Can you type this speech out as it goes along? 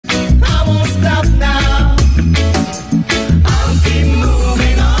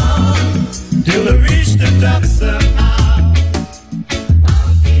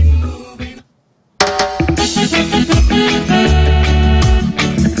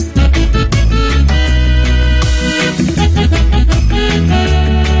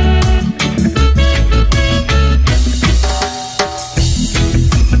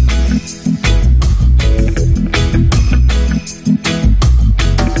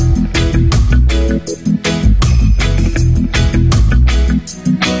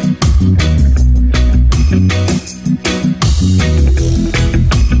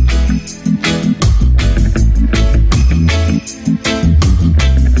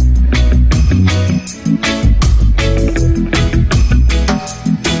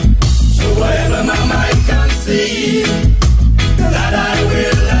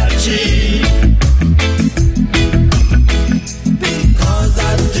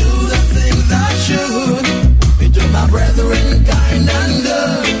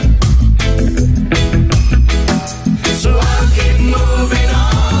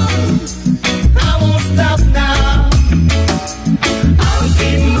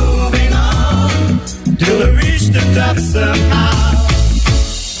till I reach the top somehow.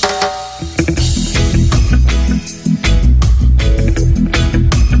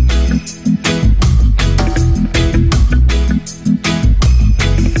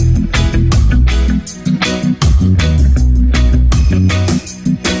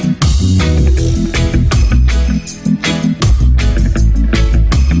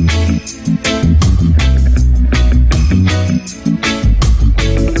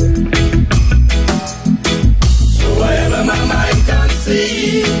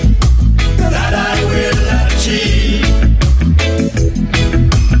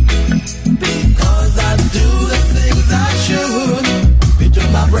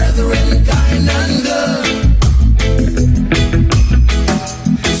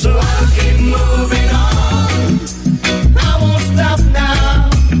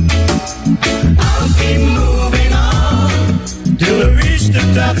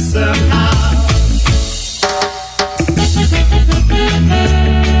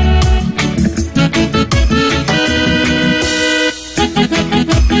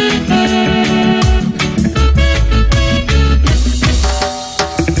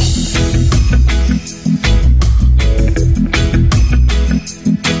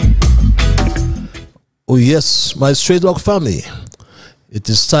 Oh yes, my Straight Talk family, it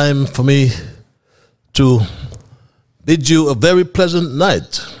is time for me to bid you a very pleasant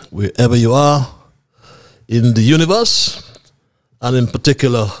night wherever you are in the universe, and in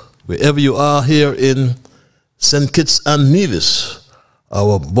particular wherever you are here in St. Kitts and Nevis,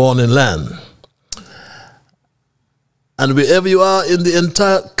 our born-in land. And wherever you are in the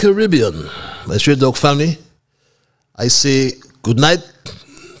entire Caribbean, my Straight Talk family, I say good night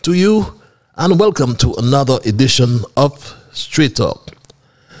to you and welcome to another edition of Straight Talk.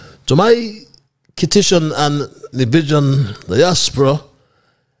 To my Kittitian and Nevision diaspora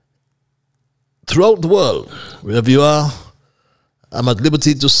throughout the world, wherever you are, I'm at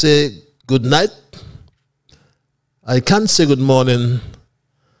liberty to say good night. I can say good morning,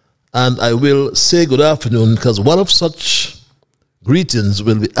 and I will say good afternoon, because one of such greetings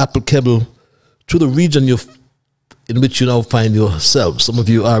will be applicable to the region in which you now find yourself. Some of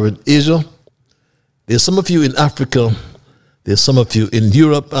you are in Asia, there's some of you in Africa, there's some of you in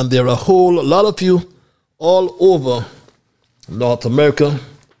Europe, and there are a whole lot of you all over North America.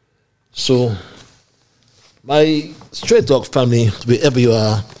 So, my Straight Talk family, wherever you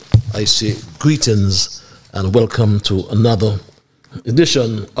are, I say greetings and welcome to another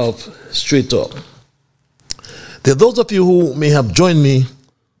edition of Straight Talk. There are those of you who may have joined me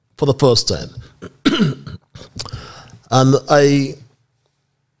for the first time, and I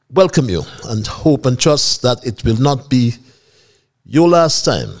welcome you and hope and trust that it will not be your last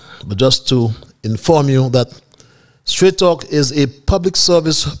time, but just to inform you that Straight Talk is a public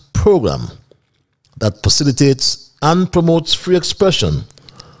service program that facilitates and promotes free expression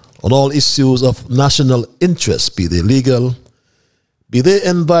on all issues of national interest, be they legal, be they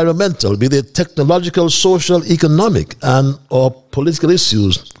environmental, be they technological, social, economic, and or political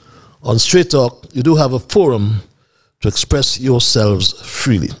issues. On Straight Talk, you do have a forum to express yourselves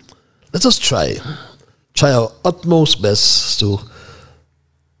freely. Let us try our utmost best to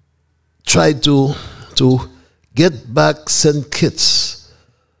try to get back St. Kitts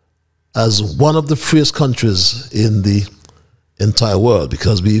as one of the freest countries in the entire world,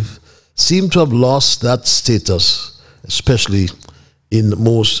 because we seem to have lost that status, especially in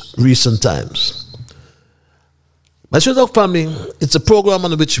most recent times. My Straight Talk family, it's a program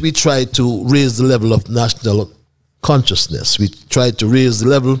on which we try to raise the level of national consciousness. We try to raise the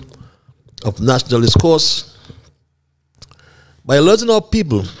level of national discourse by alerting our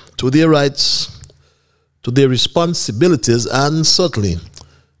people to their rights, to their responsibilities, and certainly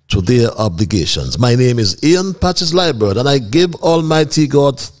to their obligations. My name is Ian Patches Liebert, and I give Almighty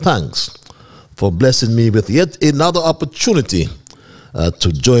God thanks for blessing me with yet another opportunity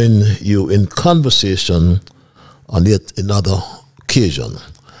to join you in conversation on yet another occasion.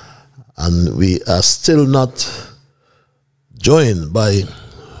 And we are still not joined by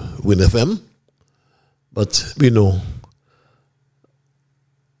Win FM, but we know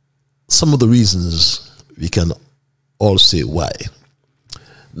some of the reasons. We can all say why.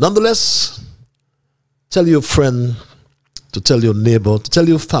 Nonetheless, tell your friend, to tell your neighbor, to tell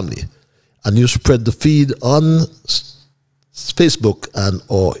your family, and you spread the feed on Facebook and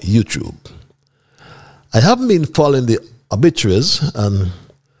or YouTube. I haven't been following the obituaries, and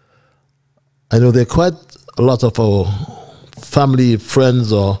I know there are quite a lot of our family,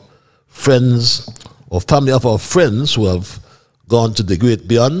 friends, or family of our friends who have gone to the great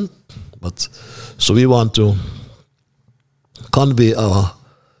beyond. But so we want to convey our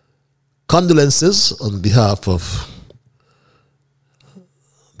condolences on behalf of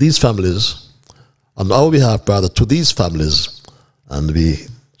these families, on our behalf, rather, to these families, and we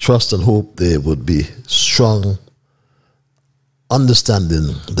trust and hope they would be strong, understanding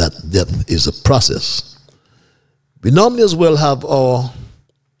that death is a process. We normally as well have our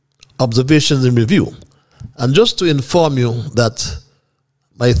observations in review. And just to inform you that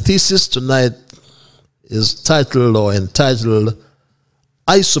my thesis tonight is titled or entitled,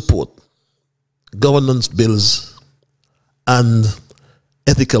 I Support Governance Bills and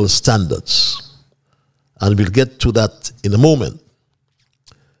Ethical Standards. And we'll get to that in a moment.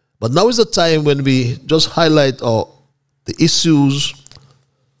 But now is the time when we just highlight the issues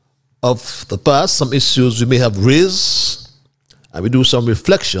of the past, some issues we may have raised, and we do some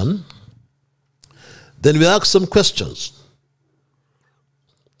reflection. Then we ask some questions,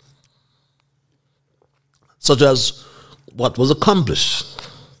 such as what was accomplished,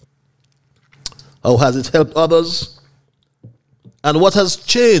 how has it helped others, and what has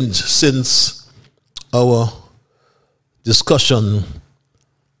changed since our discussion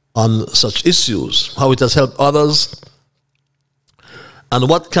on such issues, how it has helped others, and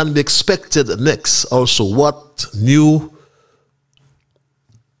what can be expected next. Also, what new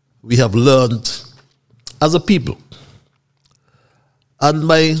we have learned as a people. And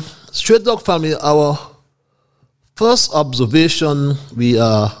my Straight Dog family, our first observation we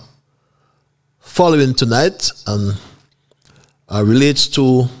are following tonight and relates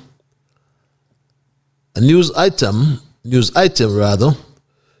to a news item rather.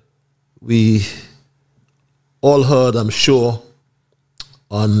 We all heard, I'm sure,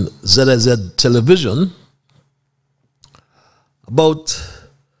 on ZIZ television about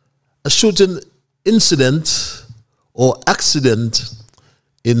a shooting incident or accident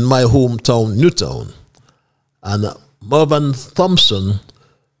in my hometown, Newtown. And Mervyn Thompson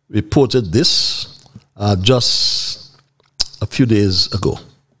reported this just a few days ago.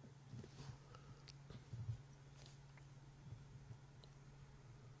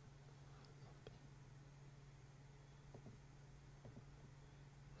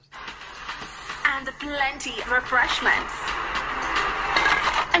 And plenty of refreshments.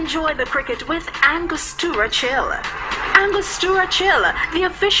 Enjoy the cricket with Angostura Chill. Angostura Chill, the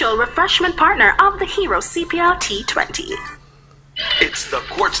official refreshment partner of the Hero CPR T20. It's the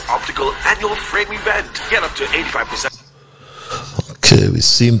Quartz Optical annual frame event. Get up to 85%. Okay, we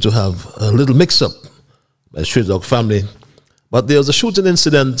seem to have a little mix-up by Straight Dog family. But there was a shooting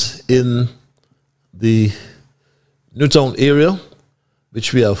incident in the Newtown area,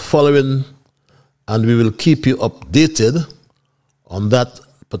 which we are following, and we will keep you updated on that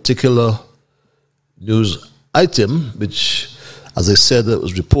particular news item, which, as I said,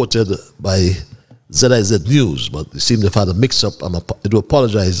 was reported by ZIZ News, but we seem to have had a mix-up. I do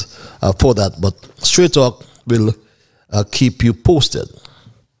apologize for that, but Straight Talk will keep you posted.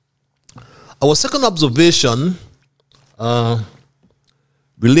 Our second observation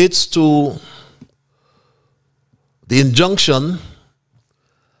relates to the injunction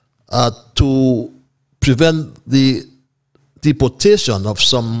to prevent the deportation of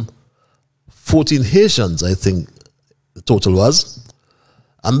some 14 Haitians, I think the total was.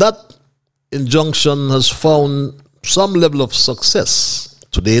 And that injunction has found some level of success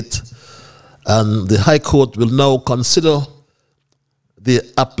to date, and the High Court will now consider the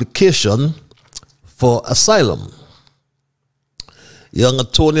application for asylum. Young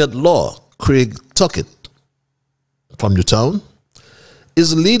attorney at law, Craig Tuckett from Newtown,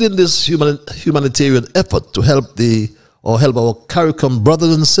 is leading this humanitarian effort to help our CARICOM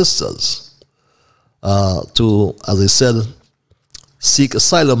brothers and sisters to, as I said, seek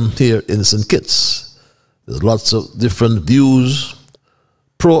asylum here in St. Kitts. There's lots of different views,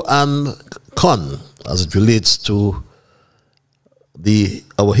 pro and con, as it relates to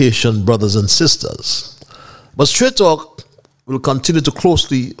our Haitian brothers and sisters. But Straight Talk will continue to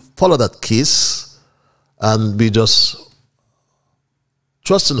closely follow that case, and we just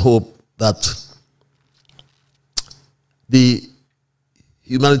trust and hope that the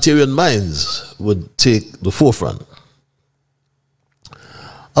humanitarian minds would take the forefront.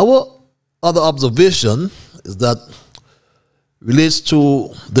 Our other observation is that relates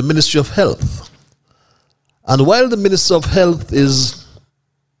to the Ministry of Health. And while the Minister of Health is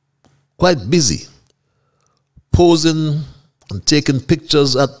quite busy posing and taking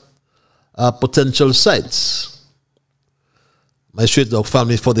pictures at potential sites, my Straight Dog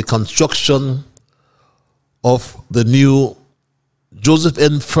family, for the construction of the new Joseph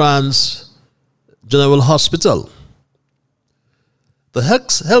N. France General Hospital, the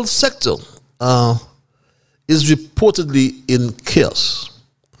health sector is reportedly in chaos.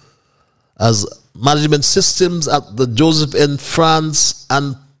 as management systems at the Joseph N. France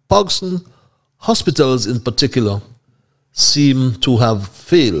and Pogson hospitals in particular seem to have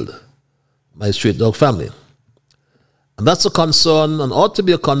failed my Straight Dog family. And that's a concern, and ought to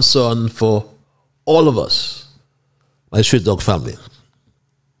be a concern for all of us, my Straight Dog family.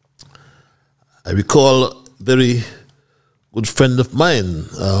 I recall a very good friend of mine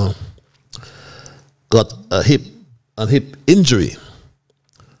got a hip injury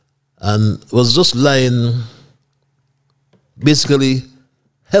and was just lying basically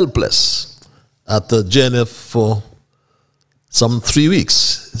helpless at the JNF for some 3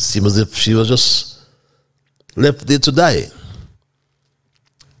 weeks. It seemed as if she was just left there to die.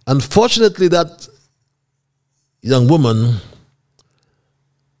 Unfortunately, that young woman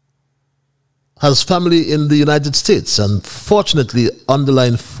has family in the United States, and fortunately,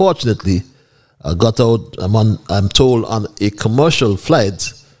 underline fortunately, got out, I'm told, on a commercial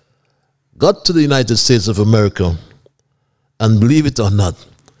flight, got to the United States of America, and believe it or not,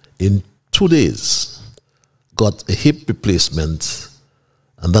 in 2 days, got a hip replacement,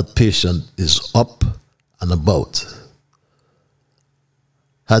 and that patient is up and about.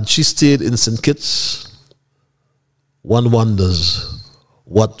 Had she stayed in St. Kitts, one wonders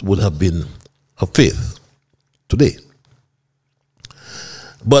what would have been her faith today.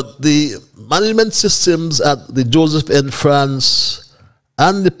 But the management systems at the Joseph N. France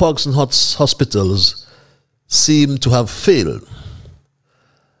and the Pogson hospitals seem to have failed.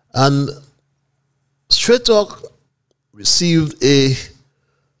 And Straight Talk received a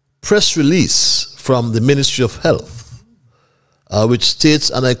press release from the Ministry of Health, which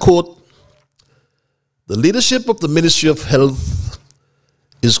states, and I quote, "The leadership of the Ministry of Health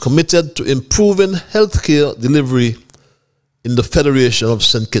is committed to improving healthcare delivery in the Federation of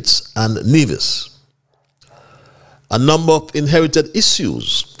St. Kitts and Nevis. A number of inherited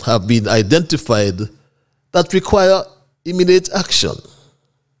issues have been identified that require immediate action.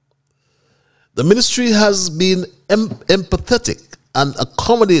 The ministry has been empathetic and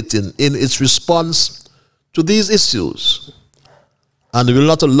accommodating in its response to these issues, and will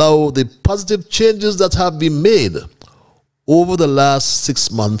not allow the positive changes that have been made over the last 6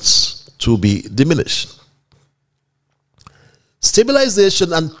 months to be diminished.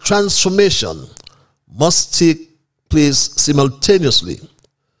 Stabilization and transformation must take place simultaneously,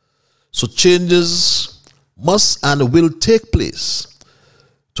 so changes must and will take place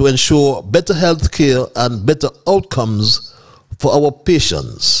to ensure better health care and better outcomes for our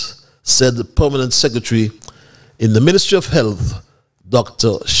patients," said the Permanent Secretary in the Ministry of Health,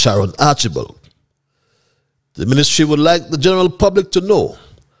 Dr. Sharon Archibald. The ministry would like the general public to know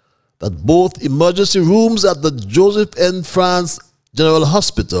that both emergency rooms at the Joseph N. France General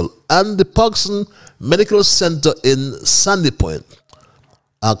Hospital and the Pogson Medical Center in Sandy Point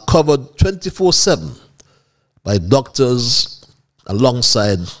are covered 24/7 by doctors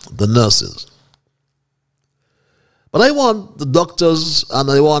alongside the nurses. But I want the doctors,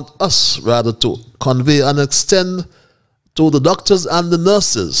 and I want us rather, to convey and extend to the doctors and the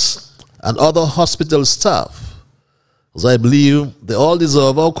nurses and other hospital staff, because I believe they all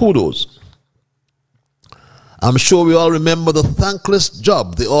deserve our kudos. I'm sure we all remember the thankless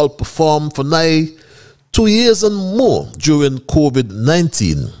job they all performed for nigh 2 years and more during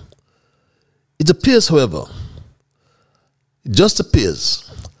COVID-19. It appears, however, it just appears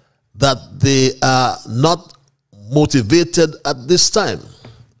that they are not motivated at this time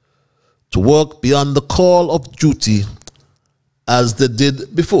to work beyond the call of duty as they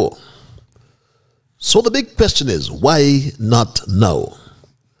did before. So the big question is, why not now?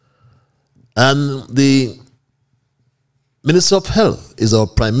 And the Minister of Health is our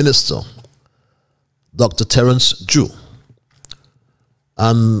Prime Minister, Dr. Terence Drew.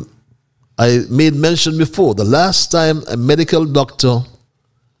 And I made mention before, the last time a medical doctor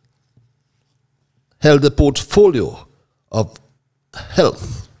held a portfolio of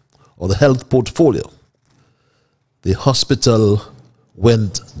health, or the health portfolio, the hospital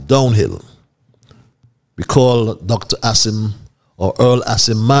went downhill. Recall Dr. Asim, or Earl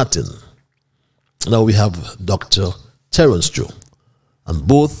Asim Martin. Now we have Dr. Terence Drew, and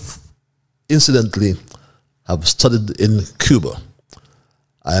both, incidentally, have studied in Cuba.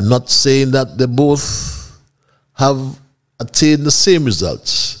 I am not saying that they both have attained the same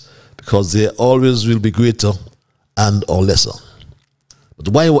results, because they always will be greater and or lesser. But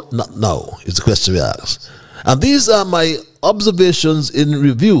why not now is the question we ask. And these are my observations in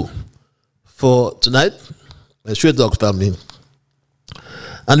review for tonight, my Straight Dog family.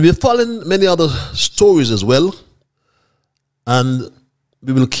 And we're following many other stories as well, and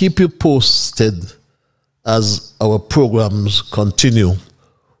we will keep you posted as our programs continue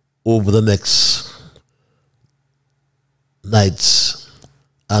over the next nights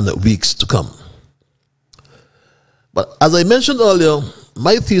and weeks to come. But as I mentioned earlier,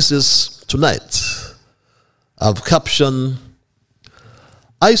 my thesis tonight, I've captioned,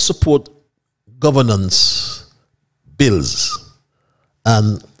 I support governance, bills,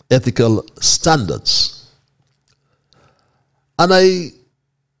 and ethical standards. And I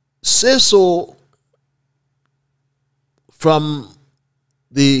say so from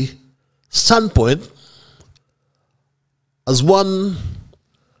the standpoint as one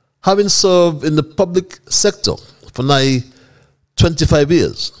having served in the public sector for nigh 25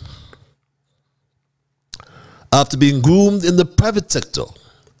 years, after being groomed in the private sector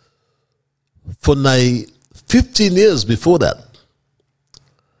for nigh 15 years before that.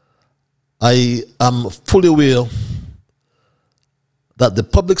 I am fully aware that the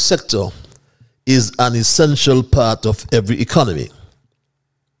public sector is an essential part of every economy.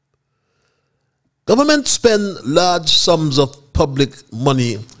 Governments spend large sums of public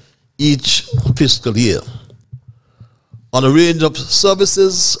money each fiscal year on a range of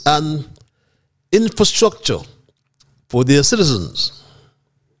services and infrastructure for their citizens.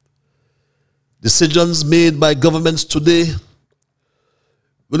 Decisions made by governments today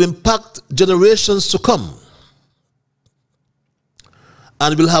will impact generations to come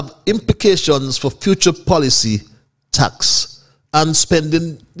and will have implications for future policy, tax, and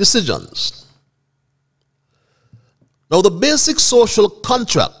spending decisions. Now, the basic social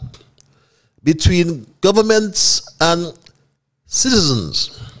contract between governments and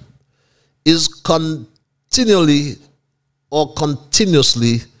citizens is continually or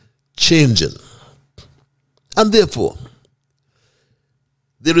continuously changing. And therefore,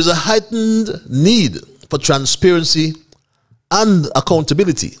 there is a heightened need for transparency and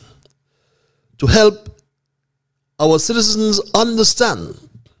accountability to help our citizens understand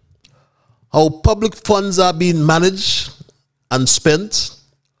how public funds are being managed and spent,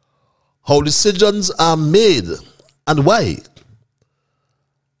 how decisions are made and why,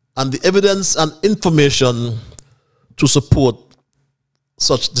 and the evidence and information to support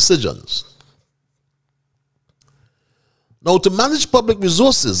such decisions. Now, to manage public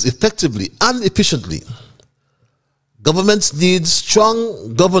resources effectively and efficiently, governments need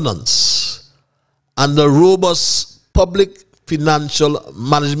strong governance and a robust public financial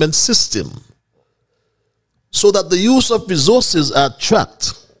management system so that the use of resources are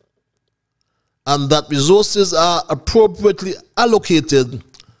tracked and that resources are appropriately allocated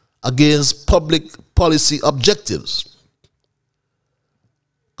against public policy objectives.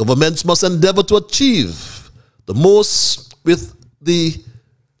 Governments must endeavor to achieve the most with the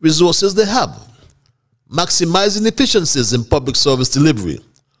resources they have, maximizing efficiencies in public service delivery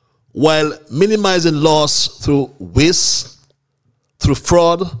while minimizing loss through waste, through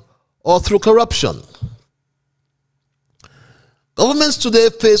fraud, or through corruption. Governments today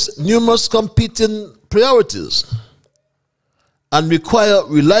face numerous competing priorities and require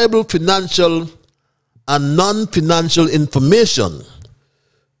reliable financial and non-financial information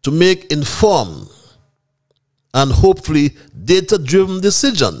to make informed and hopefully data-driven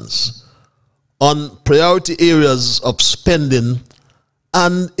decisions on priority areas of spending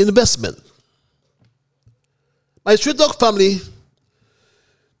and investment. My Street Talk family,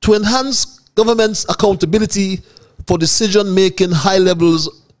 to enhance government's accountability for decision-making, high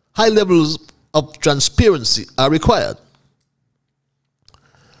levels of transparency are required.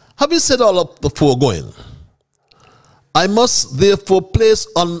 Having said all of the foregoing, I must therefore place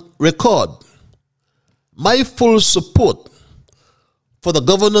on record my full support for the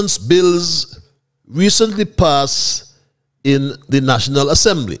governance bills recently passed in the National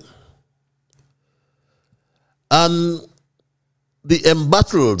Assembly. And the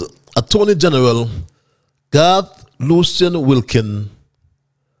embattled Attorney General Garth Lucian Wilkin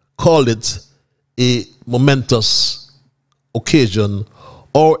called it a momentous occasion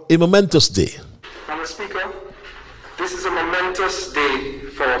or a momentous day. Mr. Speaker, this is a momentous day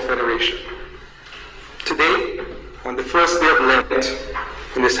for our Federation. Today, on the first day of Lent,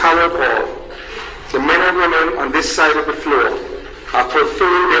 in this hallowed hall, the men and women on this side of the floor are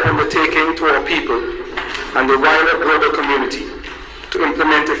fulfilling their undertaking to our people and the wider global community to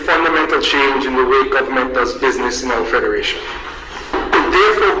implement a fundamental change in the way government does business in our Federation. It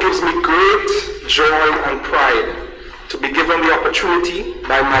therefore gives me great joy and pride to be given the opportunity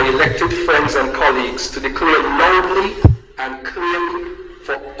by my elected friends and colleagues to declare loudly and clearly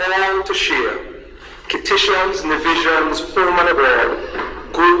for all to share: petitions, divisions, home and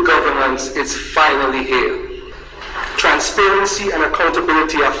abroad, good governance is finally here. Transparency and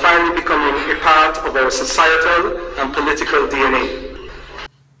accountability are finally becoming a part of our societal and political DNA.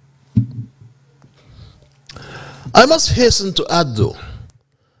 I must hasten to add, though,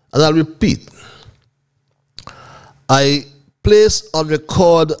 and I'll repeat, I place on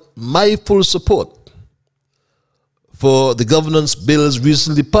record my full support for the governance bills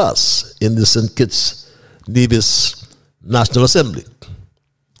recently passed in the St. Kitts Nevis National Assembly.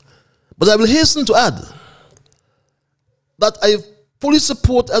 But I will hasten to add that I fully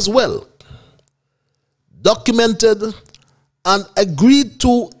support as well documented and agreed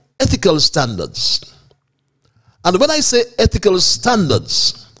to ethical standards. And when I say ethical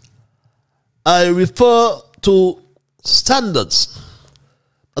standards, I refer to standards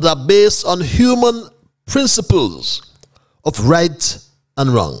that are based on human principles of right and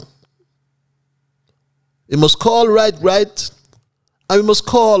wrong. We must call right right, and we must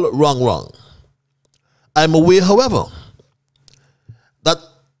call wrong wrong. I'm aware, however, that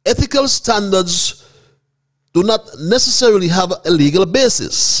ethical standards do not necessarily have a legal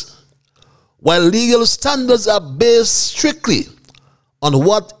basis, while legal standards are based strictly on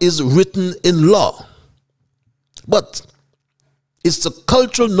what is written in law. But it's the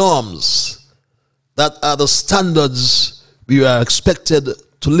cultural norms that are the standards we are expected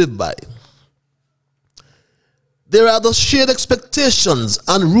to live by. There are the shared expectations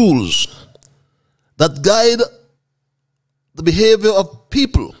and rules that guide the behavior of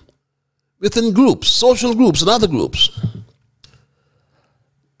people within groups, social groups and other groups.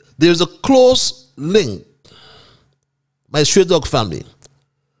 There's a close link, my stray dog family,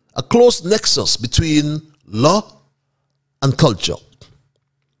 a close nexus between law and culture.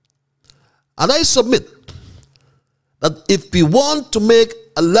 And I submit that if we want to make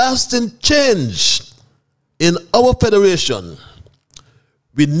a lasting change in our federation,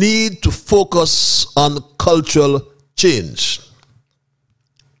 we need to focus on cultural change.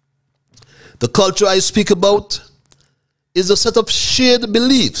 The culture I speak about is a set of shared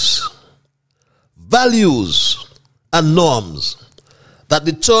beliefs, values, and norms that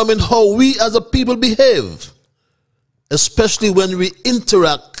determine how we as a people behave, especially when we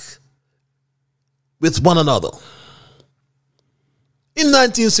interact with one another. In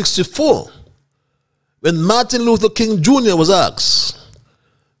 1964, when Martin Luther King Jr. was asked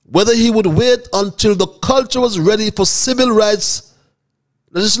whether he would wait until the culture was ready for civil rights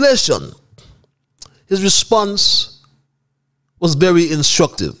legislation, his response was very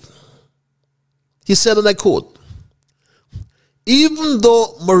instructive. He said, and I quote, "Even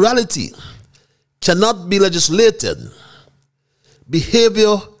though morality cannot be legislated,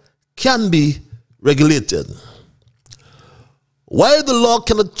 behavior can be regulated. While the law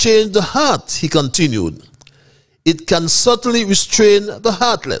cannot change the heart," he continued, "it can certainly restrain the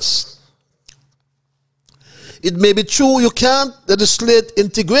heartless. It may be true you can't legislate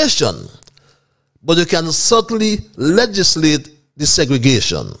integration, but you can certainly legislate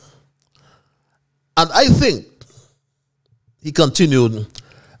desegregation. And I think," he continued,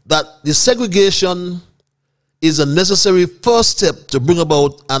 "that desegregation is a necessary first step to bring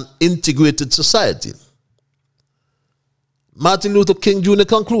about an integrated society." Martin Luther King Jr.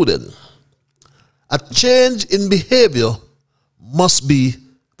 concluded, "A change in behavior must be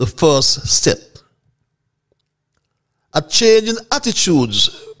the first step. A change in attitudes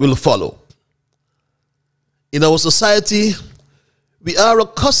will follow. In our society, we are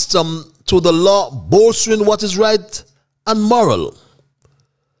accustomed to the law bolstering what is right and moral,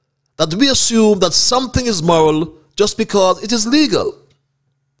 that we assume that something is moral just because it is legal.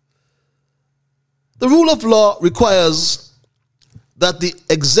 The rule of law requires that the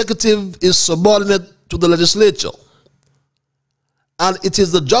executive is subordinate to the legislature, and it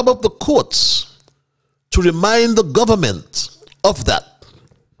is the job of the courts to remind the government of that,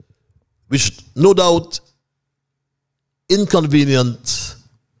 which no doubt no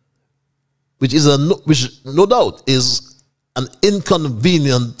doubt is an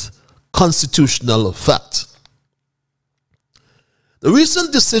inconvenient constitutional fact. The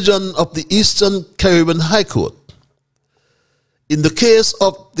recent decision of the Eastern Caribbean High Court in the case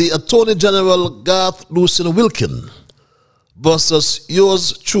of the Attorney General Garth Lucien Wilkin versus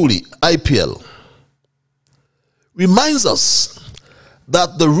yours truly, IPL, reminds us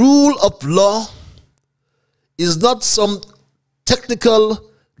that the rule of law is not some technical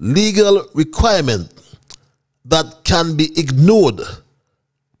legal requirement that can be ignored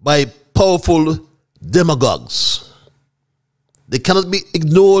by powerful demagogues. They cannot be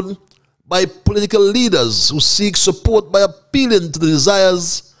ignored by political leaders who seek support by appealing to the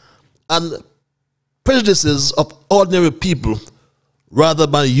desires and prejudices of ordinary people rather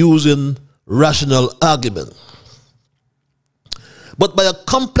than using rational argument. But by a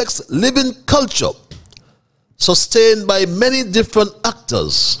complex living culture sustained by many different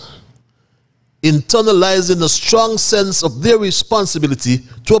actors, internalizing a strong sense of their responsibility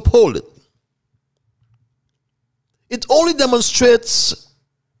to uphold it. It only demonstrates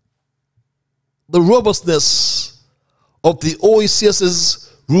the robustness of the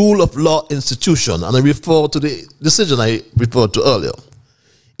OECS's rule of law institution, and I refer to the decision I referred to earlier.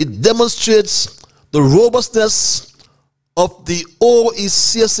 It demonstrates the robustness of the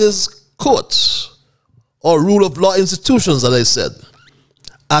OECS's courts, or rule of law institutions, as I said,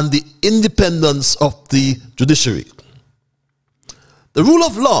 and the independence of the judiciary. The rule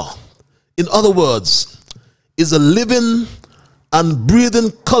of law, in other words, is a living and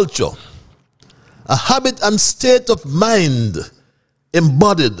breathing culture, a habit and state of mind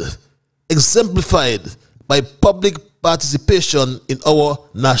embodied, exemplified by public participation in our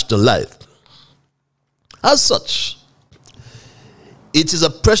national life. As such, it is a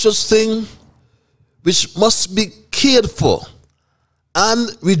precious thing which must be cared for and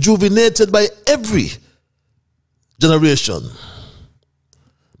rejuvenated by every generation.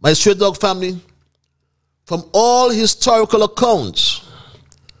 My Stray Dog family, from all historical accounts,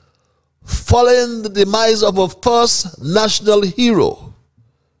 following the demise of our first national hero,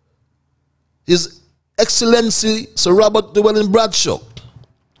 His Excellency Sir Robert Llewellyn Bradshaw,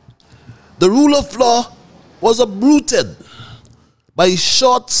 the rule of law was uprooted by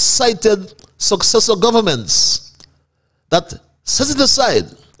short-sighted successor governments that set it aside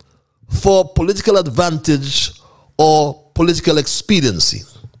for political advantage or political expediency.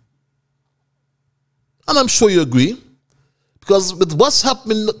 And I'm sure you agree, because with what's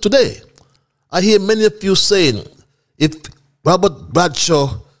happening today, I hear many of you saying, if Robert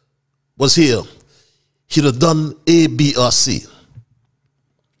Bradshaw was here, he'd have done A, B, or C.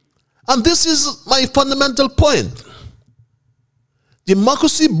 And this is my fundamental point.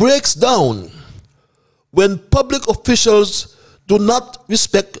 Democracy breaks down when public officials do not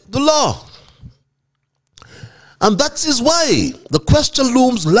respect the law. And that is why the question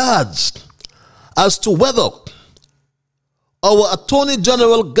looms large as to whether our Attorney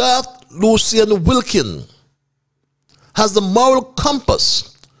General Garth Lucian Wilkin has the moral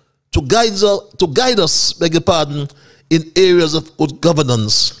compass to guide us, beg your pardon, in areas of good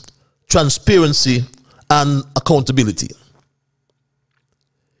governance, transparency, and accountability.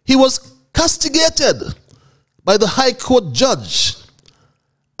 He was castigated by the High Court judge,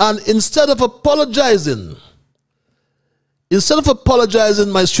 and instead of apologizing,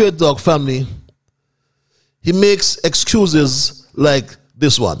 my Stray Dog family, he makes excuses like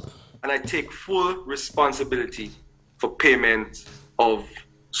this one. And I take full responsibility for payment of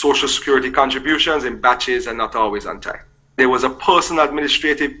Social Security contributions in batches and not always on time. There was a personal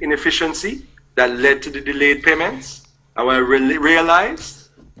administrative inefficiency that led to the delayed payments, and when I realized,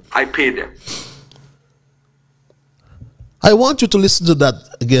 I paid them. I want you to listen to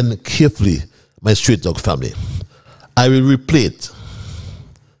that again carefully, my Stray Dog family. I will replay it.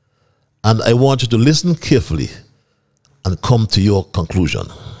 And I want you to listen carefully and come to your conclusion.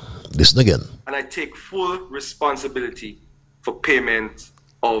 Listen again. And I take full responsibility for payment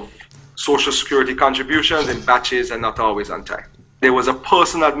of Social Security contributions in batches and not always on time. There was a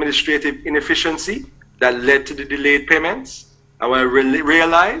personal administrative inefficiency that led to the delayed payments, and when I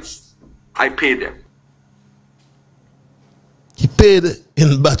realized, I paid them. He paid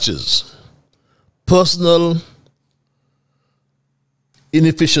in batches. Personal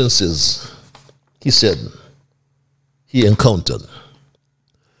inefficiencies, he said, he encountered.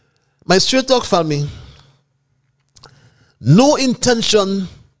 My Stray Dog family, no intention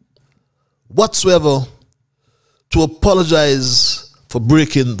whatsoever to apologize for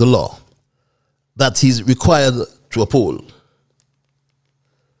breaking the law that he's required to uphold.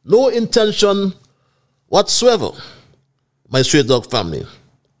 No intention whatsoever, my Stray Dog family.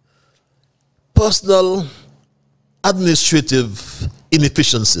 Personal administrative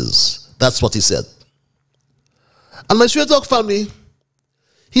inefficiencies, that's what he said. And my Stray Dog family,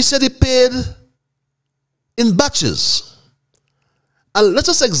 he said he paid in batches. And let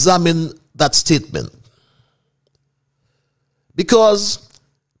us examine that statement. Because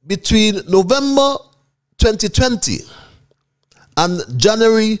between November 2020 and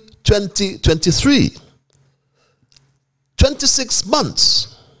January 2023, 26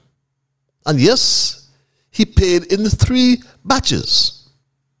 months, and yes, he paid in 3 batches.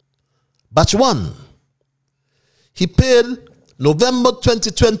 Batch 1, he paid November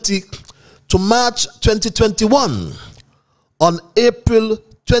 2020 to March 2021 on April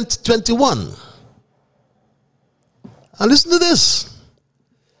 2021. And listen to this.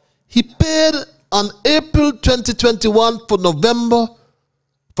 He paid on April 2021 for November,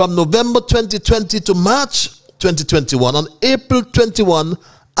 from November 2020 to March 2021, on April 21,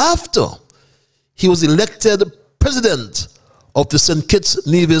 after he was elected president of the St. Kitts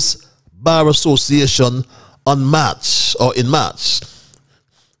Nevis Bar Association in March.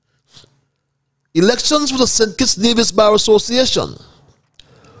 Elections for the St. Kitts Nevis Bar Association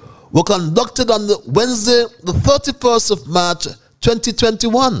were conducted on Wednesday, the 31st of March,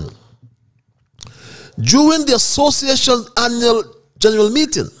 2021. During the association's annual general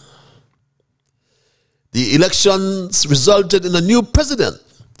meeting, the elections resulted in a new president,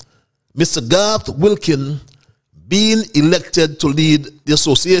 Mr. Garth Wilkin, being elected to lead the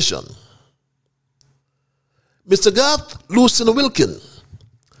association. Mr. Garth Lucien Wilkin,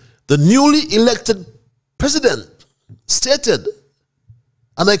 the newly elected president, stated,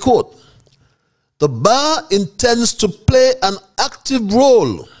 and I quote, "The bar intends to play an active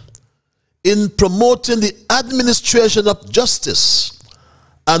role in promoting the administration of justice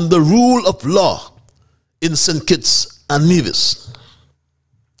and the rule of law in St. Kitts and Nevis."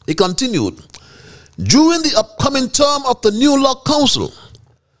 He continued, "During the upcoming term of the new law council,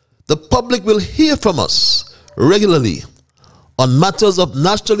 the public will hear from us regularly on matters of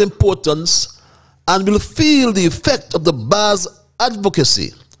national importance and will feel the effect of the bar's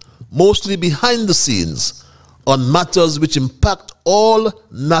advocacy, mostly behind the scenes, on matters which impact all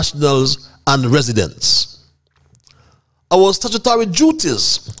nationals and residents. Our statutory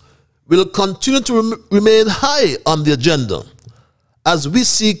duties will continue to remain high on the agenda as we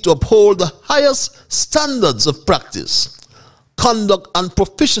seek to uphold the highest standards of practice, conduct, and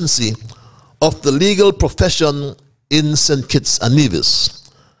proficiency of the legal profession in St. Kitts and Nevis,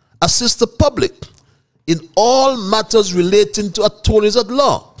 assist the public in all matters relating to attorneys at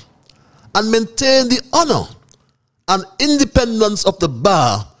law, and maintain the honor and independence of the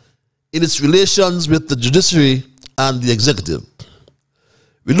bar in its relations with the judiciary and the executive.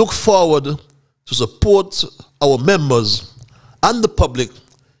 We look forward to support our members and the public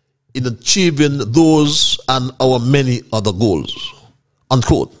in achieving those and our many other goals,"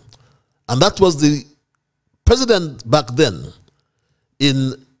 unquote. And that was the president back then.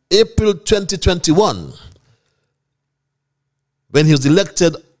 In April 2021, when he was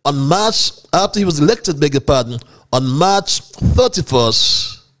elected on March, after he was elected, beg your pardon, on March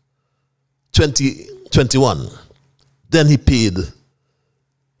 31st, 2021, then he paid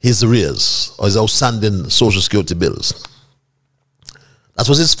his arrears or his outstanding Social Security bills. That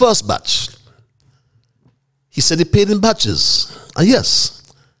was his first batch. He said he paid in batches. And yes,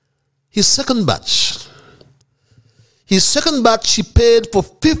 his second batch. His second batch he paid for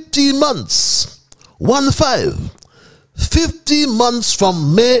 50 months. 50 months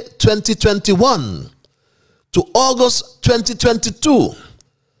from May 2021 to August 2022,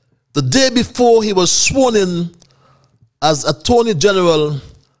 the day before he was sworn in as Attorney General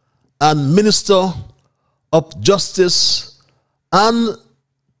and Minister of Justice and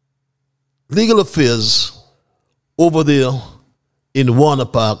Legal Affairs over there in Warner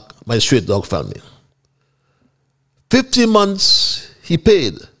Park, my straight dog family. 50 months he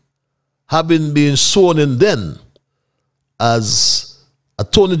paid, having been sworn in then as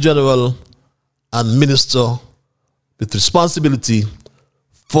Attorney General and Minister with responsibility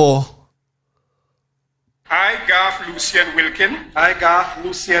for I, Garth Lucien Wilkin,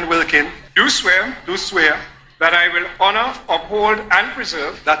 do swear that I will honor, uphold, and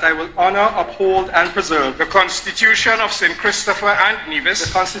preserve the Constitution of St. Christopher and Nevis,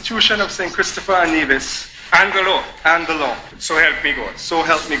 and the law. So help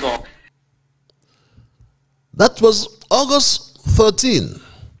me God. That was August 13,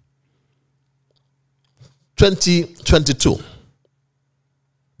 2022.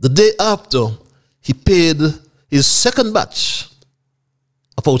 The day after, he paid his second batch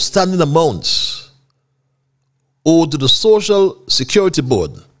of outstanding amounts owed to the Social Security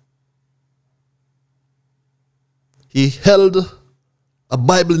Board. He held a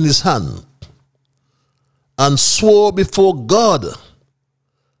Bible in his hand and swore before God,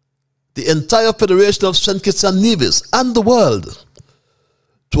 the entire Federation of St. Kitts and Nevis, and the world,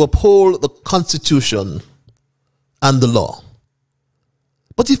 to uphold the Constitution and the law.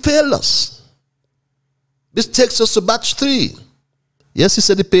 But he failed us. This takes us to batch 3. Yes, he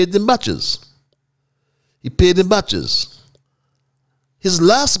said he paid in batches. He paid in batches. His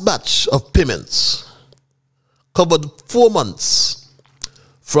last batch of payments covered 4 months,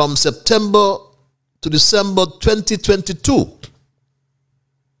 from September to December 2022.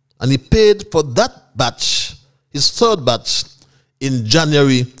 And he paid for that batch, his third batch, in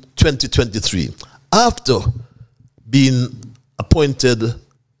January 2023, after being appointed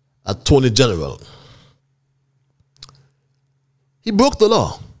Attorney General. He broke the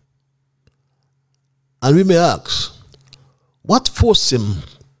law. And we may ask, what forced him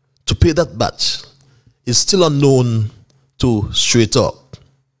to pay that batch is still unknown to straight up.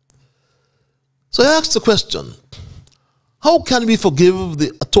 So I asked the question, how can we forgive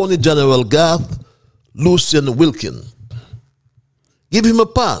the Attorney General Garth Lucian Wilkin? Give him a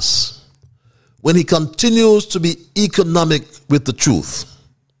pass when he continues to be economic with the truth.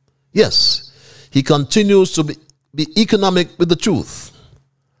 Yes, he continues to be economic with the truth.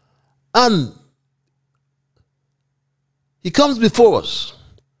 And he comes before us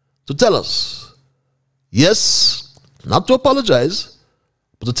to tell us, yes, not to apologize,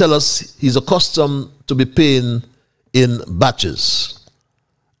 but to tell us he's accustomed to be paying in batches.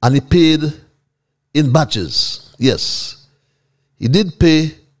 And he paid in batches. Yes, he did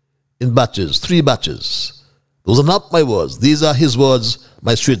pay in batches, 3 batches. Those are not my words. These are his words,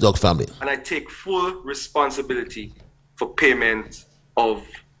 my Street Dog family. And I take full responsibility for payment of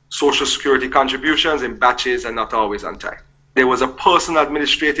Social Security contributions in batches and not always on time. There was a personal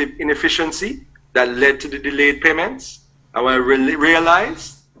administrative inefficiency that led to the delayed payments. And when I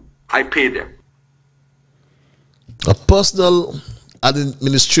realized, I paid them. A personal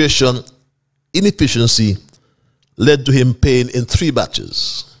administration inefficiency led to him paying in 3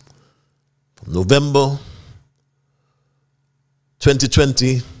 batches. From November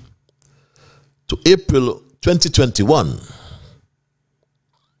 2020 to April 2021,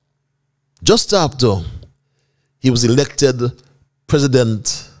 just after he was elected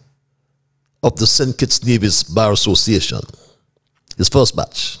president of the St. Kitts Nevis Bar Association, his first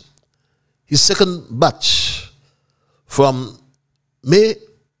batch. His second batch, from May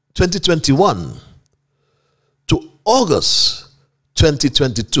 2021 to August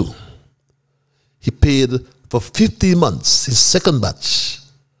 2022, he paid for 50 months, his second batch,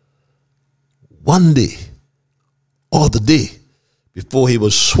 one day, or the day before he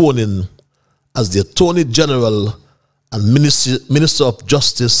was sworn in as the Attorney General and Minister of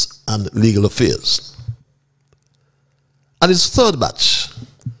Justice and Legal Affairs. And his third batch,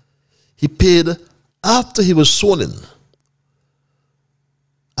 he paid after he was sworn in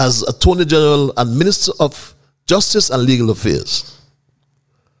as Attorney General and Minister of Justice and Legal Affairs.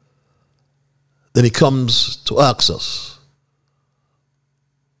 Then he comes to ask us,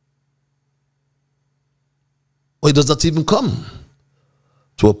 or he does not even come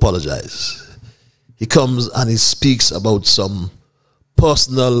to apologize. He comes and he speaks about some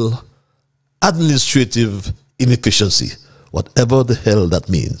personal administrative inefficiency, whatever the hell that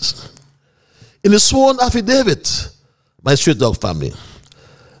means. In his sworn affidavit, my Street Dog family,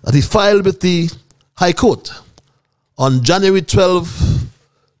 that he filed with the High Court on January 12,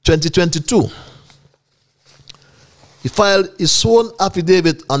 2022. He filed his sworn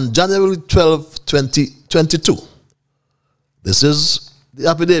affidavit on January 12, 2022. This is the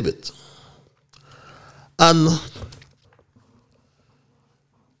affidavit. And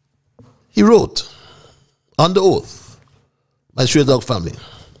he wrote, under oath, my Street Dog family,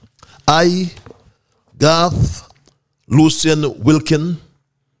 I, Garth Lucian Wilkin,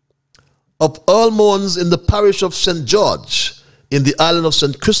 of Almonds in the parish of St. George, in the island of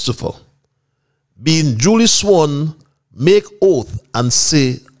St. Christopher, being duly sworn, make oath and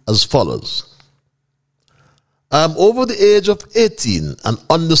say as follows. I am over the age of 18 and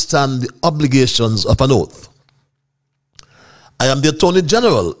understand the obligations of an oath. I am the Attorney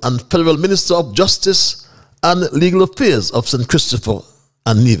General and Federal Minister of Justice and Legal Affairs of St. Christopher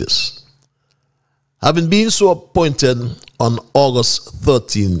and Nevis, having been so appointed on August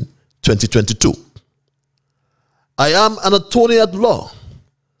 13, 2022. I am an attorney at law,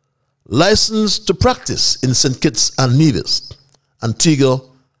 licensed to practice in St. Kitts and Nevis, Antigua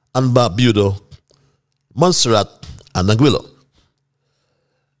and Barbuda, Montserrat, and Anguilla.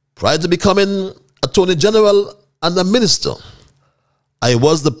 Prior to becoming Attorney General and a Minister, I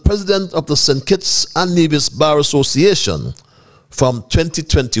was the President of the St. Kitts and Nevis Bar Association from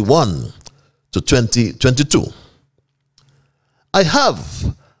 2021 to 2022. I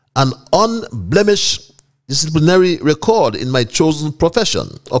have an unblemished disciplinary record in my chosen profession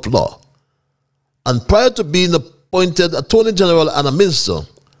of law, and prior to being appointed Attorney General and a Minister,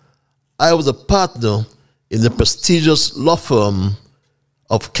 I was a partner in the prestigious law firm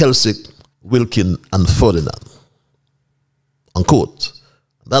of Kelsick, Wilkin, and Ferdinand. Unquote.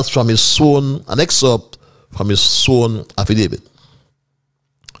 That's from his sworn, an excerpt from his sworn affidavit.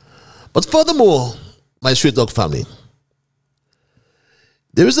 But furthermore, my Street Dog family,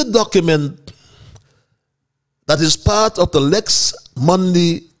 there is a document that is part of the Lex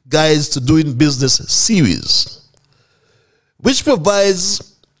Monday Guides to Doing Business series, which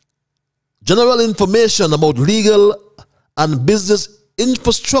provides general information about legal and business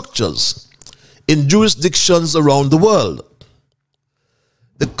infrastructures in jurisdictions around the world.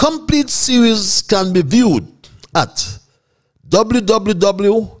 The complete series can be viewed at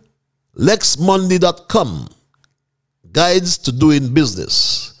www.lexmonday.com. Guides to Doing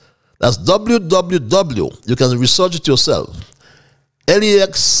Business. That's www. You can research it yourself.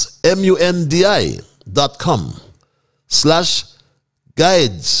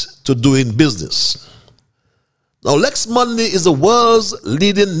 lexmundi.com/guides to doing business. Now, Lex Monday is the world's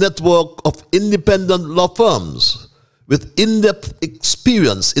leading network of independent law firms with in-depth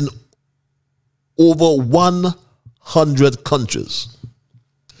experience in over 100 countries.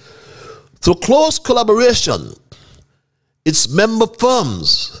 Through close collaboration, its member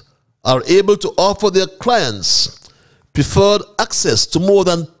firms are able to offer their clients preferred access to more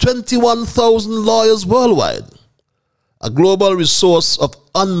than 21,000 lawyers worldwide, a global resource of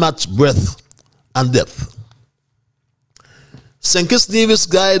unmatched breadth and depth. St. Kitts Nevis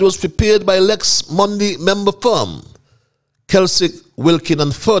Guide was prepared by Lex Monday member firm, Kelsick, Wilkin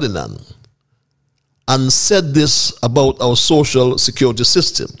and Ferdinand, and said this about our social security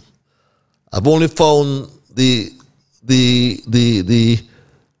system. I've only found the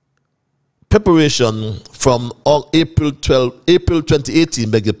preparation from April 2018,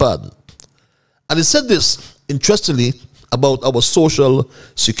 beg your pardon. And it said this, interestingly, about our social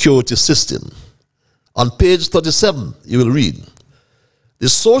security system. On page 37, you will read, the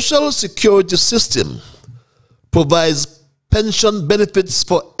social security system provides pension benefits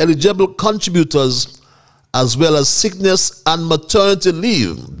for eligible contributors as well as sickness and maternity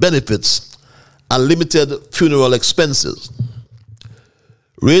leave benefits and limited funeral expenses.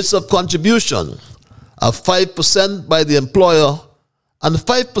 Rates of contribution are 5% by the employer and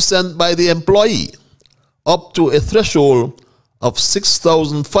 5% by the employee, up to a threshold of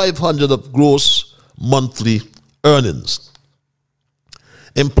 $6,500 of gross monthly earnings.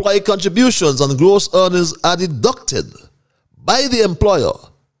 Employee contributions and gross earnings are deducted by the employer,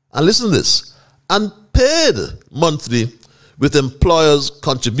 and listen to this, and paid monthly with employer's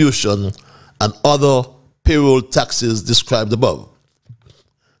contribution and other payroll taxes described above.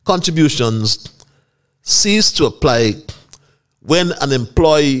 Contributions cease to apply when an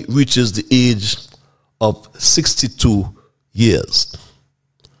employee reaches the age of 62 years.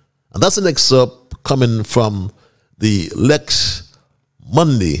 And that's an excerpt coming from the Lex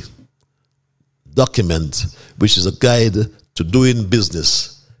Monday document, which is a guide to doing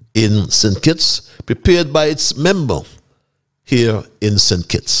business in St. Kitts, prepared by its member here in St.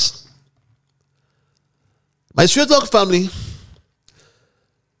 Kitts. My Straight Talk family,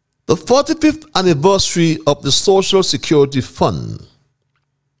 the 45th anniversary of the Social Security Fund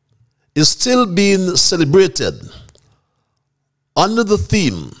is still being celebrated under the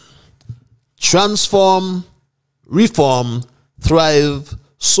theme Transform, Reform, Thrive,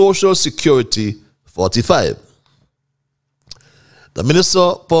 Social Security 45. The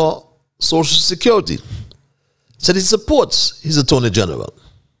Minister for Social Security said he supports his Attorney General.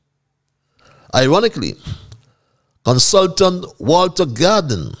 Ironically, consultant Walter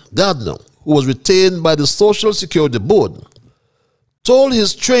Gardner, who was retained by the Social Security Board, told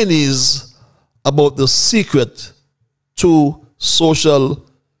his trainees about the secret to Social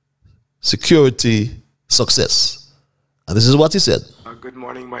Security success. And this is what he said. Good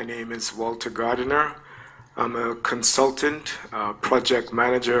morning. My name is Walter Gardner. I'm a consultant, project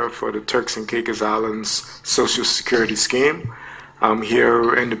manager for the Turks and Caicos Islands Social Security Scheme. I'm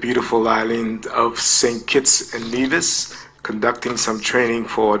here in the beautiful island of St. Kitts and Nevis, conducting some training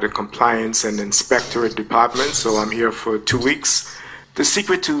for the compliance and inspectorate department. So I'm here for 2 weeks. The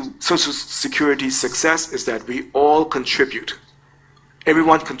secret to Social Security success is that we all contribute.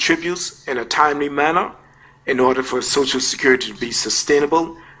 Everyone contributes in a timely manner in order for Social Security to be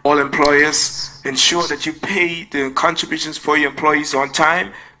sustainable. All employers ensure that you pay the contributions for your employees on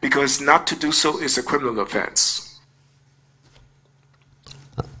time, because not to do so is a criminal offense.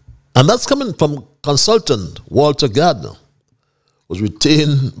 And that's coming from consultant Walter Gardner, was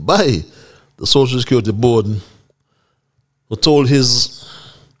retained by the Social Security Board, who told his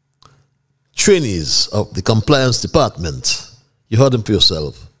trainees of the compliance department, you heard him for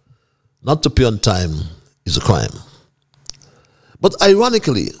yourself, not to pay on time is a crime. But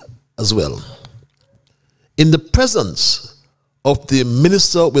ironically as well, in the presence of the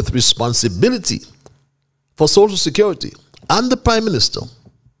minister with responsibility for Social Security and the Prime Minister,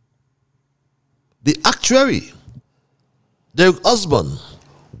 the actuary, Derek Osborne,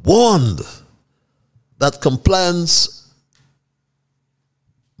 warned that compliance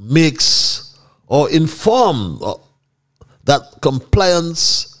makes, or informed that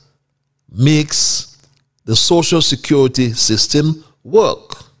compliance makes the Social Security system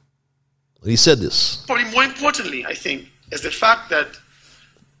work. He said this. Probably more importantly, I think, is the fact that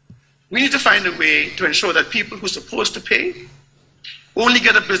We need to find a way to ensure that people who are supposed to pay only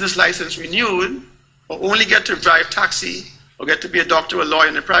get a business license renewed, or only get to drive taxi, or get to be a doctor or a lawyer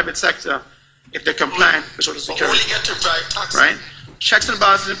in the private sector if they're compliant with Social Security. Only get to drive taxi. Right? Checks and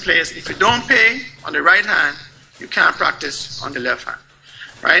balances in place. If you don't pay on the right hand, you can't practice on the left hand.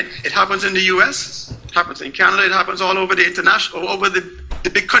 Right? It happens in the US, it happens in Canada, it happens all over the international, all over the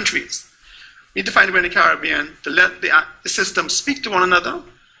big countries. We need to find a way in the Caribbean to let the system speak to one another,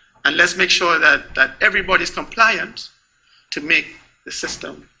 and let's make sure that everybody's compliant to make the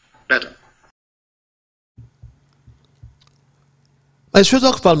system better. My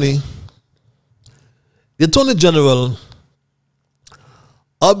Shreddock family, the Attorney General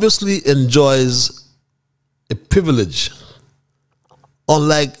obviously enjoys a privilege,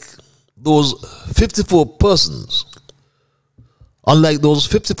 unlike those 54 persons. Unlike those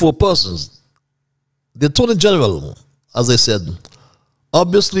 54 persons, the Attorney General, as I said,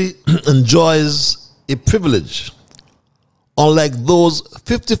 obviously enjoys a privilege, unlike those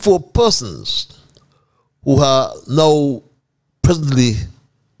 54 persons who are now presently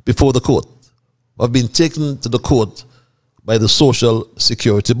before the court, have been taken to the court by the Social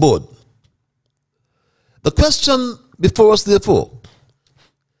Security Board. The question before us, therefore,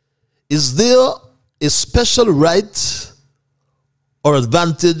 is there a special right or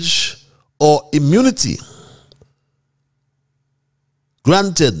advantage or immunity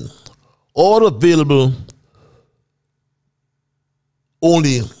granted or available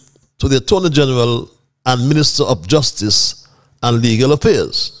only to the Attorney General and Minister of Justice and Legal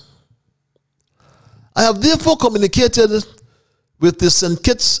Affairs? I have therefore communicated with the St.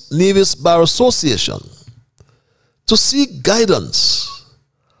 Kitts Nevis Bar Association to seek guidance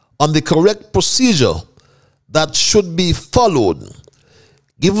on the correct procedure that should be followed,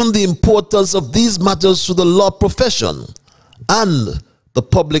 given the importance of these matters to the law profession and the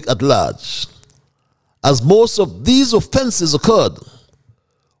public at large, as most of these offenses occurred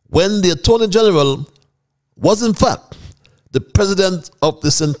when the Attorney General was in fact the president of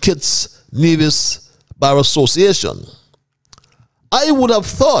the St. Kitts Nevis Bar Association. I would have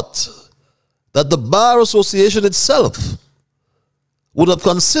thought that the Bar Association itself would have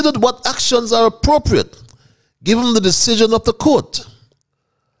considered what actions are appropriate given the decision of the court.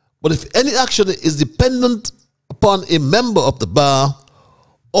 But if any action is dependent upon a member of the bar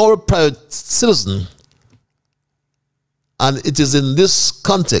or a private citizen, and it is in this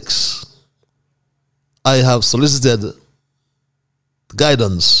context I have solicited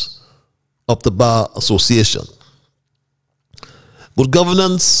guidance of the Bar Association. Good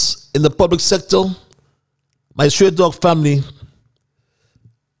governance in the public sector, my Shreddock family,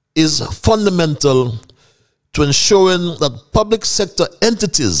 is fundamental to ensuring that public sector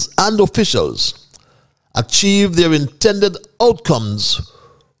entities and officials achieve their intended outcomes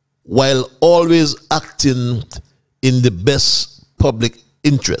while always acting in the best public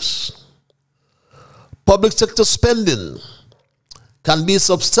interest. Public sector spending can be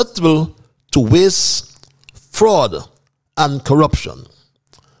susceptible to waste, fraud, and corruption.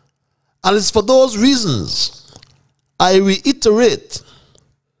 And it's for those reasons I reiterate,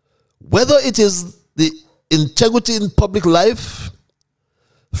 whether it is the integrity in public life,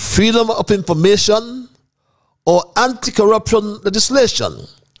 freedom of information, or anti-corruption legislation,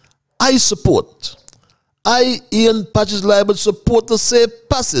 I support. I, Ian Patches Liable, support the safe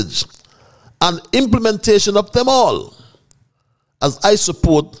passage and implementation of them all, as I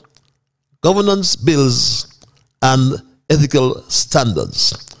support governance bills and ethical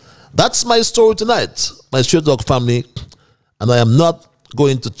standards. That's my story tonight, my Shreddock family, and I am not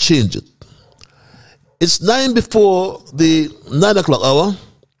going to change it. It's 9 before the 9 o'clock hour.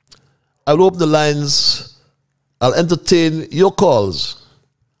 I'll open the lines. I'll entertain your calls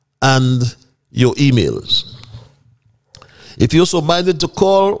and your emails. If you're so minded to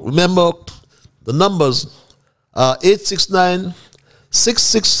call, remember the numbers are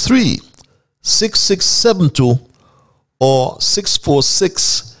 869-663-6672 or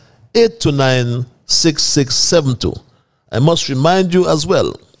 646-829-6672. I must remind you as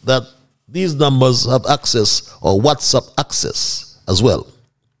well that these numbers have access or WhatsApp access as well.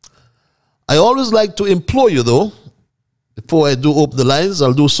 I always like to implore you, though, before I do open the lines,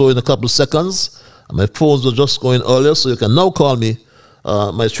 I'll do so in a couple of seconds. My phones were just going earlier, so you can now call me,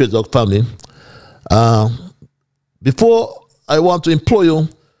 my Shreddock family. Before, I want to implore you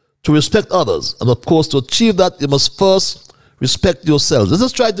to respect others. And of course, to achieve that, you must first respect yourselves. Let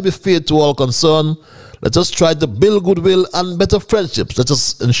us try to be fair to all concerned. Let us try to build goodwill and better friendships. Let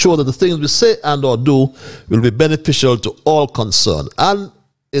us ensure that the things we say and or do will be beneficial to all concerned. And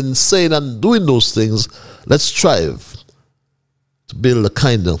in saying and doing those things, let's strive to build a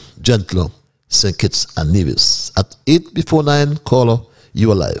kinder, gentler St. Kitts and Nevis. At 8 before 9, caller,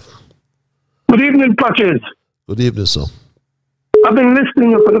 you are live. Good evening, Patches. Good evening, sir. I've been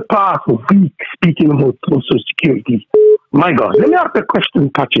listening for the past week speaking about Social Security. My God, let me ask a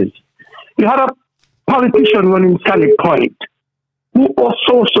question, Patches. You had a politician running Sally Point who owed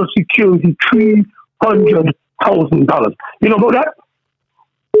Social Security $300,000. You know about that?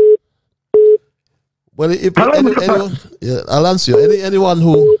 Well, if anyone, yeah, I'll answer you. Anyone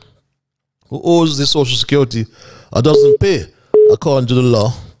who owes the Social Security or doesn't pay according to the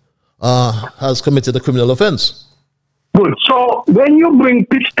law has committed a criminal offense. Good. So when you bring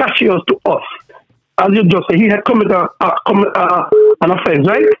pistachios to us, as you just said, he had committed an offense,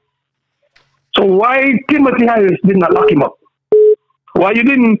 right? So why Timothy Harris did not lock him up? Why you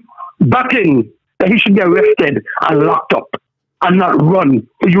didn't back in that he should get arrested and locked up and not run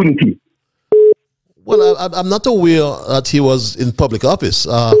for unity? Well, I'm not aware that he was in public office,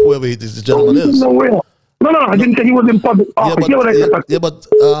 whoever the gentleman is. No, I didn't say he was in public office.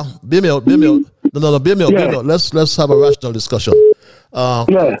 Bear me out. Let's have a rational discussion.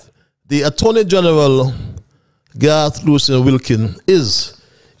 The Attorney General, Garth Lucien Wilkin, is,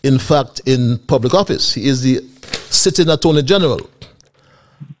 in fact, in public office. He is the sitting Attorney General.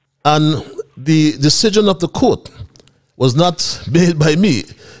 And the decision of the court was not made by me.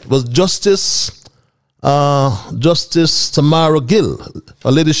 It was Justice Tamara Gill,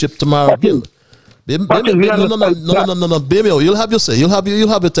 her ladyship Tamara Gill. No, Bemio, you'll have your say. You'll have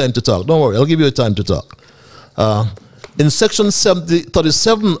your time to talk. Don't worry, I'll give you a time to talk. In section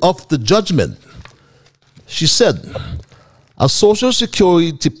 37 of the judgment, she said, a Social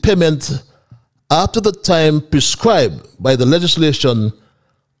Security payment after the time prescribed by the legislation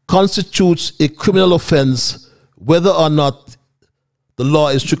constitutes a criminal offense whether or not the law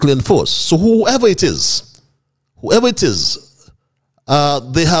is strictly enforced. So whoever it is,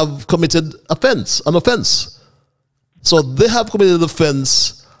 they have committed an offense. So they have committed an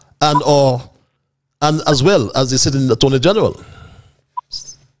offense and as well as the sitting Attorney General.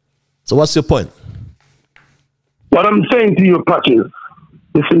 So what's your point? What I'm saying to you, Patches,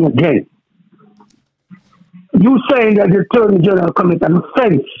 listen again. You saying that the Attorney General committed an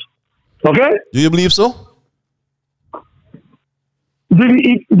offense, okay? Do you believe so?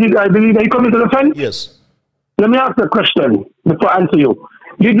 Did I believe that he committed an offense? Yes. Let me ask a question before I answer you.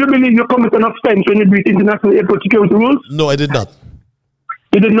 Did you believe you committed an offense when you breached international airport security rules? No, I did not.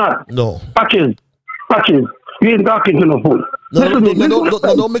 You did not? No. Patches, you ain't talking to no fool.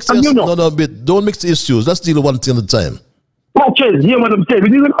 Don't mix the don't mix the issues. Let's deal with one thing at a time. Patches, hear what I'm saying. We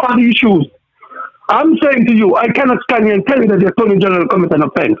deal with all the issues. I'm saying to you, I cannot stand here and tell you that the Attorney General committed an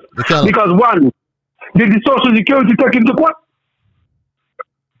offense. Because one, did the Social Security take him to court?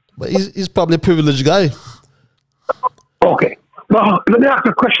 But he's probably a privileged guy. Okay. Now, let me ask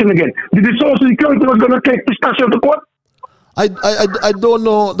a question again. Did the Social Security was going to take pistachio to court? I don't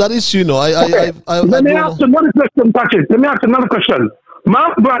know that issue, you know. Let me ask another question, Patrick. Let me ask another question.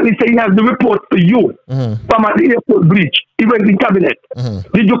 Mark Bradley said he has the report for you from at the airport breach. He went in cabinet.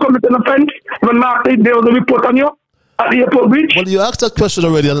 Did you commit an offense when Mark said there was a report on you at the airport breach? Well, you asked that question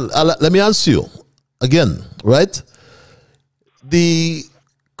already, and let me answer you again, right? The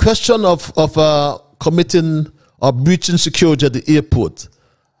question of committing or breaching security at the airport,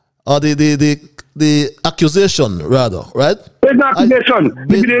 or the accusation rather, right? There's no accusation.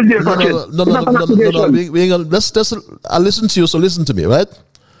 I listen to you, so listen to me, right?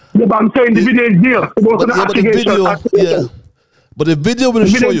 Yeah, but I'm saying the video is there. But the video will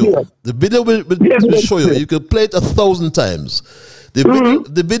show you. The video will show you. You can play it 1,000 times.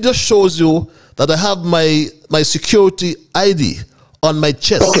 The video shows you that I have my security ID on my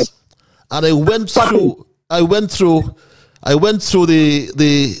chest, and I went through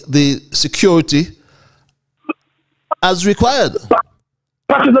the security as required.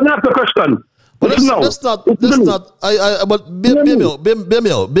 Pastor, let me ask a question. But let's not. But bear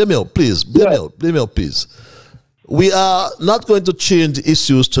me out, please. We are not going to change the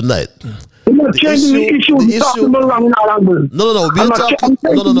issues tonight. We're not changing the issue.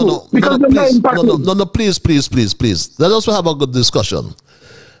 Please. Let us have a good discussion.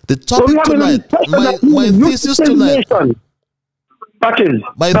 The topic tonight, my thesis tonight.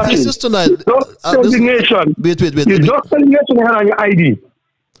 My thesis tonight. Wait. You just said you had on your ID,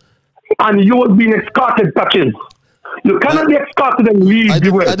 and you were being escorted, Patches. You cannot be escorted and leave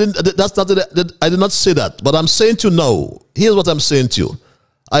the way. I did not say that, but I'm saying to you now. Here's what I'm saying to you.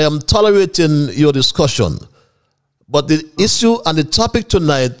 I am tolerating your discussion, but the issue and the topic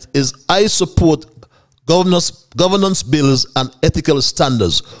tonight is I support governance bills and ethical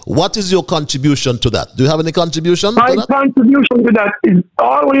standards. What is your contribution to that? Do you have any contribution My to that? contribution to that is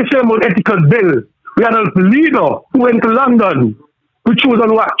all you say about ethical bill. We had a leader who went to London, we choose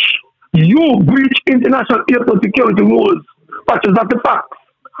and watch. You breach international airport security rules, such as that the fact.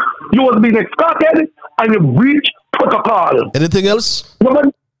 You was being escorted and you breach protocol. Anything else? You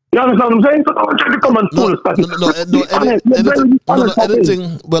understand what I'm saying? So I'm trying to come and fool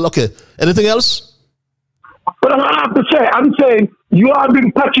anything. Well, okay. Anything else? But I have to say, I'm saying you are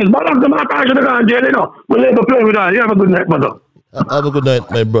being patches. But of them are patches to go in jail, you know. We'll never play with that. You have a good night, brother. Have a good night,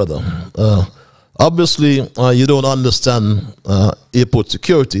 my brother. Obviously, you don't understand airport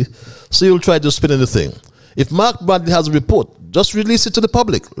security, so you'll try to spin anything. If Mark Bradley has a report, just release it to the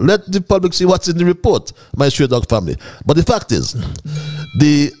public. Let the public see what's in the report, my Stray Dog family. But the fact is,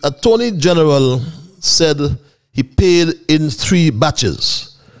 the Attorney General said he paid in 3 batches.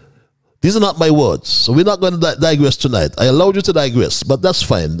 These are not my words, so we're not going to digress tonight. I allowed you to digress, but that's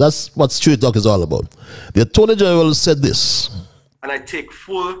fine. That's what Stray Dog is all about. The Attorney General said this. And I take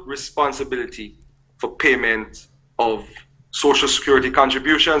full responsibility for payment of Social Security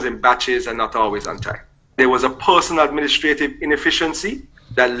contributions in batches and not always on time. There was a personal administrative inefficiency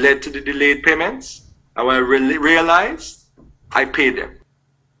that led to the delayed payments. And when I realized, I paid them.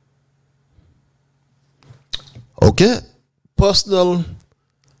 Okay. Personal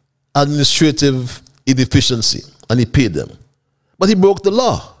administrative inefficiency, and he paid them. But he broke the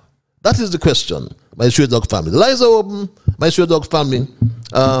law. That is the question, my Stray Dog family. The lines are open, my Stray Dog family.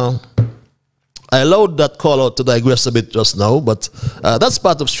 I allowed that call out to digress a bit just now, but that's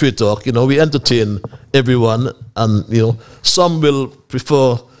part of Straight Talk. You know, we entertain everyone, and you know, some will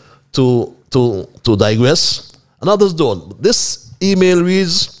prefer to digress, and others don't. This email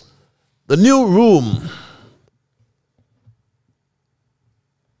reads: the new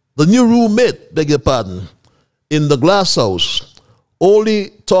roommate, beg your pardon, in the glass house,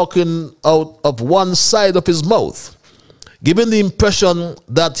 only talking out of one side of his mouth, giving the impression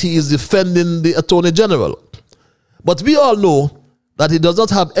that he is defending the Attorney General. But we all know that he does not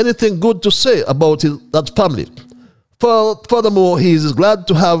have anything good to say about that family. Furthermore, he is glad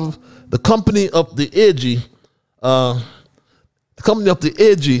to have the company of the AG,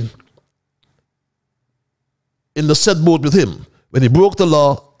 in the said boat with him when he broke the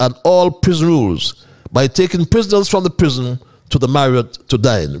law and all prison rules by taking prisoners from the prison to the Marriott to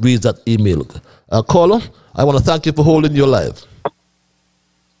dine. Reads that email. Caller, I want to thank you for holding your live.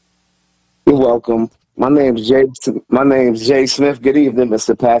 You're welcome. My name's Jay Smith. Good evening,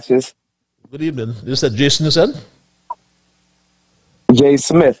 Mr. Patches. Good evening. You said Jason, you said? Jay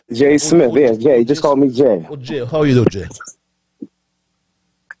Smith. Jay Smith. Yeah, Jay. Just call me Jay. Oh, Jay. How are you doing, Jay?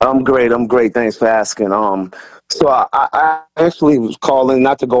 I'm great. Thanks for asking. So I actually was calling,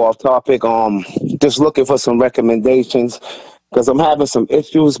 not to go off topic, just looking for some recommendations, because I'm having some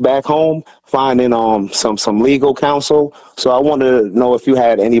issues back home finding some legal counsel. So I wanted to know if you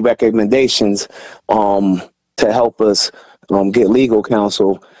had any recommendations to help us get legal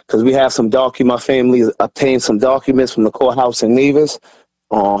counsel, because we have my family obtained some documents from the courthouse in Nevis,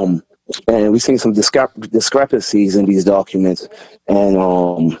 and we've seen some discrepancies in these documents, and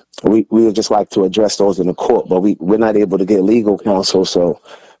we would just like to address those in the court, but we're not able to get legal counsel. So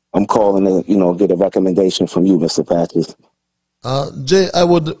I'm calling to get a recommendation from you, Mr. Patches. Jay, I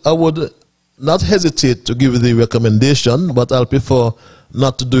would not hesitate to give you the recommendation, but I'll prefer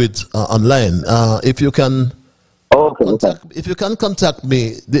not to do it online. If you can, if you can contact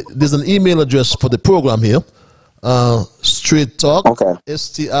me, there's an email address for the program here. Straight Talk. Okay.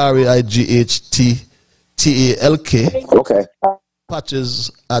 STRAIGHTTALK. Okay.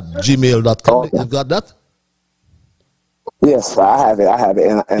 patches@gmail.com. Okay. You've got that? Yes, I have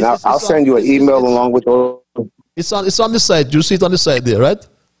it. And I'll send you an email along with those. It's on the site. You see it on the site there, right?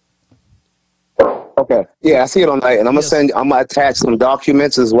 Okay. Yeah, I see it on there, and I'm gonna attach some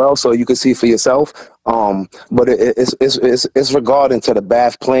documents as well, so you can see for yourself. But it's regarding to the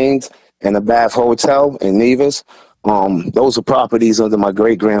Bath Plains and the Bath Hotel in Nevis. Those are properties under my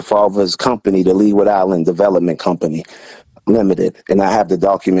great grandfather's company, the Leeward Island Development Company Limited, and I have the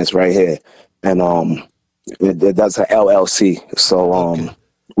documents right here. And that's a LLC. So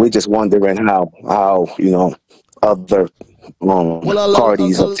we're just wondering how other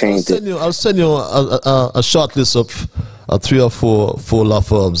parties obtained it. I'll send you a short list of 3 or 4 law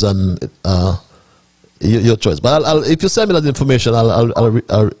firms, and your choice. But if you send me that information,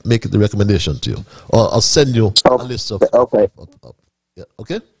 I'll make the recommendation to you, or I'll send you a list of. Okay. Yeah.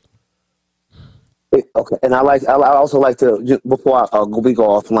 Okay. Okay, and I also like to, before we go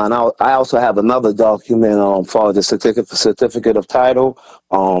offline, I also have another document for the certificate of title.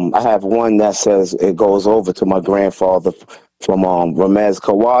 I have one that says it goes over to my grandfather from Ramez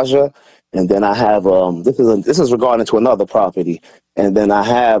Kawaja, and then I have this is regarding to another property, and then I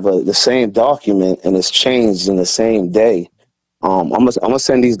have the same document, and it's changed in the same day. I'm gonna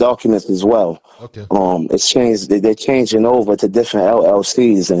send these documents as well. Okay. It's changed. They're changing over to different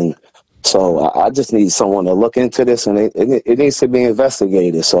LLCs, and so I just need someone to look into this, and it needs to be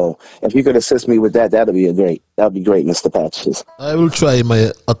investigated. So if you could assist me with that, that'd be great, Mr. Patches. I will try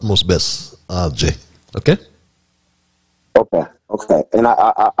my utmost best, Jay. Okay. Okay. And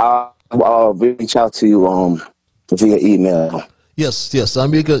I'll reach out to you via email. Yes.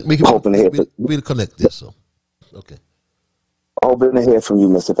 And we can hoping to hear. We'll connect this. So. Okay. Hoping to hear from you,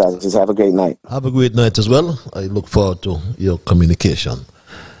 Mr. Patches. Have a great night. Have a great night as well. I look forward to your communication.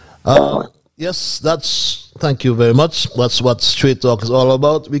 Yes, thank you very much. That's what Straight Talk is all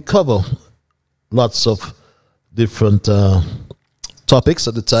about. We cover lots of different topics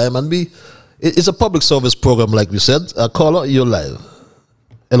at the time, and it's a public service program, like we said. Caller, you're live.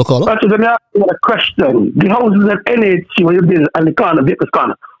 Hello, caller. Let me ask you a question. The houses at NHC where you build and the corner, Vickers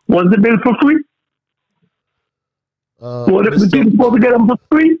corner, was the bill for free? Was the bill supposed to get them for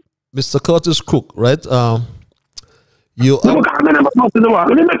free? Mr. Curtis Cook, right? Let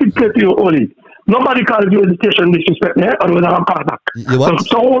me make it clear to you, Oli. Nobody calls you in the station disrespect me, or when I'm call back. You what?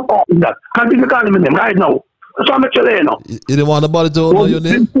 So hold on that. Continue calling me name right now. So I'm actually there now. You didn't want nobody to know your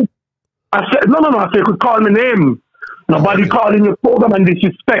name? I said, no. I said, you could call me name. Nobody calling your program and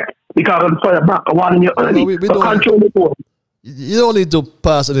disrespect because I'm fire back. I want you early. We control the program. You don't need to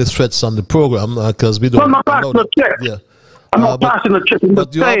pass any threats on the program because we don't. I'm not passing a check. Yeah. I'm not passing a check. I'm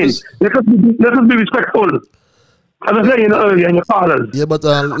just saying, let us be respectful. As I said earlier in your fathers. Yeah, but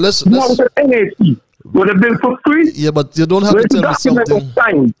let's with the NAC, with a bill for free. Yeah, but you don't have to tell me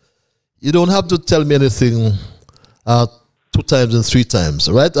something. You don't have to tell me anything 2 times and 3 times,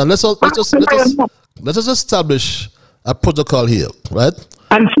 right? And let's just establish a protocol here, right?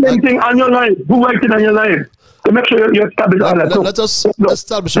 And same thing on your life. Who writing on your life? To make sure you establish all that. Let's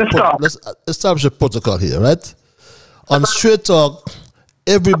establish a protocol here, right? On Straight Talk,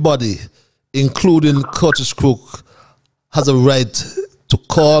 everybody, including Curtis Cook, has a right to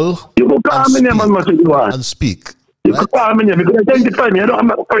call and speak. You can call me because identify me. I'm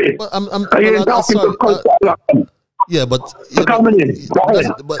not afraid. Yeah, but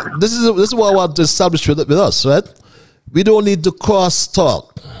this is what I want to establish with us, right? We don't need to cross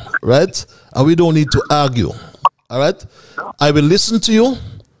talk, right? And we don't need to argue, all right? I will listen to you.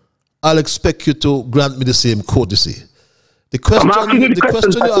 I'll expect you to grant me the same courtesy. The question you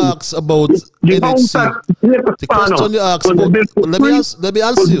asked about NHC, the question you asked about, let me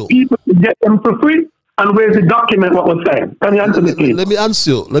answer you. People get them for free, and where's the document what was saying? Can you answer me, please? Let me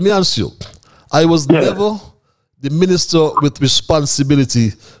answer you. I was never the minister with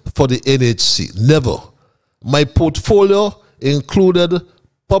responsibility for the NHC. Never. My portfolio included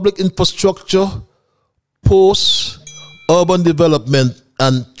public infrastructure, posts, urban development,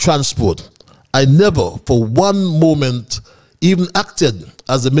 and transport. I never, for one moment, even acted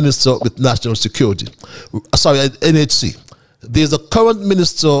as a minister with national security. Sorry, NHC. There's a current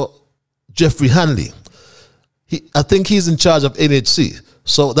minister, Jeffrey Hanley. I think he's in charge of NHC.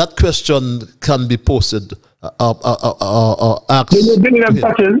 So that question can be posted or asked. Who built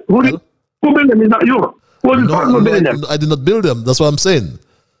them? Is not you. I did not build them. That's what I'm saying.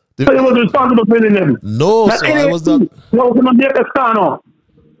 So you was responsible for building them? No, so I was not.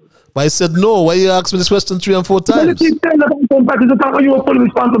 But I said no. Why you asked me this question 3 and 4 times? You were fully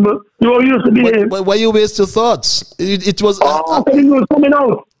responsible. You were used to be here. Why you waste your thoughts? It was. It was coming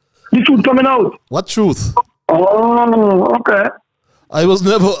out. The truth coming out. What truth? Oh, okay. I was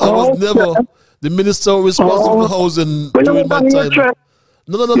never the minister responsible for housing during my time.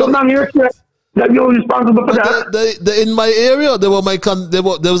 No. That you're responsible for that. They in my area. They were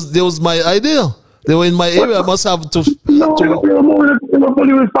there was my idea. They were in my area. I must have to. No, you're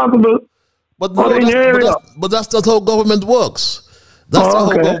fully responsible. But that's not how government works. That's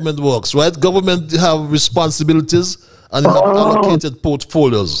not how government works, right? Government have responsibilities and have allocated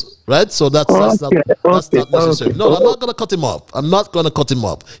portfolios, right? So that's not necessary. No, I'm not going to cut him off. I'm not going to cut him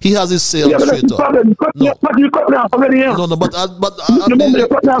off. He has his say on Straight Talk.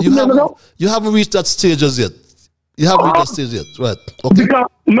 You haven't reached that stage as yet. You haven't reached that stage yet, right? Okay. Because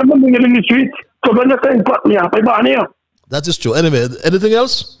remember being in the street, so when you're saying cut me off, I'm here. That is true. Anyway, anything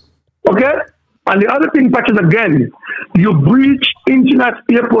else? Okay. And the other thing, Patches, again, You breach international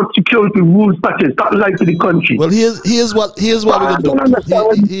airport security rules, patches, that lie to the country. Well, here's what I don't understand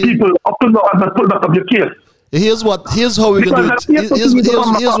when people up to now have not pulled back up your case. Here's how we're gonna do it.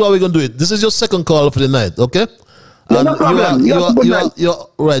 Here's how we're gonna do it. This is your second call for the night, okay? Yeah, no problem. You're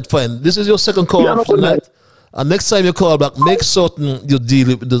right, fine. This is your second call for the night. And next time you call back, make certain you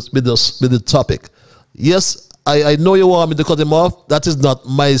deal with the topic. Yes, I know you want me to cut him off. That is not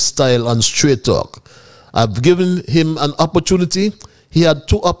my style on straight talk. I've given him an opportunity. He had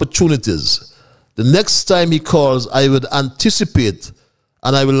 2 opportunities. The next time he calls, I would anticipate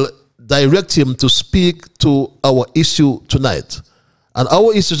and I will direct him to speak to our issue tonight. And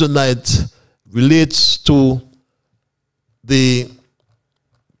our issue tonight relates to the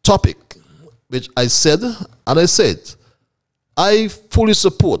topic, which I said, and I said, I fully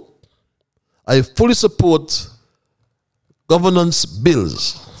support governance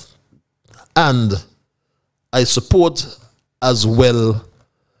bills, and I support as well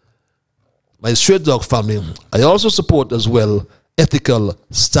my straight dog family. I also support as well ethical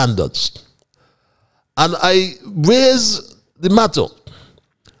standards. And I raise the matter.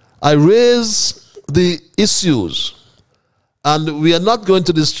 I raise the issues. And we are not going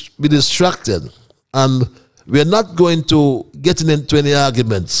to be distracted. And we are not going to get into any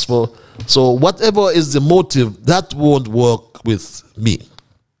arguments. So whatever is the motive, that won't work with me.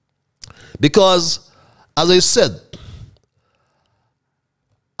 Because, as I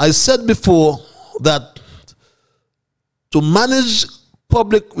said before that to manage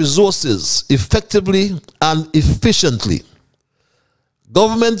public resources effectively and efficiently,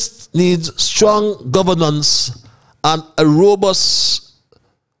 government needs strong governance and a robust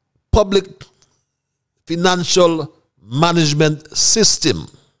public financial management system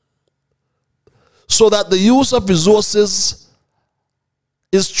so that the use of resources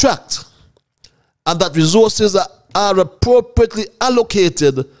is tracked and that resources are appropriately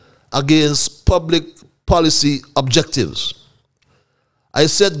allocated against public policy objectives. I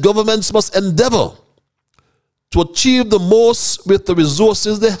said governments must endeavor to achieve the most with the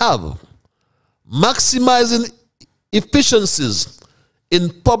resources they have, maximizing efficiencies in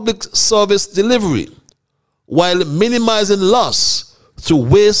public service delivery while minimizing loss through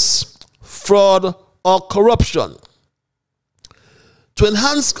waste, fraud, or corruption. To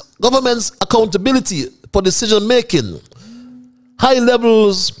enhance government's accountability for decision making, high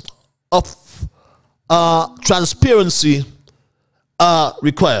levels of transparency are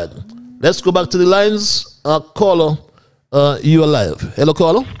required. Let's go back to the lines. Caller, you are live. Hello,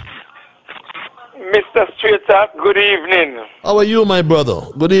 caller. Mr. Strater, good evening. How are you, my brother?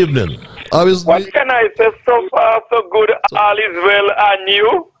 Good evening. What can I say? So far, so good. All is well, and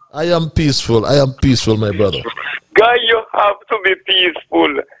you? I am peaceful. I am peaceful, my brother. Guy, you have to be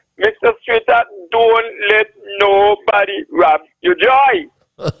peaceful. Mr. Strater, don't let nobody rob your joy.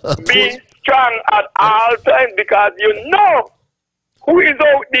 Be strong at all times because you know who is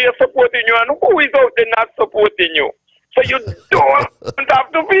out there supporting you and who is out there not supporting you. So you don't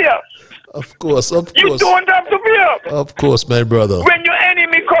have to fear. Of course. You don't have to fear. Of course, my brother. When your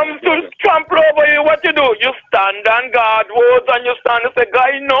enemy comes to trample over you, what you do? You stand on God's words and you stand and say,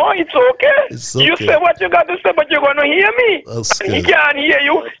 guy, no, it's okay. It's okay. You say what you got to say, but you're going to hear me. And he can't hear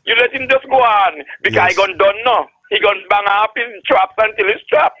you. You let him just go on. Because he going to done now. He going to bang up his traps until he's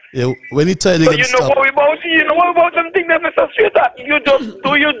trapped. Yeah, when he tied so you know what about something that Mr. Strater? You just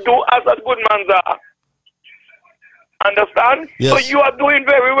do as a good man's are. Understand? Yes. So you are doing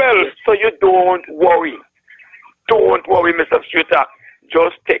very well. So you don't worry. Don't worry, Mr. Strater.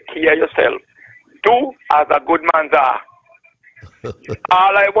 Just take care of yourself. Do as a good man's are.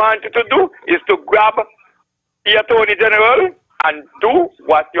 All I want you to do is to grab the Attorney General and do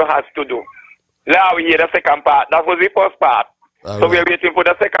what you have to do. Now we hear the second part. That was the first part. So we're waiting for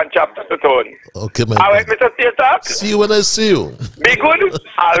the second chapter to turn. Okay, man. All right, Mr. Strater. See you when I see you. Be good.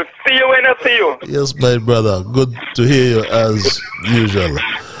 I'll see you when I see you. Yes, my brother. Good to hear you as usual.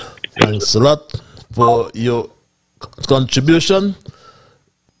 Thanks a lot for your contribution.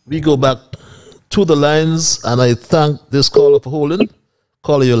 We go back to the lines, and I thank this caller for holding.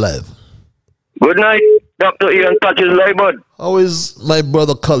 Caller, you live. Good night, Dr. Ian Patches Laibud. How is my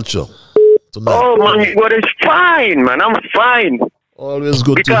brother Culture tonight? Oh, man, well, it's fine, man. I'm fine. Always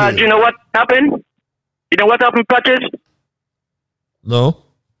good to hear. Because you know what happened? You know what happened, Patches? No.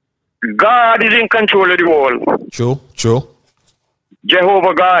 God is in control of the world. True.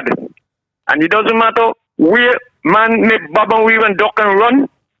 Jehovah God. And it doesn't matter where man make bob and weave and duck and run.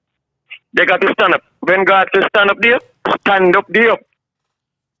 They got to stand up. When God says stand up there, stand up there.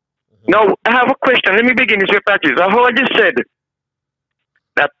 Now, I have a question. Let me begin this with Patches. I heard you said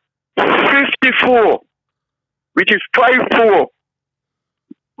that 54 which is 54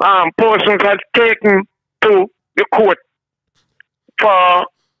 persons have taken to the court for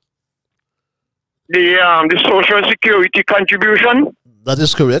the Social Security contribution. That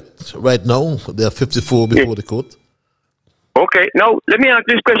is correct. Right now, there are 54 before the court. Okay, now let me ask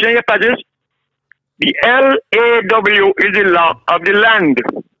this question here, Padres. The LAW is the law of the land.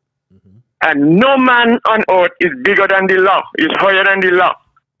 And no man on earth is bigger than the law, is higher than the law.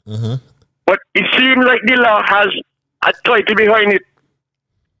 But it seems like the law has a title behind it.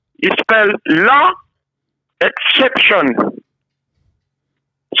 It's spelled law exception.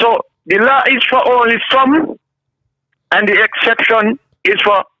 So the law is for only some, and the exception is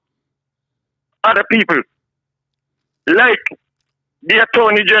for other people. Like the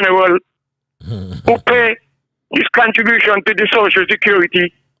Attorney General who pay his contribution to the Social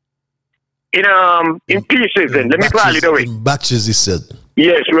Security in pieces, then let me call it away. In batches, he said.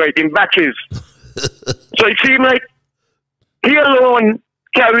 Yes, right, in batches. So it seems like he alone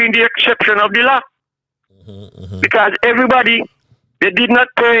carrying the exception of the law. Because everybody, they did not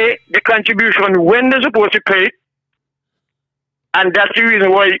pay the contribution when they're supposed to pay it. And that's the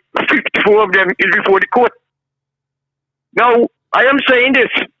reason why 54 of them is before the court. Now, I am saying this.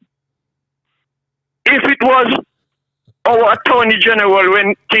 If it was our Attorney General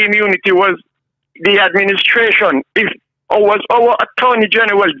when Team Unity was the administration, if it was our Attorney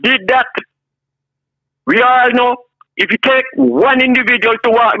General did that, we all know if you take one individual to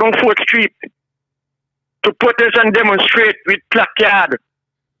walk down 4th Street to protest and demonstrate with placard,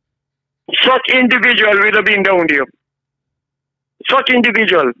 such individual will have been down there. Such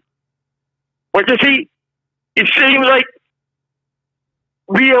individual. But you see, it seems like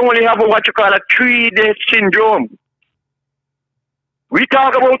we only have what you call a 3-day syndrome. We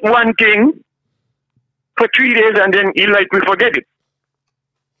talk about one thing for 3 days and then we forget it.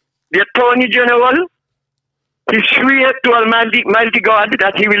 The Attorney General, he swear to Almighty God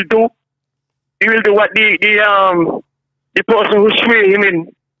that he will do what the person who swear him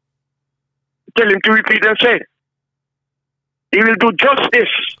in tell him to repeat and say. He will do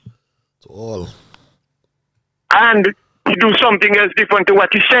justice. To all. And he do something else different to what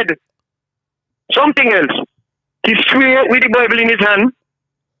he said. Something else. He swear with the Bible in his hand.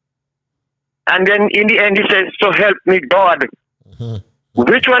 And then in the end he says, so help me God.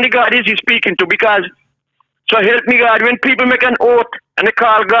 Which one the God is he speaking to? Because, so help me God, when people make an oath and they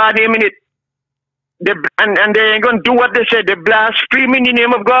call God name in it, and they ain't going to do what they say, they blaspheme in the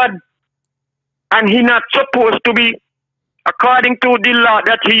name of God. And he not supposed to be, according to the law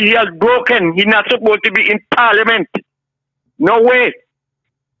that he has broken, he not supposed to be in parliament. No way.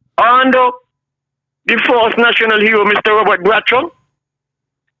 Under the first national hero, Mr. Robert Bradshaw,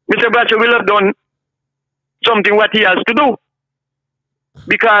 Mr. Bradshaw will have done something what he has to do.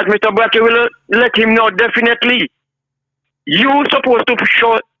 Because Mr. Bradshaw will let him know definitely, you're supposed to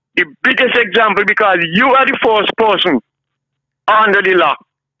show the biggest example because you are the first person under the law,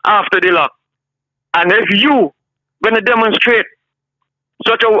 after the law. And if you going to demonstrate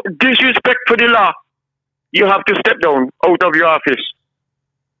such a disrespect for the law, you have to step down out of your office.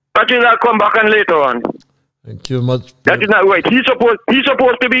 But I'll come back on later on. Thank you much. That is not right. He's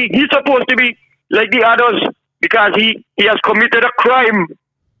supposed to be like the others because he has committed a crime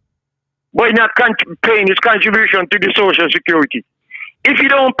by not paying his contribution to the Social Security. If you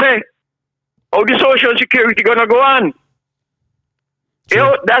don't pay, how the Social Security gonna go on? You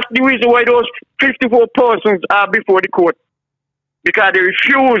know, that's the reason why those 54 persons are before the court. Because they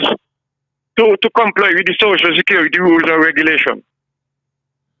refuse to comply with the Social Security rules and regulations.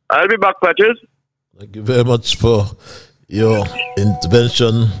 I'll be back, Patches. Thank you very much for your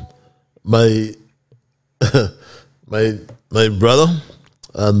intervention, my my brother.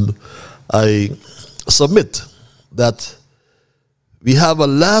 And I submit that we have a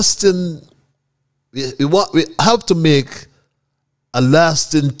lasting, we have to make a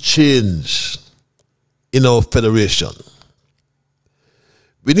lasting change in our federation.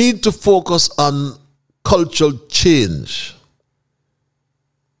 We need to focus on cultural change.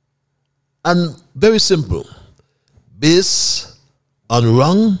 And very simple, based on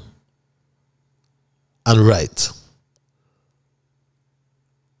wrong and right.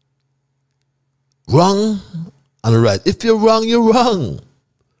 Wrong and right. If you're wrong, you're wrong.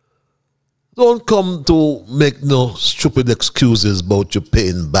 Don't come to make no stupid excuses about you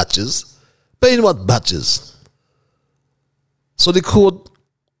paying batches. Paying what batches? So the court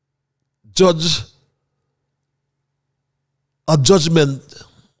judge a judgment,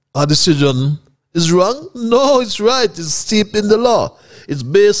 a decision is wrong? No, it's right. It's steeped in the law. It's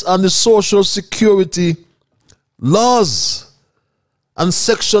based on the Social Security laws. And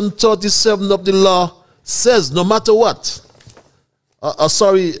Section 37 of the law says no matter what,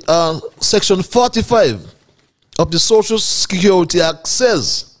 Section 45 of the Social Security Act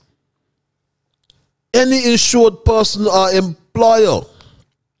says any insured person or employer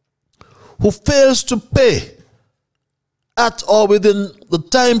who fails to pay at or within the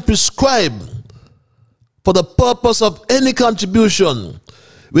time prescribed for the purpose of any contribution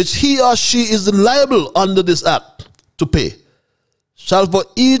which he or she is liable under this act to pay shall for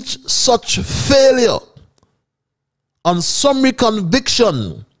each such failure on summary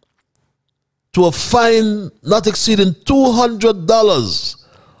conviction to a fine not exceeding $200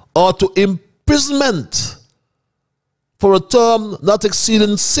 or to imprisonment for a term not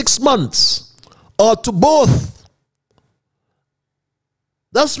exceeding 6 months or to both.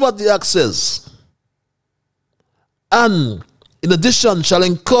 That's what the act says. And in addition shall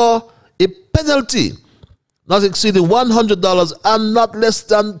incur a penalty not exceeding $100 and not less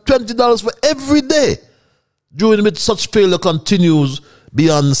than $20 for every day during which such failure continues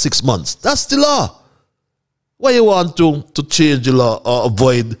beyond 6 months. That's the law. Why you want to change the law or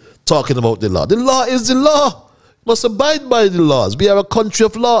avoid talking about the law? The law is the law. You must abide by the laws. We are a country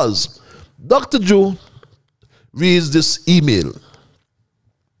of laws. Dr. Drew reads this email.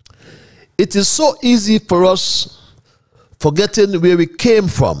 It is so easy for us forgetting where we came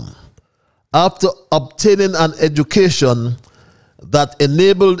from after obtaining an education that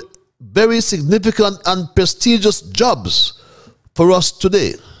enabled very significant and prestigious jobs for us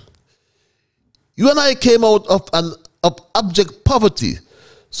today. You and I came out of abject poverty,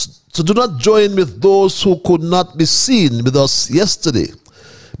 so do not join with those who could not be seen with us yesterday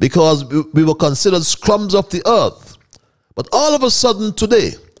because we were considered scrums of the earth. But all of a sudden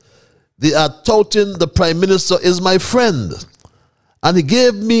today, they are touting the Prime Minister is my friend and he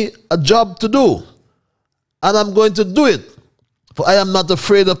gave me a job to do and I'm going to do it. For I am not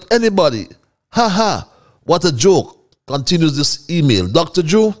afraid of anybody. Ha ha, what a joke, continues this email. Dr.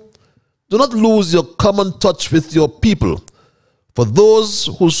 Drew, do not lose your common touch with your people. For those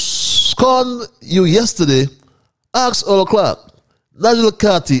who scorned you yesterday, ask Earl Clark, Nigel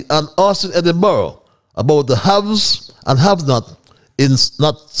Carty, and Austin Edinburgh about the haves and have-not in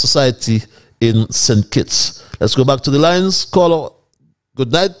not society in St. Kitts. Let's go back to the lines. Caller,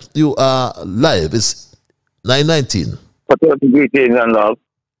 good night. You are live. It's 9:19. Greetings and love.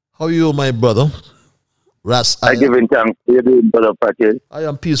 How are you, my brother? Ras, I give him thanks. How you doing, brother Patel? I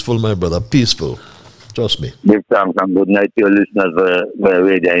am peaceful, my brother. Peaceful. Trust me. Give thanks and good night to your listeners via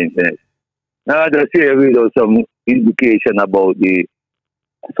radio internet. Now, I just hear read out some indication about the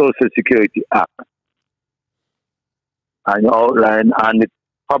Social Security Act and outline and the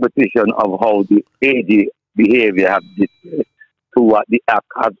competition of how the AG behavior have displayed to what the Act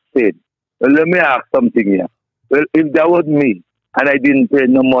has said. Well, let me ask something here. Well, if that was me and I didn't pay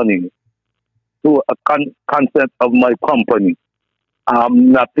no money to a consent of my company,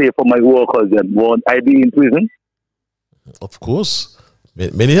 not pay for my workers, then won't I be in prison? Of course.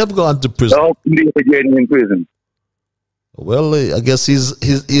 Many have gone to prison. How can they be in prison? Well, I guess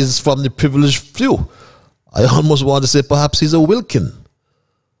he's from the privileged few. I almost want to say perhaps he's a Wilkin.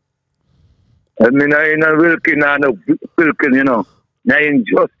 I mean, in a Wilkin and a Wilkin, you know. Now in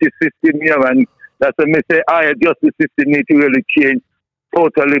justice system here, and that's what I say, our justice system need to really change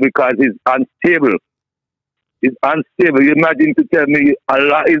totally because it's unstable. It's unstable. You imagine to tell me a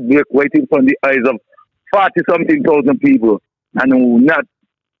lot is waiting from the eyes of 40-something thousand people, and not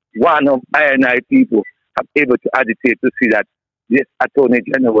one of I people are able to agitate to see that this Attorney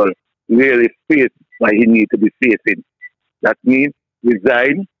General really face what he needs to be facing. That means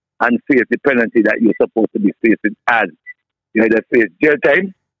resign and face the penalty that you're supposed to be facing as. You either face jail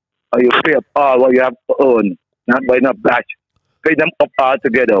time or you pay up all what you have to earn, not by not batch. Pay them up all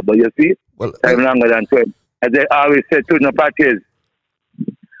together. But you see, time longer than 12. As I always said to the parties,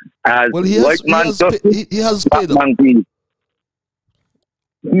 as white man justice, he has black paid up. man grieve.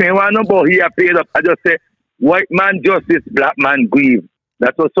 Me want to know he has paid up. I just say, white man justice, black man grieve.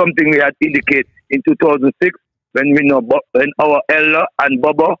 That was something we had indicated in 2006 when we know when our elder and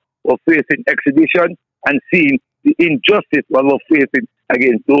Bubba were facing extradition and seeing the injustice we were facing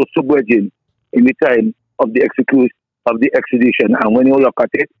against those subversions in the time of the execution of the extradition. And when you look at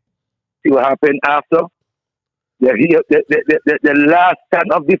it, see what happened after. The last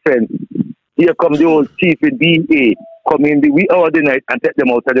stand of defense. Here come the old chief in DA, come in the wee hour of the night and take them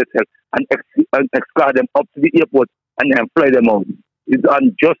out of the cell and escort them up to the airport and then fly them out. It's an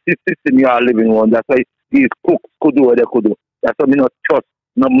unjustice system you are living on. That's why these cooks could do what they could do. That's why we not trust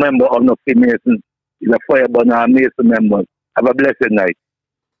no member of no Freemason. He's a fireburner and Mason member. Have a blessed night.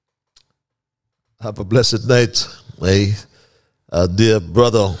 Have a blessed night, my dear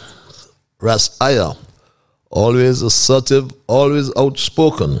brother Ras Aya. always assertive, always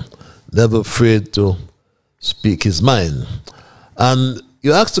outspoken, never afraid to speak his mind. And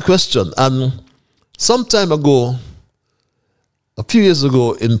you asked the question, and some time ago, a few years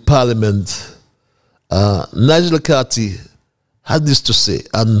ago in Parliament, Nigel Carty had this to say,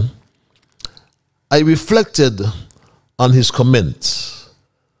 and I reflected on his comments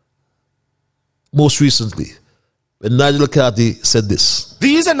most recently when Nigel Carty said this.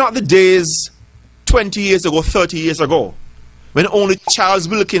 These are not the days 20 years ago, 30 years ago, when only Charles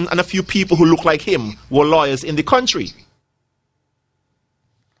Wilkin and a few people who look like him were lawyers in the country.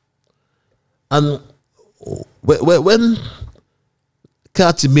 And when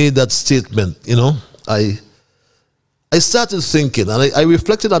Carty made that statement, you know, I started thinking, and I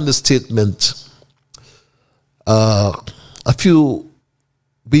reflected on the statement a few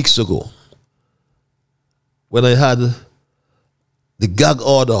weeks ago when I had the gag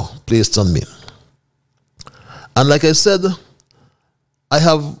order placed on me. And like I said, I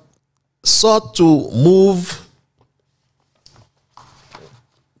have sought to move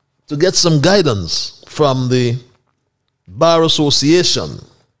to get some guidance from the Bar Association.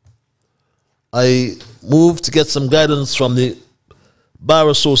 I moved to get some guidance from the Bar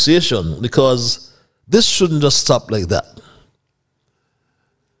Association because this shouldn't just stop like that.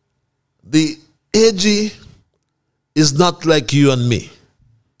 The AG is not like you and me,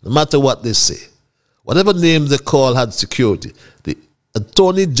 no matter what they say. Whatever name they call had security. The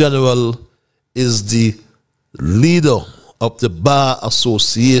Attorney General is the leader of the Bar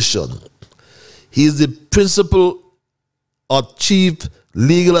Association. He is the principal or chief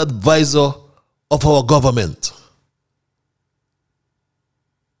legal advisor of our government.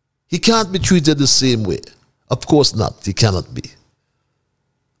 He can't be treated the same way. Of course not. He cannot be.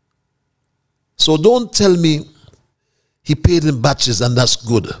 So don't tell me he paid in batches and that's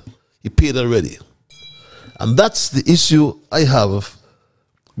good. He paid already. And that's the issue I have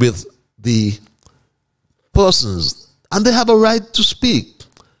with the persons. And they have a right to speak.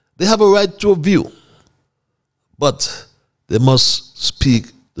 They have a right to a view. But they must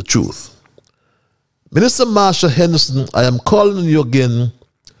speak the truth. Minister Marsha Henderson, I am calling on you again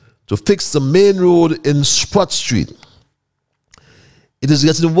to fix the main road in Sprott Street. It is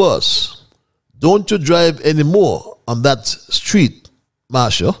getting worse. Don't you drive anymore on that street,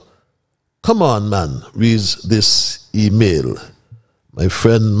 Marsha. Come on, man, reads this email. My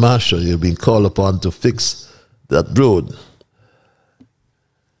friend Marsha, you've been called upon to fix that road.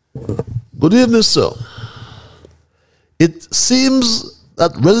 Good evening, sir. It seems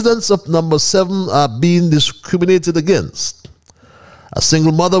that residents of number 7 are being discriminated against. A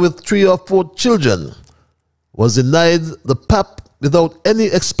single mother with 3 or 4 children was denied the PAP without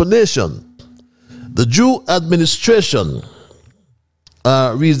any explanation. The Jew administration,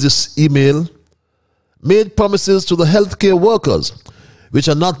 reads this email, made promises to the healthcare workers which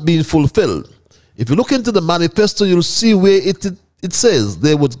are not being fulfilled. If you look into the manifesto, you'll see where it says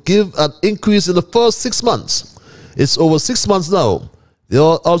they would give an increase in the first 6 months. It's over 6 months now. They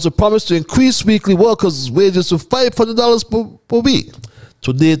also promised to increase weekly workers' wages to $500 per week.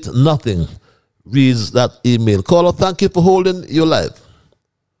 To date, nothing, reads that email. Caller, thank you for holding your live.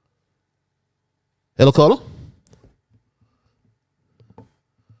 Hello, caller?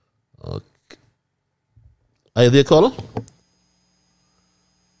 Okay. Are you there, caller?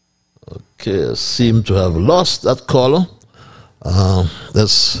 Okay, I seem to have lost that caller.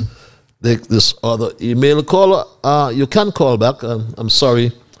 Let's take this other email. Caller, you can call back. I'm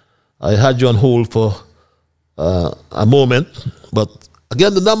sorry. I had you on hold for a moment. But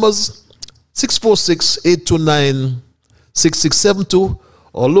again, the numbers 646-829-6672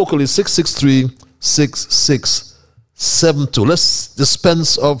 or locally 663-6672. Let's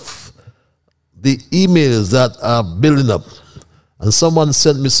dispense of the emails that are building up. And someone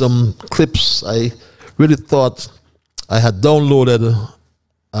sent me some clips. I really thought I had downloaded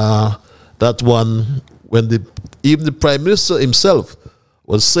that one when even the Prime Minister himself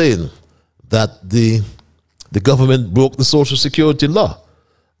was saying that the government broke the Social Security law.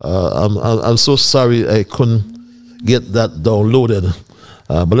 I'm so sorry I couldn't get that downloaded.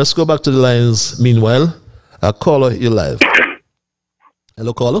 But let's go back to the lines meanwhile. Caller, you're live.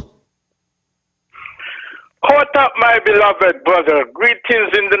 Hello, caller. Caught up, my beloved brother.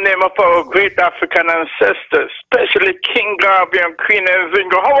 Greetings in the name of our great African ancestors, especially King Garvey and Queen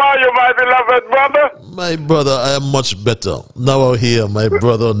Nzingo. How are you, my beloved brother? My brother, I am much better. Now I hear my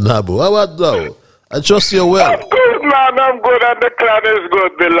brother Nabu. How art thou? I trust you're well. I'm good, man. I'm good, and the clan is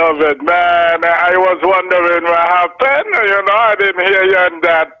good, beloved. Man, I was wondering what happened. You know, I didn't hear you on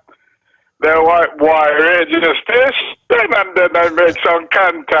that. the white boy radio station, and then I make some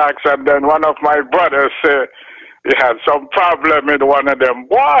contacts, and then one of my brothers said he had some problem with one of them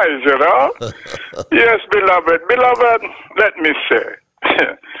boys, you know. Yes, beloved, let me say,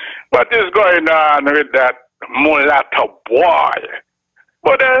 what is going on with that mulatto boy?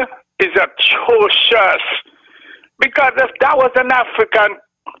 But it's atrocious, because if that was an African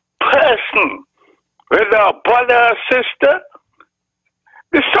person with a brother or sister,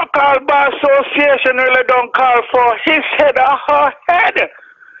 the so-called bar association really don't call for his head or her head.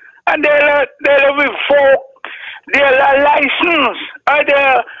 And they'll revoke their license, or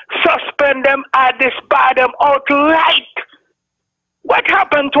they'll suspend them, or disbar them outright. What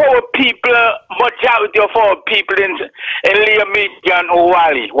happened to our people, majority of our people in Liamidi and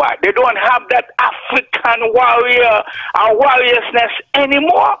Owali? What? They don't have that African warrior and warriousness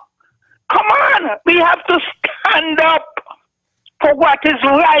anymore? Come on, we have to stand up for what is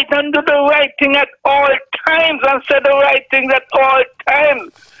right and do the right thing at all times and say the right things at all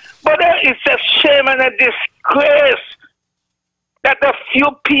times. But it's a shame and a disgrace that a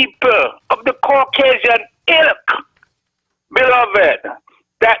few people of the Caucasian ilk, beloved,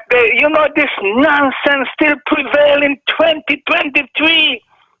 that they, this nonsense still prevail in 2023,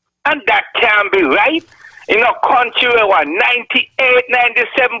 and that can't be right. In a country where 98,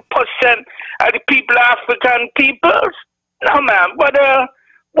 97% of the people are African peoples. No, man, but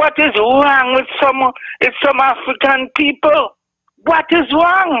what is wrong with some African people? What is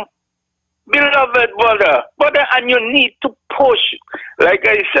wrong, beloved brother? Brother, and you need to push. Like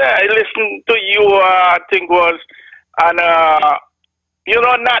I said, I listened to you, I think was, and,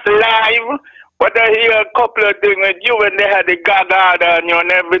 not live, but I hear a couple of things with you when they had the gaga on you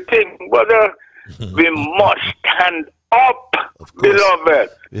and everything. Brother, we must stand up, beloved.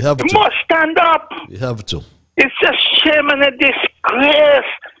 We must stand up. We have to. It's a shame and a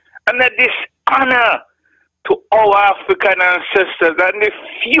disgrace and a dishonor to our African ancestors and the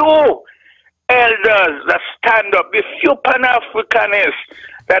few elders that stand up, the few Pan-Africanists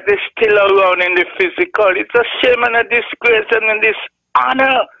that is still around in the physical. It's a shame and a disgrace and a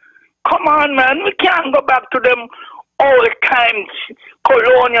dishonor. Come on, man. We can't go back to them old-time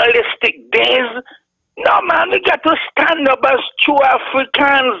colonialistic days. No, man. We got to stand up as true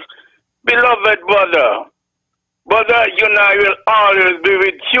Africans, beloved brother. Brother, I will always be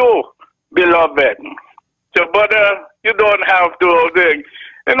with you, beloved. So, brother, you don't have to think.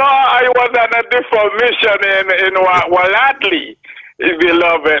 I was on a different mission in Walatli,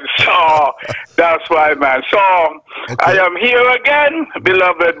 beloved. So, that's why, man. So, okay. I am here again,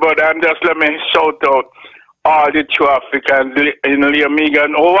 beloved brother, and just let me shout out all the true Africans in Liamiga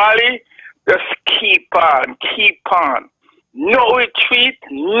and Owali. Just keep on. No retreat,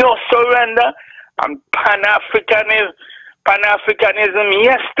 no surrender. And Pan-Africanism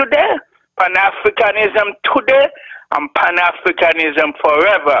yesterday, Pan-Africanism today, and Pan-Africanism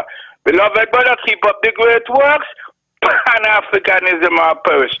forever. Beloved brother, keep up the great works. Pan-Africanism or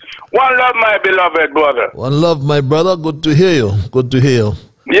perish. One love, my beloved brother. One love, my brother. Good to hear you. Good to hear you.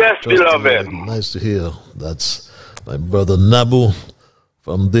 Yes, beloved. Nice to hear. That's my brother Nabu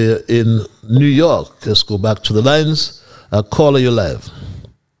from there in New York. Let's go back to the lines. Caller, you live.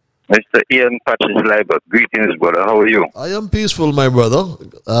 Mr. Ian Patches Liber, greetings, brother. How are you? I am peaceful, my brother.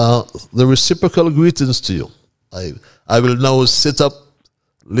 The reciprocal greetings to you. I will now sit up,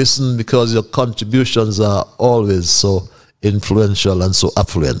 listen, because your contributions are always so influential and so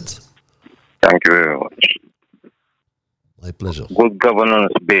affluent. Thank you very much. My pleasure. Good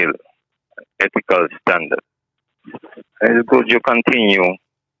governance bill, ethical standard. It's good you continue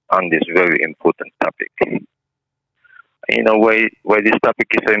on this very important topic. You know why this topic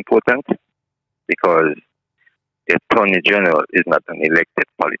is so important? Because the Attorney General is not an elected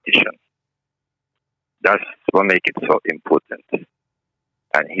politician. That's what makes it so important.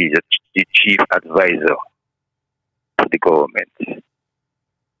 And he's the chief advisor to the government.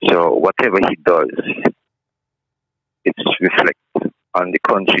 So whatever he does, it reflects on the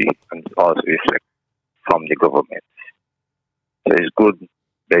country and it also reflects from the government. So it's good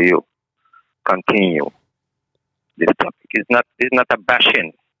that you continue. This topic is not a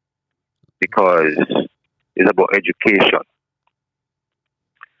bashing, because it's about education.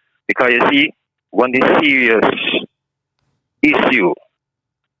 Because you see, one of the serious issue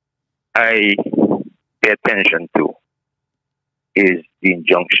I pay attention to is the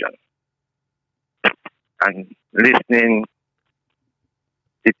injunction. And listening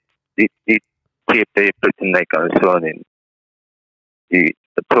the tape that you put in like concerning the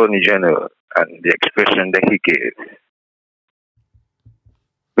Attorney General and the expression that he gave.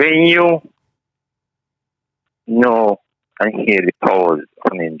 When you know and hear the powers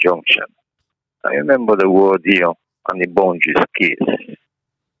of an injunction, I remember the word here on the boundaries case.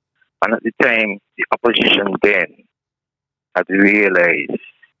 And at the time, the opposition then had realized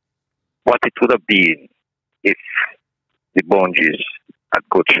what it would have been if the boundaries had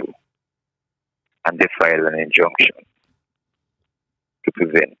go through. And they filed an injunction to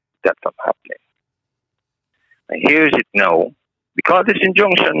prevent that from happening. And here's it now. Because this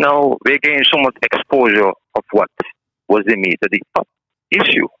injunction now, we're getting so much exposure of what was the meat of the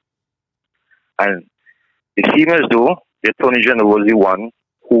issue. And it seems as though the Attorney General was the one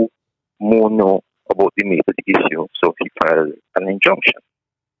who more know about the meat of the issue, so he filed an injunction.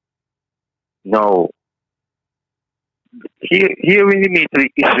 Now, here in the meat of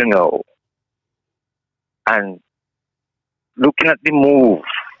the issue now, and looking at the move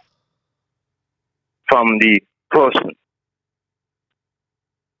from the person,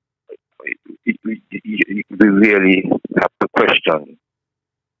 we really have to question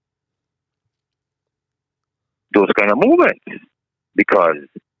those kind of movements, because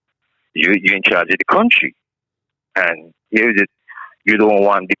you're in charge of the country, and here is it, you don't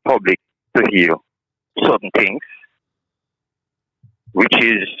want the public to hear certain things, which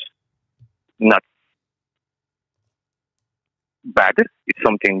is not bad, it's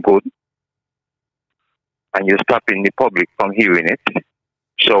something good, and you're stopping the public from hearing it.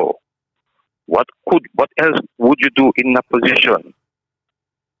 So, what else would you do in a position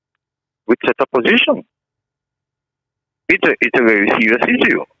with such a position? It's a very serious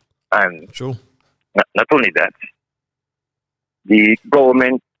issue, and true. Not only that, the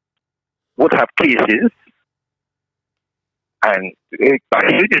government would have cases, and here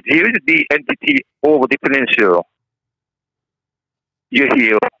is the entity over the peninsula. You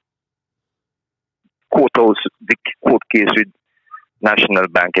hear the court case with National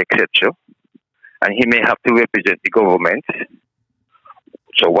Bank, etc., and he may have to represent the government.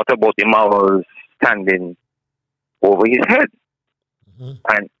 So what about the morals standing over his head? Mm-hmm.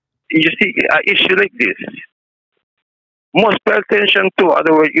 And you see, an issue like this must pay attention to,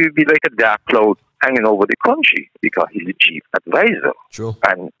 otherwise it will be like a dark cloud hanging over the country, because he's the chief advisor. True.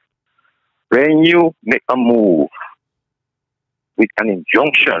 And when you make a move with an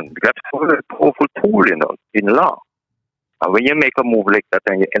injunction, that's a very powerful tool in law. And when you make a move like that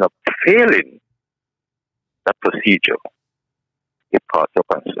and you end up failing that procedure, it causes your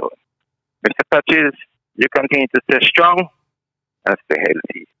concern. Mr. Patches, you continue to stay strong and stay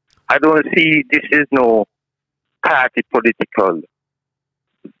healthy. I don't see this is no party political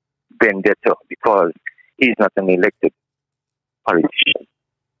vendetta, because he's not an elected politician.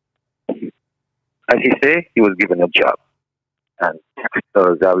 As he say, he was given a job, and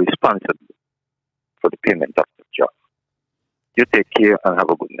taxpayers are responsible for the payment of the job. You take care and have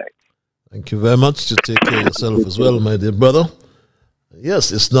a good night. Thank you very much. You take care of yourself as well, my dear brother.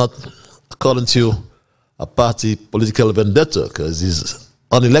 Yes, it's not, according to you, a party political vendetta, because he's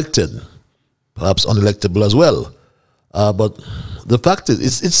unelected, perhaps unelectable as well. But the fact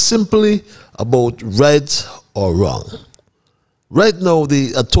is, it's simply about right or wrong. Right now,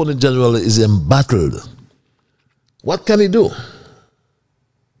 the Attorney General is embattled. What can he do?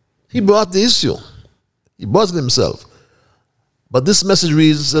 He brought the issue. He brought it himself. But this message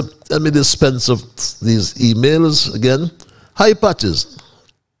reads, let me dispense of these emails again. Hi, Patches.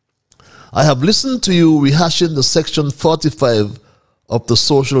 I have listened to you rehashing the Section 45 of the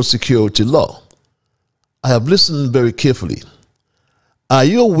Social Security Law. I have listened very carefully. Are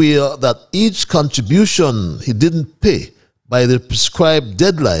you aware that each contribution he didn't pay by the prescribed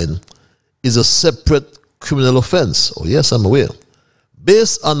deadline is a separate criminal offense? Oh, yes, I'm aware.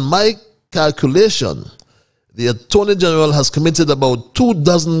 Based on my calculation, the Attorney General has committed about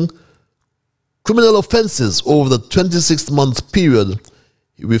 24 criminal offenses over the 26-month period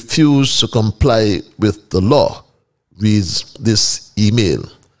he refused to comply with the law, reads this email.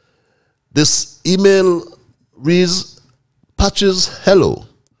 This email reads, Patches, hello.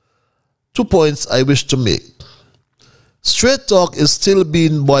 2 points I wish to make. Straight Talk is still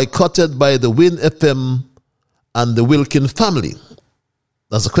being boycotted by the Win FM and the Wilkin family.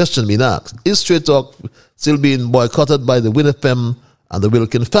 That's the question being asked. Is Straight Talk still being boycotted by the Win FM and the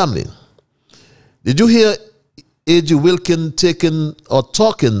Wilkin family? Did you hear A.G. Wilkin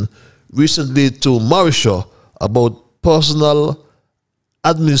talking recently to Marisha about personal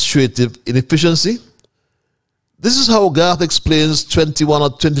administrative inefficiency? This is how Garth explains 21 or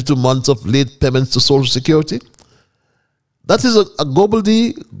 22 months of late payments to Social Security. That is a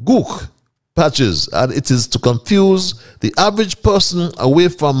gobbledygook, Patches, and it is to confuse the average person away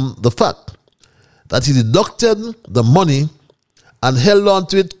from the fact that he deducted the money and held on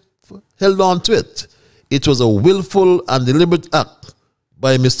to it. It was a willful and deliberate act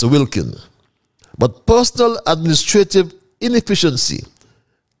by Mr. Wilkin. But personal administrative inefficiency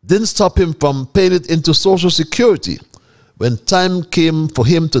didn't stop him from paying it into Social Security when time came for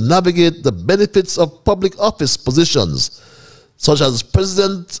him to navigate the benefits of public office positions, such as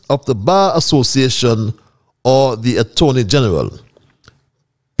President of the Bar Association or the Attorney General.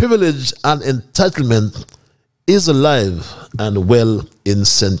 Privilege and entitlement is alive and well in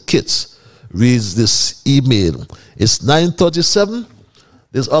St. Kitts, reads this email. It's 9:37.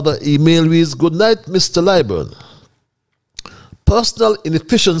 This other email reads, "Good night, Mr. Liburn. Personal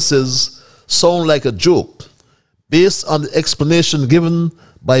inefficiencies sound like a joke based on the explanation given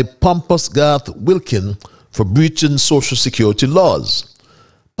by pompous Garth Wilkin for breaching Social Security laws.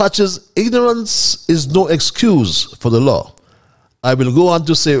 Patches, ignorance is no excuse for the law. I will go on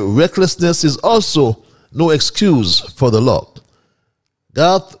to say recklessness is also no excuse for the law.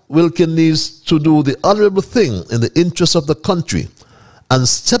 Garth Wilkin needs to do the honorable thing in the interest of the country and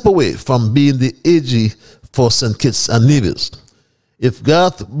step away from being the AG for St. Kitts and Nevis. If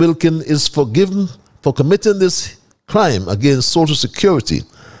Garth Wilkin is forgiven for committing this crime against Social Security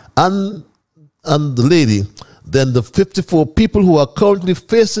and the lady, then the 54 people who are currently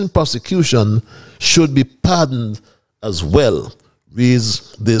facing prosecution should be pardoned as well,"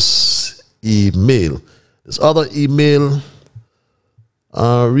 reads this email. This other email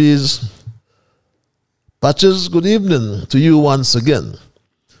reads, "Patches, good evening to you once again.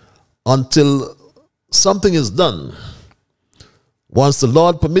 Until something is done, once the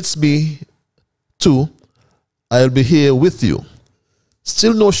Lord permits me to, I'll be here with you.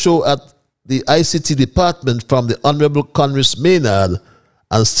 Still no show at the ICT department from the Honorable Congress Maynard,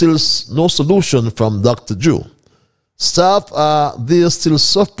 and still no solution from Dr. Drew. Staff are there still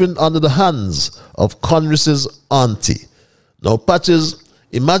suffering under the hands of Congress's auntie. Now, Patches,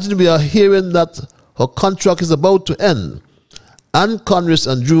 imagine we are hearing that her contract is about to end, and Congress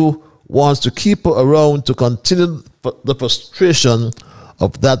and Drew wants to keep her around to continue the frustration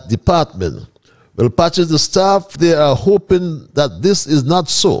of that department. Well, Patches, the staff there are hoping that this is not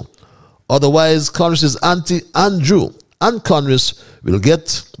so. Otherwise, Congress's auntie and Drew and Congress will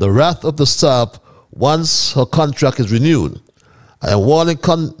get the wrath of the staff once her contract is renewed. I am warning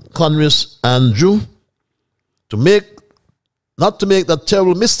Congress and Drew not to make that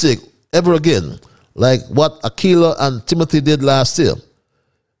terrible mistake ever again, like what Aquila and Timothy did last year.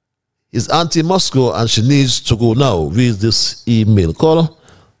 His auntie must go, and she needs to go now," reads this email. Caller,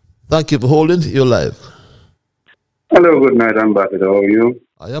 thank you for holding. You're live. Hello, good night, Ambassador. How are you?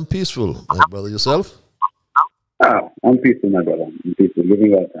 I am peaceful, my brother. Yourself? I'm peaceful, my brother. I'm peaceful,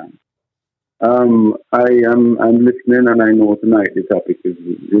 living our time. I'm listening, and I know tonight the topic is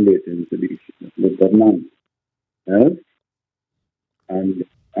relating to the issue of government. Yes? And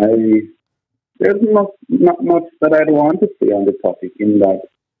there's not much that I want to say on the topic, in that,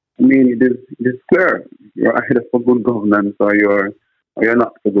 I mean, it is clear. You're either for good governance or you're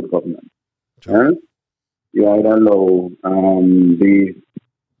not for good governance. Yes? You either allow the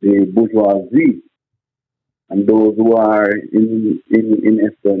bourgeoisie and those who are in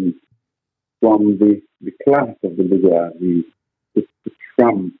essence from the class of the bourgeoisie to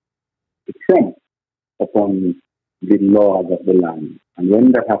trump upon the laws of the land. And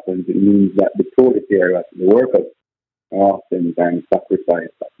when that happens, it means that the proletariat, the workers, are oftentimes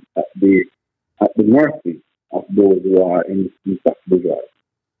sacrificed at the mercy of those who are in fact bourgeoisie.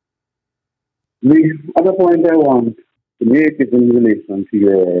 The other point I want to make is in relation to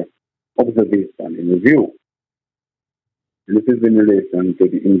your observation in review. And this is in relation to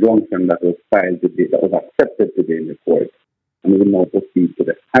the injunction that was filed today, that was accepted today in the court, and will now proceed to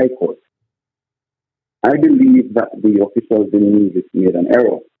the High Court. I believe that the officials in Nevis made an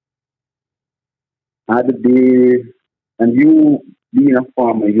error. And you, being a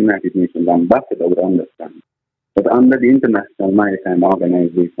former United Nations ambassador, would understand that under the International Maritime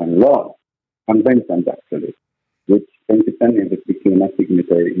Organization law, conventions actually, which Nevis became a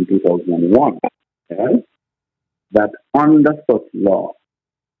signatory in 2001, yes, that under such law,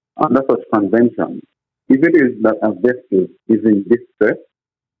 under such convention, if it is that a vessel is in distress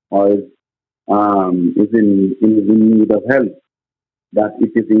or is in need of help, that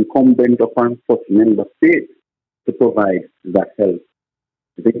it is incumbent upon such member states to provide that help.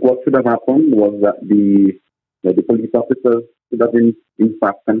 I think what should have happened was that the police officers should have in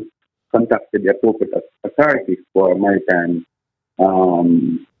fact contacted the appropriate authorities for maritime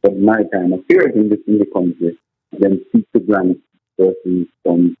affairs in the country, and then seek to grant persons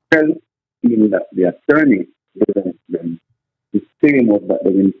some help, seeing that the attorney presents them the same was that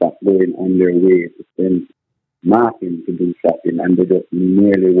they were in fact going on their way to spend marking to do shopping, and they just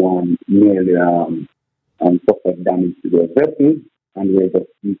merely suffered damage to their vessels, and we're just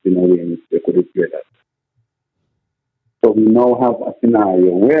eating away and they could hear that. So we now have a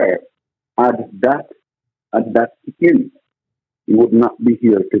scenario where had that kick he would not be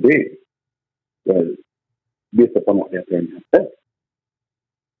here today. Well, based upon what the attorney has said.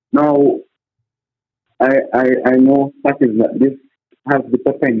 Now, I know that is that this has the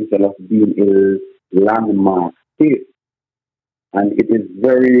potential of being a landmark case. And it is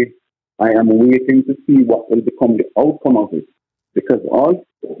I am waiting to see what will become the outcome of it. Because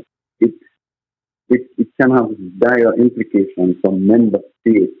also, it can have dire implications for member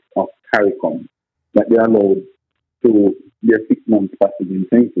states of CARICOM that they are allowed to their 6 months passage in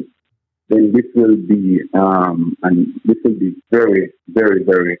census. Then this will be very, very,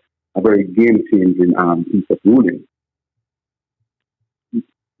 very a very game-changing piece of ruling.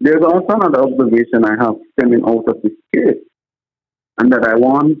 There's also another observation I have stemming out of this case, and that I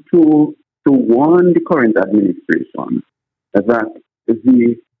want to warn the current administration that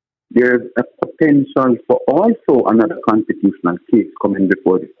there's a potential for also another constitutional case coming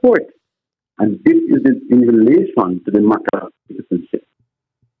before the court, and this is in relation to the matter of citizenship.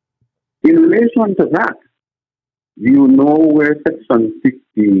 In relation to that, you know where Section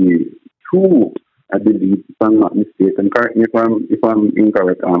 52, I believe, if I'm not mistaken, correct me if I'm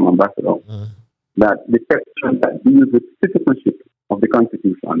incorrect, Ambassador, that the section that deals with citizenship of the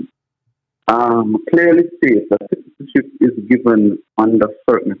Constitution clearly states that citizenship is given under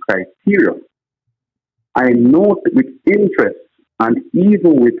certain criteria. I note with interest and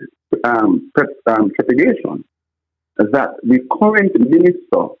even with trepidation that the current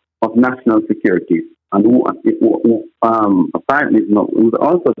Minister of National Security, and who apparently is not, who's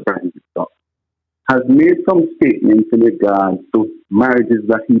also the Prime Minister, has made some statements in regards to marriages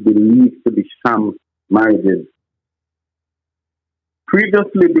that he believes to be sham marriages.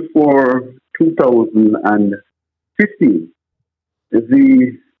 Previously, before 2015,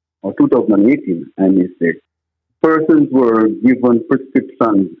 or 2018, I may say, persons were given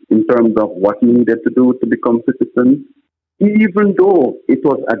prescriptions in terms of what he needed to do to become citizens, even though it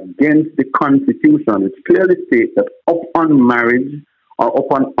was against the Constitution, which clearly states that upon marriage or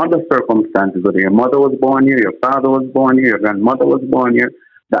upon other circumstances, whether your mother was born here, your father was born here, your grandmother was born here,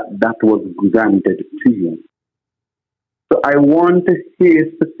 that was granted to you. So I want to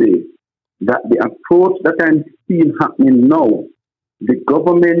haste to say that the approach that I'm seeing happening now, the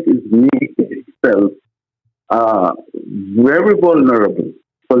government is making itself very vulnerable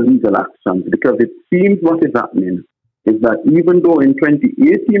for legal actions, because it seems what is happening is that even though in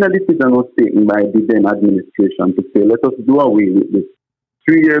 2018 a decision was taken by the then administration to say, let us do away with this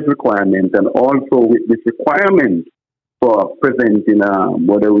 3 years requirement, and also with this requirement for presenting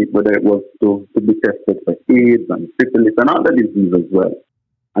whether it was to be tested for AIDS and syphilis and other diseases as well.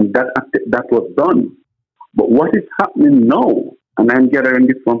 And that was done. But what is happening now, and I'm gathering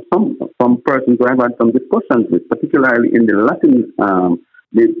this from persons who I've had some discussions with, particularly in the Latin,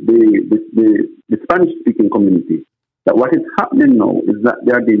 the Spanish-speaking community, that what is happening now is that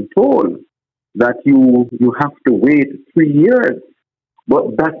they are being told that you have to wait 3 years,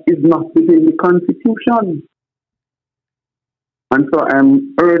 but that is not within the Constitution. And so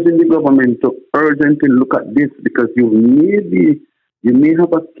I'm urging the government to urgently look at this, because you may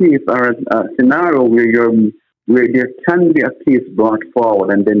have a case or a scenario where there can be a case brought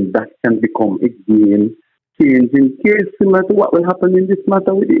forward, and then that can become again changing case, similar to what will happen in this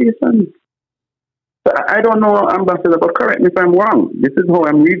matter with the Asians. So I don't know, Ambassador, but correct me if I'm wrong. This is how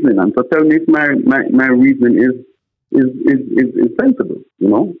I'm reasoning, and so tell me if my reasoning is sensible, you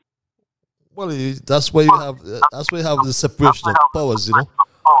know. Well, that's where you have the separation of powers, you know.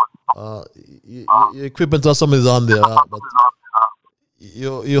 Your equipment or something is on there, but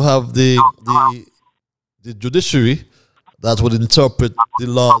you have the judiciary that would interpret the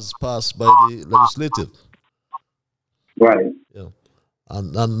laws passed by the legislative. Right. Yeah.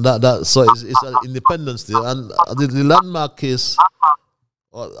 And that so it's an independence there. And the landmark case,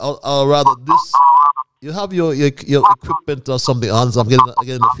 or rather this, you have your equipment or something on. So I'm getting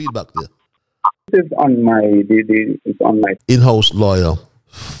the feedback there. It's on my in-house lawyer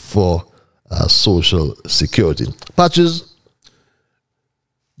for Social Security. Patches,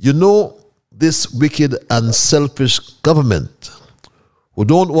 you know this wicked and selfish government who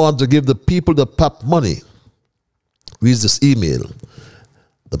don't want to give the people the PAP money. Reads this email.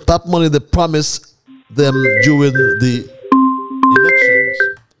 The PAP money they promised them during the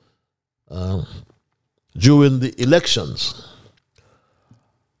elections.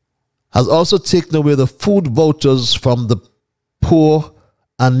 Has also taken away the food vouchers from the poor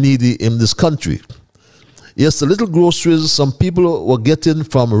and needy in this country. Yes, the little groceries some people were getting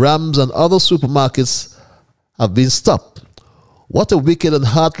from Rams and other supermarkets have been stopped. What a wicked and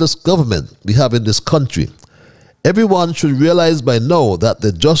heartless government we have in this country. Everyone should realize by now that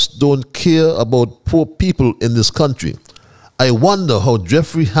they just don't care about poor people in this country. I wonder how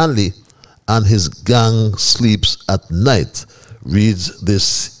Jeffrey Hanley and his gang sleeps at night. Reads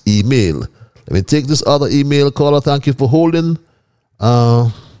this email. Let me take this other email. Caller, thank you for holding.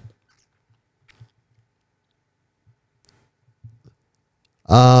 Tell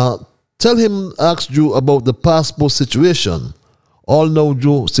him, ask Drew about the passport situation. All know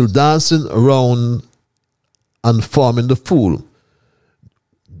Drew still dancing around and forming the fool.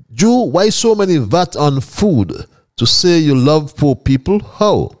 Drew, why so many VAT on food? To say you love poor people?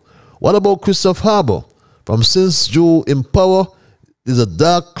 How? What about Christopher Harbour? From since Drew in power, there's a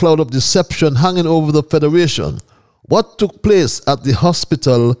dark cloud of deception hanging over the Federation. What took place at the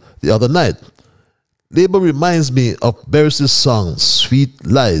hospital the other night? Labour reminds me of Barris's song, Sweet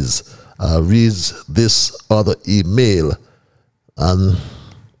Lies. Reads this other email. And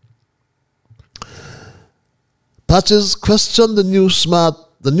Patches question the new smart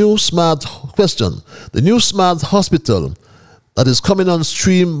hospital that is coming on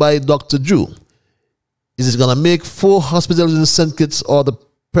stream by Dr. Drew. Is it going to make 4 hospitals in St. Kitts, or the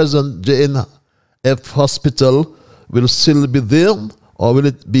present JNF hospital will still be there, or will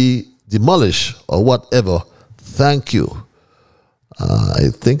it be demolished, or whatever? Thank you. I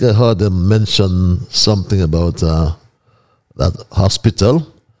think I heard them mention something about that hospital.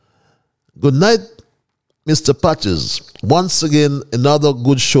 Good night, Mr. Patches. Once again, another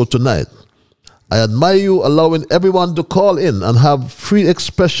good show tonight. I admire you allowing everyone to call in and have free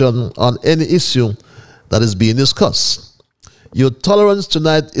expression on any issue that is being discussed. Your tolerance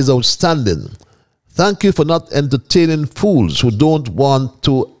tonight is outstanding. Thank you for not entertaining fools who don't want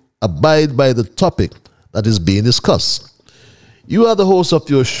to abide by the topic that is being discussed. You are the host of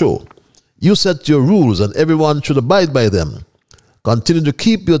your show. You set your rules and everyone should abide by them. Continue to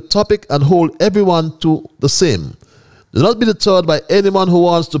keep your topic and hold everyone to the same. Do not be deterred by anyone who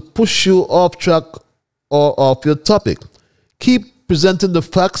wants to push you off track or off your topic. Keep presenting the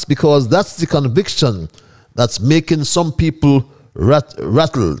facts, because that's the conviction that's making some people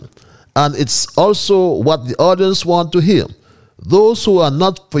rattled. And it's also what the audience want to hear. Those who are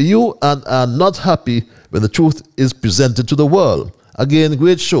not for you and are not happy when the truth is presented to the world. Again,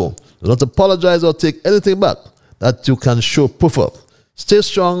 great show. Do not apologize or take anything back that you can show proof of. Stay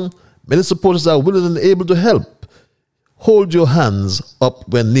strong. Many supporters are willing and able to help. Hold your hands up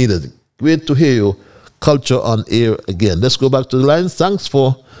when needed. Great to hear you. Culture on air again. Let's go back to the lines. Thanks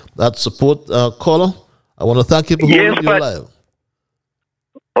for that support, caller. I want to thank you for holding your live.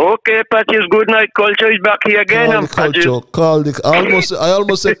 Okay, Patches, good night. Culture is back here again. I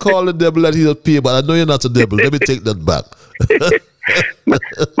almost said call the devil that he'll pay, but I know you're not a devil. Let me take that back.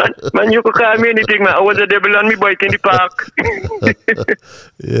 man, you could call me anything, man. I was a devil on me bike in the park.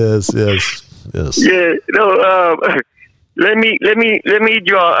 Yes. Yeah, no, let me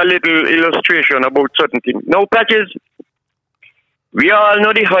draw a little illustration about certain things. Now, Patches, we all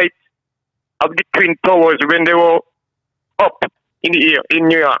know the height of the Twin Towers when they were up in the air in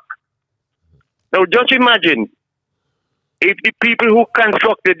New York. Now, just imagine if the people who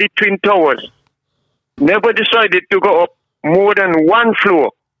constructed the Twin Towers never decided to go up more than 1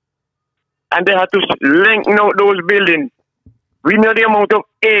 floor, and they had to lengthen out those buildings. We know the amount of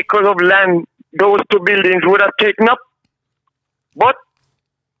acres of land those 2 buildings would have taken up. But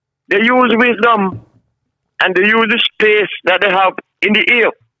they use wisdom and they use the space that they have in the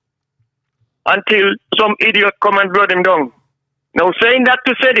air until some idiot come and blow them down. Now, saying that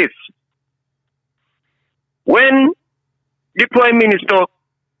to say this, when the Prime Minister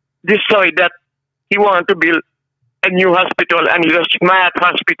decide that he wants to build a new hospital and it's a smart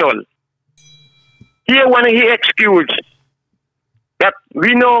hospital, here when he excuse that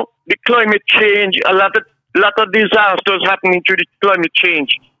we know the climate change, a lot of disasters happening to the climate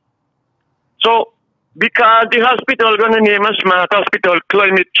change. So, because the hospital going to name a smart hospital,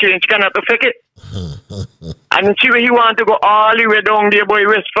 climate change cannot affect it. And see where he want to go all the way down there by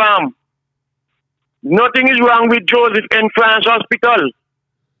West Farm. Nothing is wrong with Joseph and France Hospital.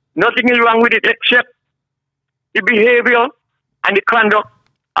 Nothing is wrong with it except the behavior and the conduct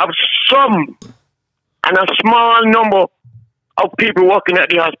of some and a small number of people working at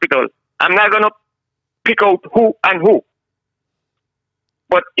the hospital. I'm not going to pick out who and who.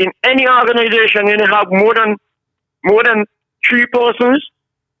 But in any organization, you have more than 3 persons,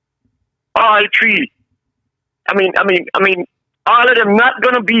 all 3. I mean, all of them not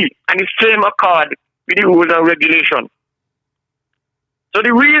going to be on the same accord with the rules and regulation. So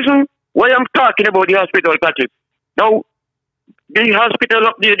the reason why I'm talking about the hospital, Patrick, now, The hospital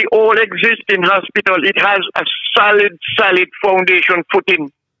up there, the old existing hospital, it has a solid foundation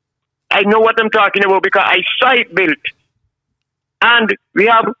footing. I know what I'm talking about because I saw it built. And we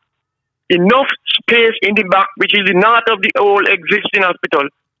have enough space in the back, which is the north of the old existing hospital,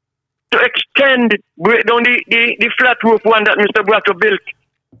 to extend, break down the flat roof one that Mr. Brato built,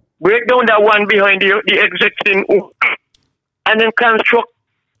 break down that one behind the existing roof, and then construct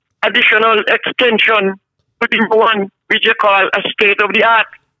additional extension to the one which you call a state of the art.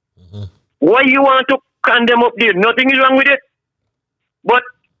 Why you want to condemn up there? Nothing is wrong with it. But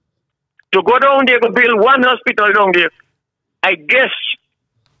to go down there, to build one hospital down there, I guess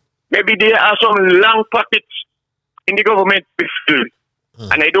maybe there are some long pockets in the government.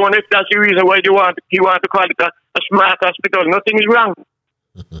 And I don't know if that's the reason why he want to call it a smart hospital. Nothing is wrong.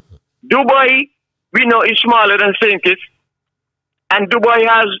 Dubai, we know, is smaller than St. Kitts. And Dubai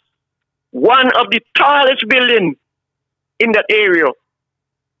has one of the tallest buildings in that area.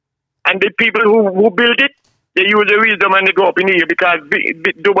 And the people who build it, they use the wisdom and they go up in the air because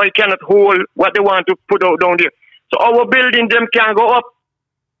Dubai cannot hold what they want to put out down there. So our building, them can go up.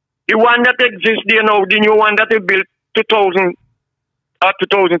 The one that exists there now, the new one that they built 2000 or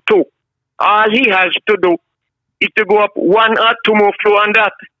 2002, all he has to do is to go up 1 or 2 more floor on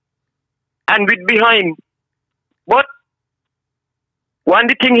that and with behind. But one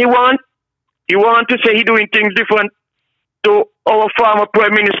the thing he want to say he doing things different to our former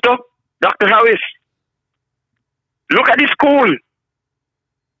Prime Minister, Dr. Harris. Look at the school.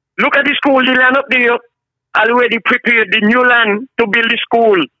 Look at the school, the land up there already prepared the new land to build the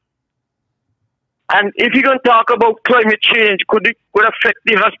school. And if you're going to talk about climate change, could affect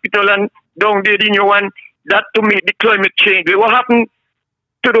the hospital and down there, the new one, that to meet the climate change. What happened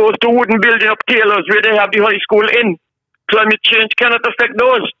to those two wooden building up Taylors where they have the high school in? Climate change cannot affect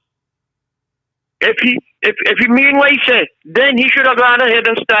those. If he mean what he said, then he should have gone ahead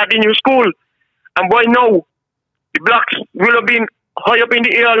and started the new school. And by now, the blocks will have been high up in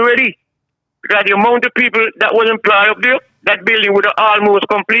the air already. Because the amount of people that was employed up there, that building would have almost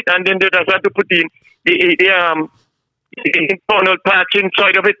complete, and then they just had to put in the internal parts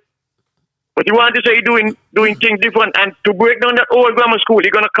inside of it. But you want to say doing things different, and to break down that old grammar school, it's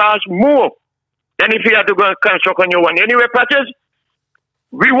going to cost more than if you had to go and construct a new one. Anyway, Patches,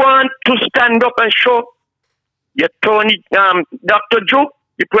 we want to stand up and show your Tony, Dr. Joe,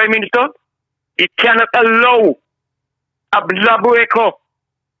 the Prime Minister, he cannot allow a blabberker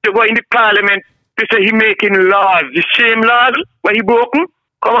to go in the Parliament to say he making laws, the same laws where he broken.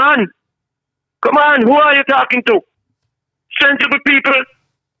 Come on, who are you talking to? Sensible people.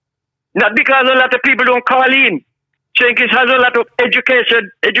 Not because a lot of people don't call in. St. Kitts has a lot of educated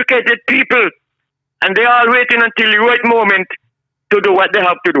people, and they are waiting until the right moment to do what they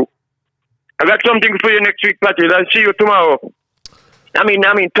have to do. I got something for you next week, Patrick. I'll see you tomorrow. I mean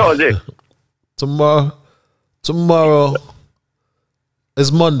Thursday. Tomorrow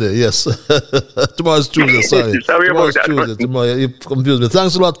is Monday, yes. Tomorrow is Tuesday, sorry. Sorry about that. Tuesday. Tomorrow, you confused me.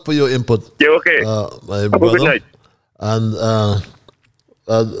 Thanks a lot for your input. Yeah, okay. My brother. Good night. And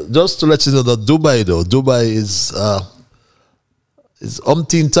just to let you know that Dubai is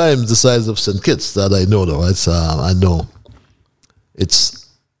umpteen times the size of St. Kitts, that I know though. I know. It's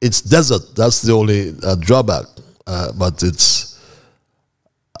desert. That's the only drawback. But it's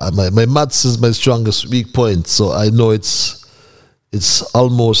my maths is my strongest weak point. So I know it's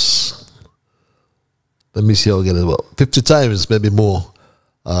almost. Let me see how I get it. About 50 times, maybe more,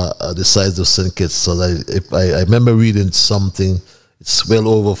 the size of St. Kitts. So if I remember reading something, it's well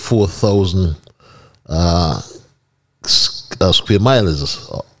over 4,000 square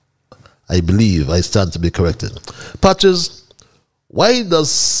miles. I believe. I stand to be corrected. Patches. Why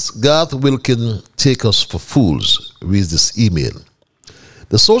does Garth Wilkin take us for fools? Reads this email.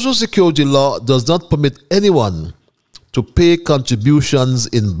 The Social Security law does not permit anyone to pay contributions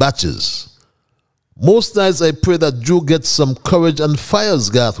in batches. Most nights I pray that Drew gets some courage and fires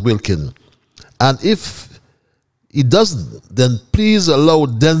Garth Wilkin. And if he doesn't, then please allow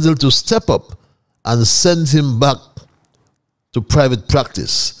Denzel to step up and send him back to private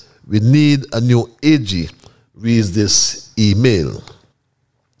practice. We need a new AG. Reads this email.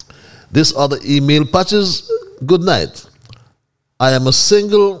 This other email, Patches, good night. I am a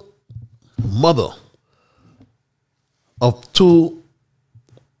single mother of twin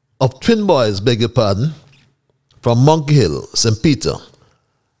boys, beg your pardon, from Monkey Hill, St. Peter.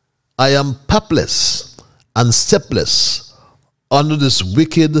 I am papless and stepless under this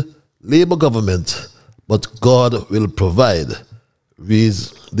wicked Labour government, but God will provide.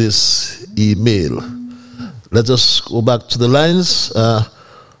 Reads this email. Let us go back to the lines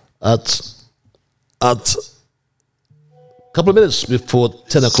at couple of minutes before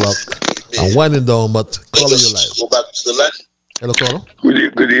 10 o'clock. I'm winding down, but caller, you live. Go back to the line. Hello, caller.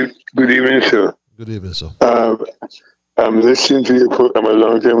 Good evening, sir. Good evening, sir. I'm listening to your program. I'm a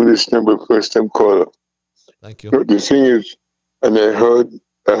long-time listener, but first-time caller. Thank you. But the thing is, and I heard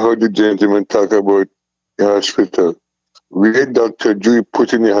the gentleman talk about the hospital. Where Dr. Dewey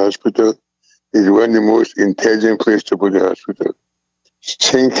put in the hospital is one of the most intelligent places to put the hospital.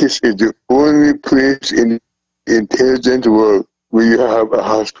 St. Kitts is the only place in the intelligent world where you have a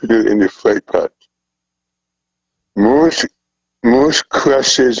hospital in the flight path. Most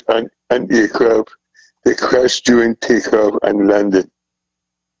crashes on aircraft, they crash during takeoff and landing.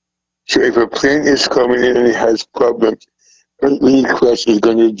 So if a plane is coming in and it has problems, when it crashes, it's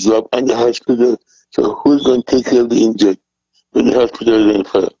going to drop on the hospital. So who's going to take care of the injured when the hospital is on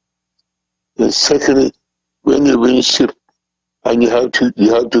fire? And secondly, when the wind shifts and you have to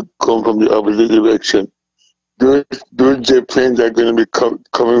come from the opposite direction, those jet planes are going to be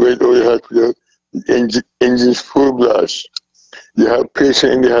coming right over the hospital, engines full blast. You have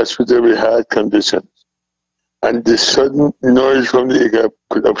patients in the hospital with heart conditions, and the sudden noise from the aircraft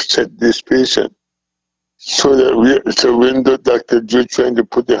could upset this patient. So when the Dr. Joe trying to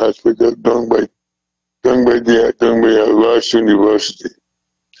put the hospital down by Ross University,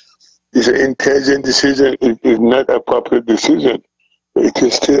 it's an intelligent decision. It is not a popular decision, but it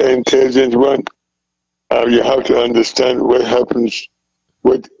is still an intelligent one. You have to understand what happens,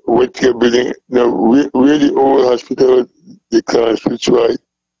 what you're building. Now, really old hospital, they call Fitzroy.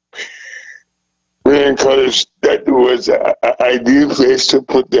 When in college, that was an ideal place to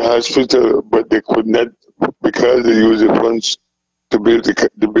put the hospital, but they could not, because they used the funds to build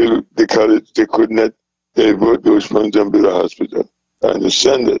the college, they could not divert those funds and build a hospital. I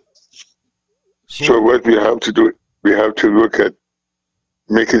understand that. So what we have to do, we have to look at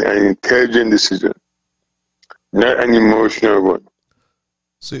making an intelligent decision, not an emotional one.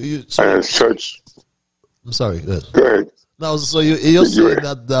 And as such, I'm sorry. Go ahead. Now, so you're saying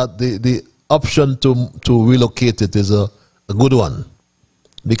that the option to relocate it is a good one,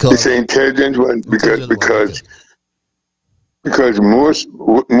 because it's an intelligent one because most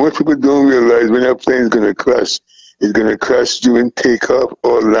people don't realize when a plane is going to crash, it's going to crash during takeoff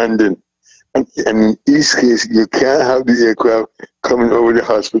or landing. And in each case, you can't have the aircraft coming over the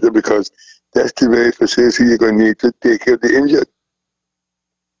hospital because that's the very facility you're going to need to take care of the injured.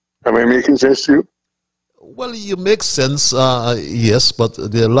 Am I making sense to you? Well, you make sense, yes, but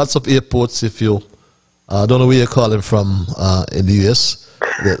there are lots of airports. If you I don't know where you're calling from in the U.S.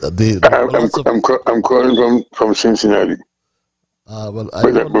 I'm calling from Cincinnati. Well,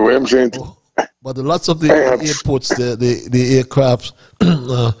 but what I'm saying, but lots of the airports, the aircraft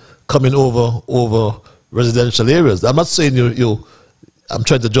coming over residential areas. I'm not saying I'm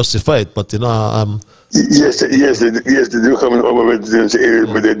trying to justify it, but yes, they do coming over residential areas,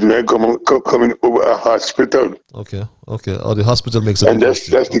 but they do not coming over a hospital. Okay. Or the hospital makes it. And that's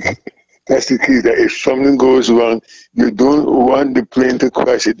the key. That if something goes wrong, you don't want the plane to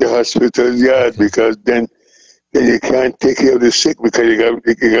crash at the hospital yard, because then you can't take care of the sick, because you got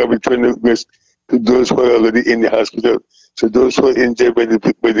to return the risk to those who are already in the hospital. So those who are injured by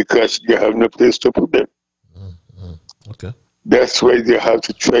the crash, you have no place to put them. Okay. That's why they have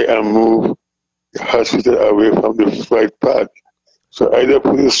to try and move the hospital away from the flight path. So either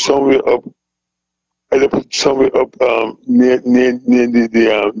put it somewhere up near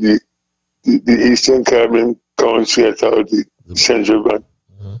the Eastern Caribbean Council Authority, Central Bank,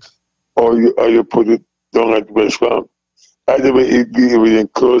 or you put it down at West Farm. Either way, it be within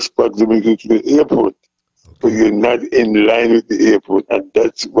close proximity to the airport, but you're not in line with the airport, and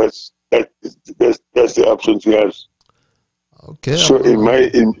that's the option he has. Okay. So in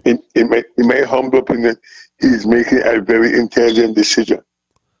my humble opinion, he's making a very intelligent decision.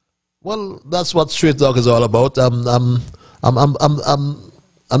 Well, that's what Straight Talk is all about. I'm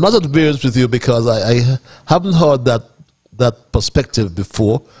not at variance with you, because I haven't heard that perspective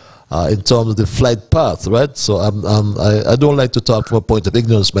before in terms of the flight path, right? So I don't like to talk from a point of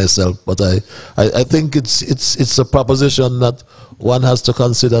ignorance myself, but I think it's a proposition that one has to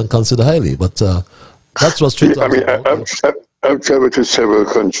consider highly. But that's what Straight Talk is about. I've traveled to several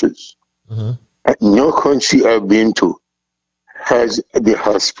countries. No country I've been to has the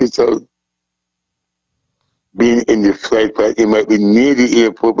hospital been in the flight path. It might be near the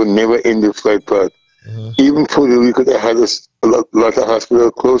airport, but never in the flight path. Even Puerto Rico, that has a lot of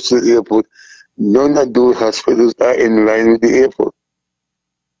hospitals close to the airport, none of those hospitals are in line with the airport.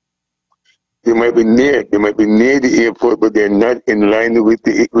 They might be near the airport, but they're not in line with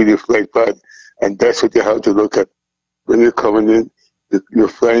the flight path, and that's what you have to look at. When you're coming in, you're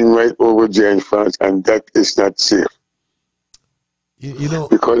flying right over Giant France, and that is not safe. You know,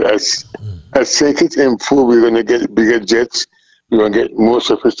 because as circuits improve, we're going to get bigger jets, we're going to get more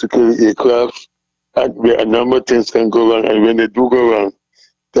sophisticated aircraft, and where a number of things can go wrong. And when they do go wrong,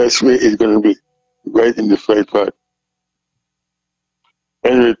 that's where it's going to be right in the flight path.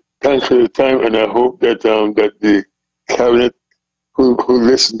 Anyway, thanks for the time, and I hope that that the cabinet who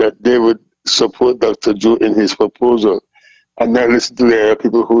listened, that they would support Dr. Joe in his proposal, and not listen to the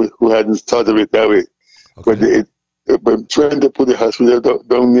people who hadn't thought of it that way. Okay. But trying to put the hospital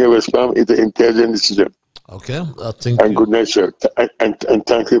down near West Palm is an intelligent decision. Okay, I think. And good night, sir. And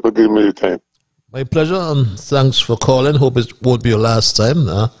thank you for giving me the time. My pleasure, and thanks for calling. Hope it won't be your last time,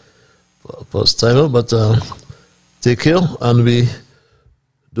 first timer, but take care, and we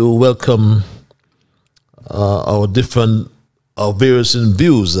do welcome our various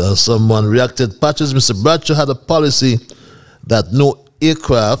views. Someone reacted, Patches, Mr. Bradshaw had a policy that no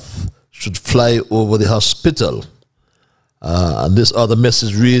aircraft should fly over the hospital. And this other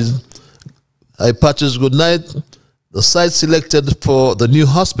message reads, hi Patches, good night. The site selected for the new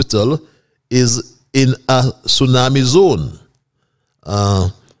hospital is in a tsunami zone.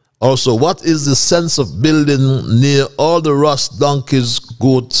 Also, what is the sense of building near all the rust, donkeys,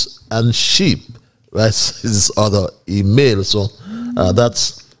 goats, and sheep? Right, this other email. So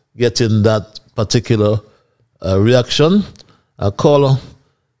that's getting that particular reaction. Caller,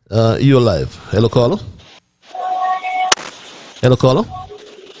 you're live. Hello, caller. Hello, caller.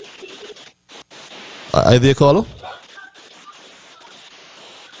 Are you there, caller?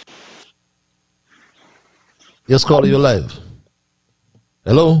 Yes, caller, you're live.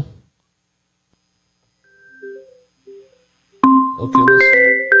 Hello.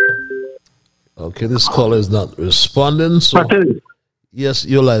 Okay, this caller is not responding. So yes,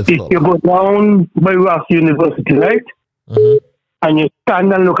 you're live. If you go down by Ross University, right? And you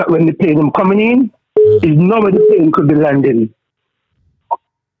stand and look at when the plane is coming in, is nobody plane could be landing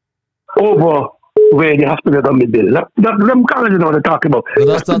over where the hospital don't be built. Them colleges know what they're talking about.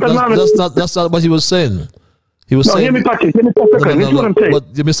 That's not what he was saying. He was saying. Hear me, Patrick. Hear me for a second. This is what I'm saying. But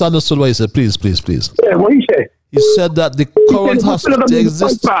you misunderstood what he said. Please. Yeah, what he said? He said that the current hospital,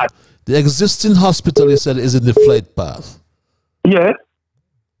 the existing hospital, he said, is in the flight path. Yeah.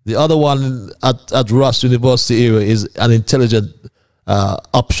 The other one at Ross University area is an intelligent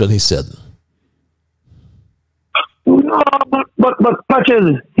option, he said. No, but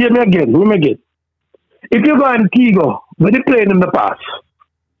Patches, hear me again. If you go in Antigua, where they plane in the pass?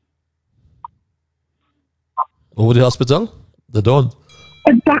 Over the hospital? They don't.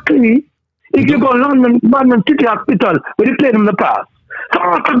 Exactly. If you go London City Hospital, where they plane in the pass?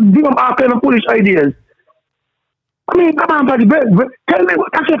 Someone can give them all kind of foolish ideas. I mean, come on, Patches, tell me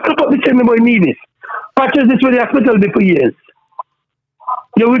what Patches flip up the same boy Nevis. Patches, this way the hospital be for years.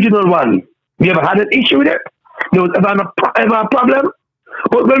 The original one. You ever had an issue with it? There was ever a problem?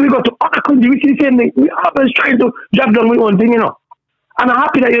 But when we go to other countries, we see the same thing. We always trying to drop down with one thing, you know. And I'm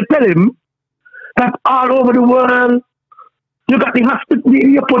happy that you tell him that all over the world, you got the hospital,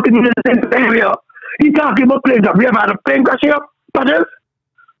 the airport in the same area. He's talking about planes. Have we ever had a plane crash here, Patches?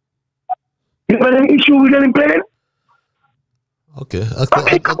 You have any issue with any plane? Okay.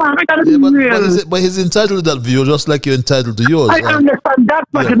 But he's entitled to that view just like you're entitled to yours. I understand that,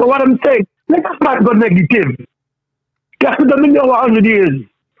 Patches, but what I'm saying, let us not go negative. The hospital been there over 100 years.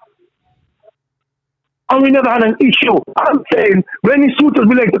 And we never had an issue. I'm saying, when he suitors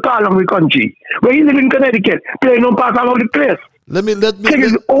we like to call on the country, where he live in Connecticut, plane don't pass all over the place. Let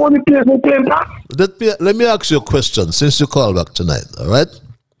me ask you a question since you called back tonight, all right?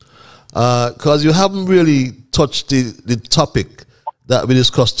 Because you haven't really touched the topic that we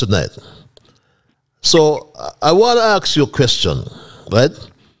discussed tonight. So I want to ask you a question, right?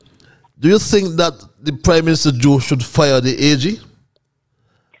 Do you think that the Prime Minister Joe should fire the AG?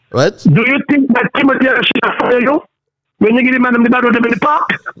 Right? Do you think that Timothy should fire you? When you give him the battle in the park?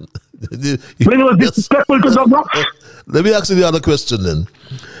 When he was disrespectful to Douglas? Let me ask you the other question then.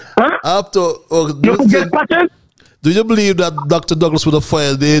 Huh? Do you believe that Dr. Douglas would have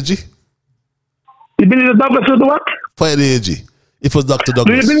fired the AG? You believe that Douglas would what? Fire the AG. If it was Dr.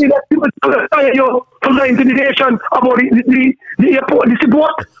 Douglas. Do you believe that he would fire you from the intimidation about the airport, the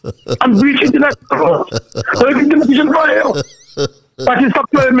support, and breach international? So you think he should fire you? But stop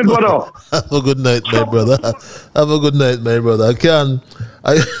playing me, brother. Have a good night, my brother. Have a good night, my brother.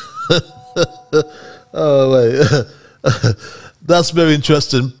 Oh, wait. That's very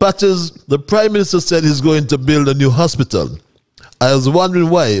interesting. Patches, the Prime Minister said he's going to build a new hospital. I was wondering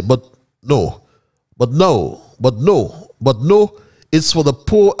why, but no, it's for the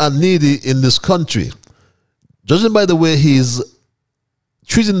poor and needy in this country. Judging by the way he's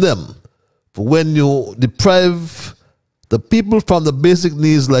treating them, for when you deprive The people from the basic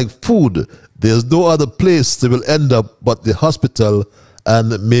needs like food, there's no other place they will end up but the hospital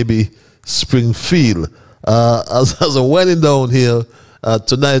and maybe Springfield. As I'm winding down here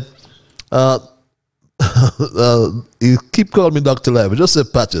tonight, you keep calling me Dr. Live, just say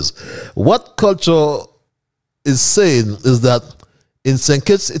Patches. What culture is saying is that in St.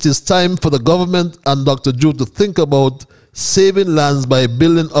 Kitts, it is time for the government and Dr. Drew to think about saving lands by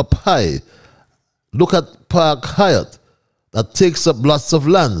building up high. Look at Park Hyatt, that takes up lots of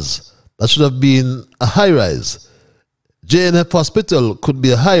lands. That should have been a high-rise. JNF Hospital could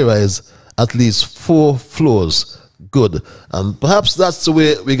be a high-rise, at least 4 floors. Good. And perhaps that's the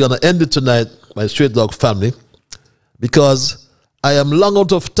way we're going to end it tonight, my Straight Dog family, because I am long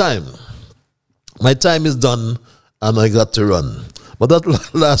out of time. My time is done, and I got to run. But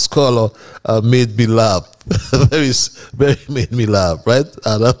that last caller made me laugh. very made me laugh, right?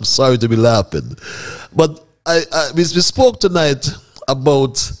 And I'm sorry to be laughing. But we spoke tonight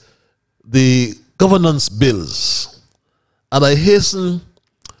about the governance bills. And I hasten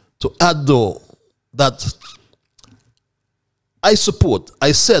to add, though, that I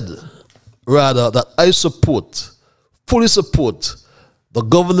said that I fully support the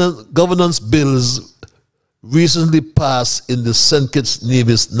governance bills recently passed in the St. Kitts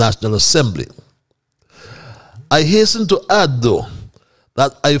Nevis National Assembly. I hasten to add, though,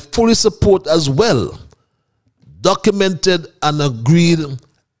 that I fully support as well documented and agreed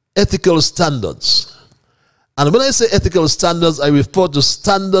ethical standards. And when I say ethical standards, I refer to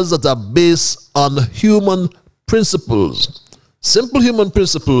standards that are based on human principles, simple human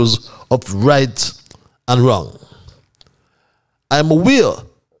principles of right and wrong. I am aware,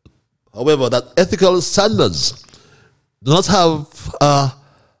 however, that ethical standards do not have a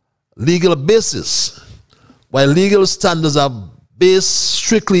legal basis, while legal standards are based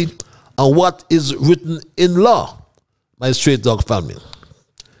strictly on what is written in law, my Straight Dog family.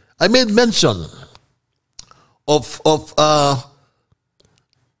 I made mention of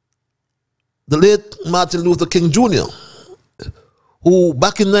the late Martin Luther King Jr., who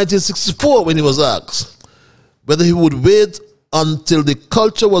back in 1964, when he was asked whether he would wait until the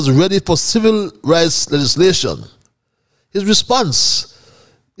culture was ready for civil rights legislation, his response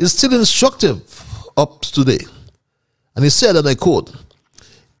is still instructive up to today. And he said, and I quote,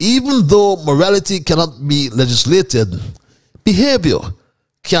 "Even though morality cannot be legislated, behavior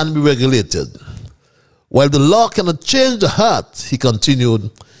can be regulated. While the law cannot change the heart," he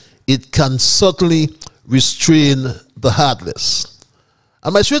continued, "it can certainly restrain the heartless."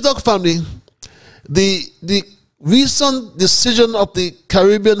 And my Straight Dog family, the recent decision of the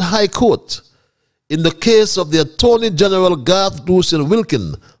Caribbean High Court in the case of the Attorney General Garth Lucien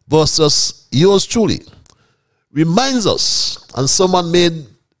Wilkin versus yours truly reminds us, and someone made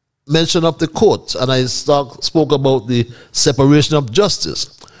mention of the court, and I spoke about the separation of justice,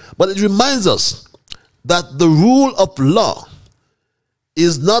 but it reminds us that the rule of law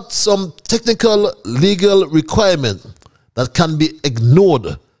is not some technical legal requirement that can be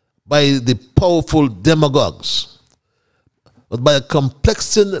ignored by the powerful demagogues, but by a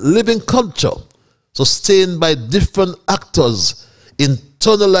complexing living culture sustained by different actors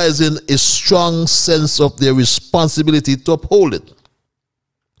internalizing a strong sense of their responsibility to uphold it.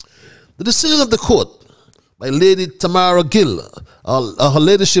 The decision of the court by Lady Tamara Gill, her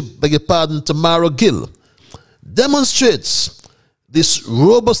ladyship, beg your pardon, Tamara Gill, demonstrates this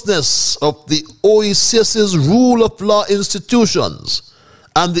robustness of the OECS's rule of law institutions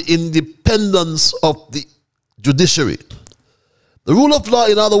and the independence of the judiciary. The rule of law,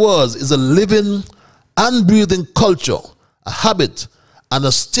 in other words, is a living and breathing culture, a habit, and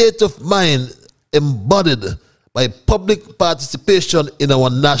a state of mind embodied by public participation in our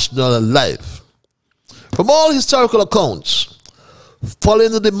national life. From all historical accounts,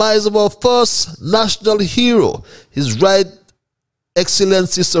 following the demise of our first national hero, His Right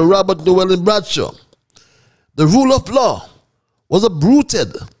Excellency Sir Robert Llewellyn Bradshaw, the rule of law was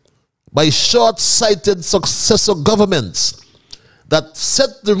uprooted by short-sighted successor governments that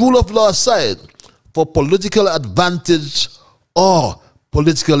set the rule of law aside for political advantage or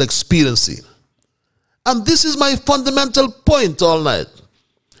political expediency. And this is my fundamental point all night.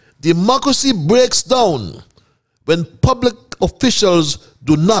 Democracy breaks down when public officials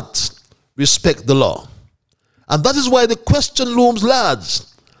do not respect the law. And that is why the question looms large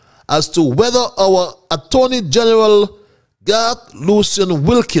as to whether our Attorney General Garth Lucien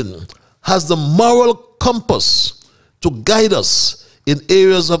Wilkin has the moral compass to guide us in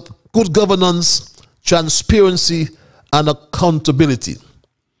areas of good governance, transparency, and accountability.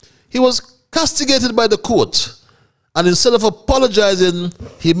 He was castigated by the court, and instead of apologizing,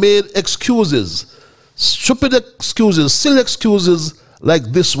 he made excuses, stupid excuses, silly excuses like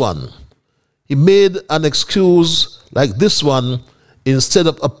this one. He made an excuse like this one instead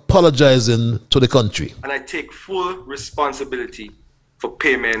of apologizing to the country. And I take full responsibility for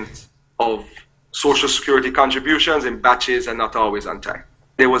payment of Social Security contributions in batches and not always on time.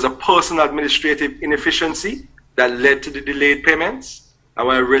 There was a personal administrative inefficiency that led to the delayed payments, and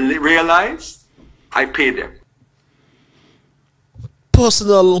when I realized, I paid them.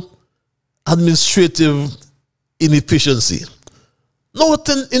 Personal administrative inefficiency. No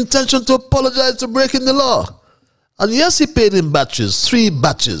intention to apologize to breaking the law. And yes, he paid in batches, 3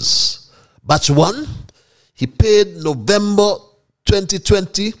 batches. Batch 1, he paid November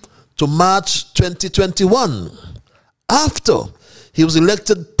 2020 to March 2021. After he was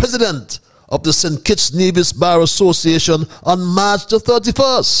elected president of the St. Kitts Nevis Bar Association on March the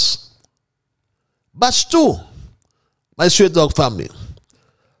 31st. Batch 2, my straight dog family.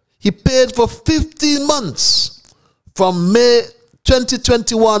 He paid for 15 months from May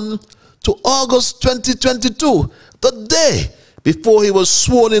 2021 to August 2022, the day before he was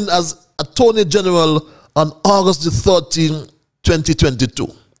sworn in as Attorney General on August the 13th, 2022.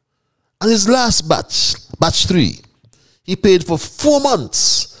 And his last batch, batch 3, he paid for 4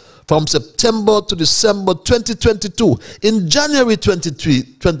 months from September to December 2022. In January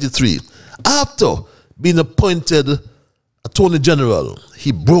 2023, after being appointed Attorney General,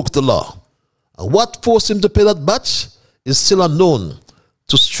 he broke the law. And what forced him to pay that batch is still unknown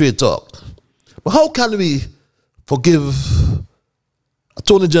to straight up. But how can we forgive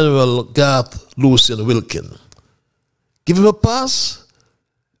Attorney General Garth Lucian Wilkin? Give him a pass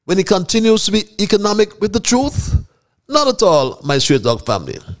when he continues to be economic with the truth? Not at all, my straight dog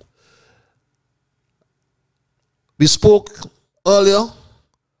family. We spoke earlier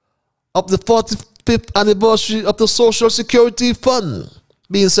of the 45th anniversary of the Social Security Fund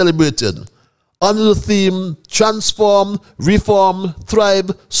being celebrated under the theme Transform, Reform,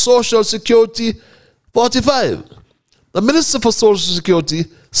 Thrive, Social Security 45. The Minister for Social Security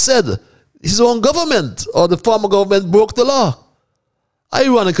said his own government or the former government broke the law.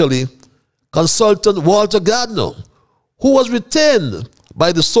 Ironically, consultant Walter Gardner, who was retained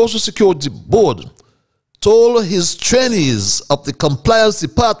by the Social Security Board, told his trainees of the Compliance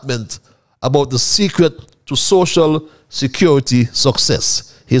Department about the secret to Social Security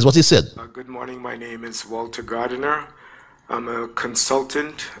success. Here's what he said. Good morning. My name is Walter Gardner. I'm a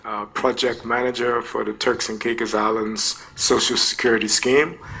consultant, project manager for the Turks and Caicos Islands Social Security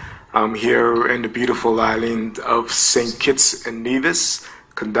Scheme. I'm here in the beautiful island of St. Kitts and Nevis,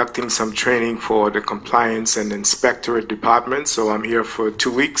 conducting some training for the compliance and inspectorate department. So I'm here for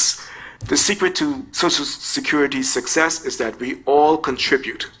 2 weeks. The secret to Social Security success is that we all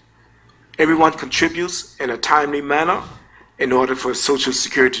contribute. Everyone contributes in a timely manner in order for Social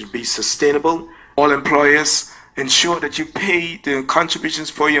Security to be sustainable. All employers ensure that you pay the contributions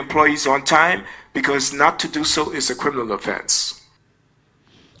for your employees on time, because not to do so is a criminal offense.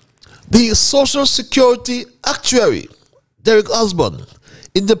 The Social Security actuary, Derek Osborne,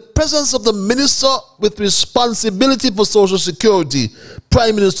 in the presence of the Minister with responsibility for Social Security,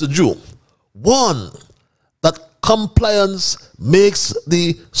 Prime Minister Drew, warned that compliance makes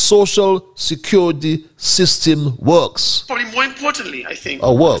the Social Security system works. Probably more importantly, I think,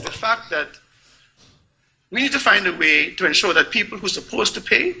 is the fact that we need to find a way to ensure that people who are supposed to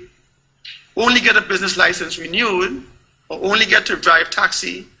pay only get a business license renewed, or only get to drive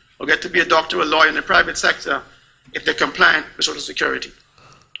taxi, or get to be a doctor or a lawyer in the private sector if they're compliant with Social Security,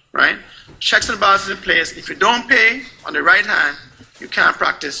 right? Checks and balances in place. If you don't pay on the right hand, you can't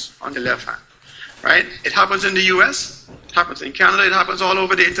practice on the left hand, right? It happens in the US, it happens in Canada, it happens all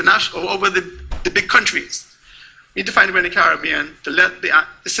over the international, all over the big countries. We need to find a way in the Caribbean to let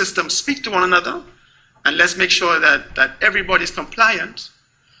the system speak to one another, and let's make sure that everybody's compliant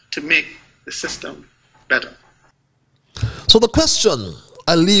to make the system better. So the question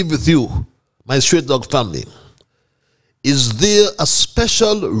I leave with you, my straight dog family, is there a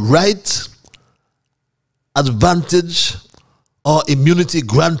special right, advantage, or immunity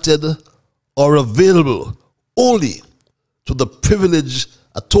granted or available only to the privileged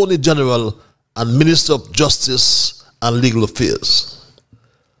Attorney General and Minister of Justice and Legal Affairs?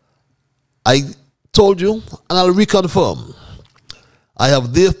 I told you, and I'll reconfirm, I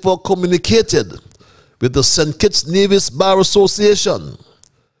have therefore communicated with the St. Kitts Nevis Bar Association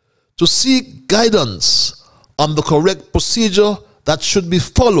to seek guidance on the correct procedure that should be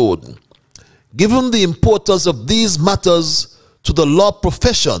followed, given the importance of these matters to the law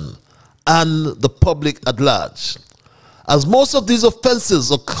profession and the public at large. As most of these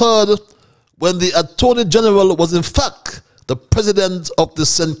offenses occurred when the Attorney General was in fact the president of the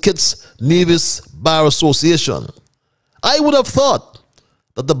St. Kitts Nevis Bar Association. I would have thought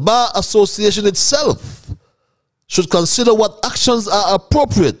that the Bar Association itself should consider what actions are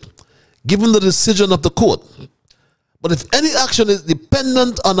appropriate given the decision of the court. But if any action is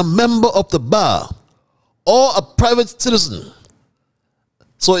dependent on a member of the bar or a private citizen,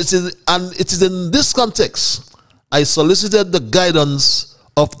 it is in this context I solicited the guidance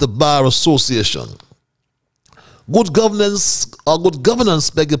of the Bar Association. Good governance,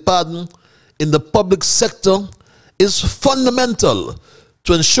 beg your pardon, in the public sector is fundamental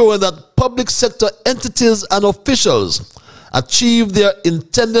to ensuring that public sector entities and officials achieve their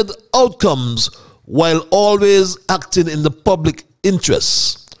intended outcomes while always acting in the public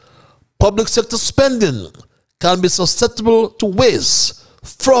interest. Public sector spending can be susceptible to waste,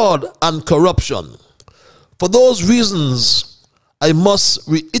 fraud, and corruption. For those reasons, I must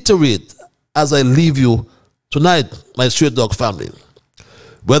reiterate as I leave you tonight, my Straight Dog family,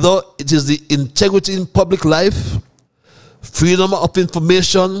 whether it is the integrity in public life, freedom of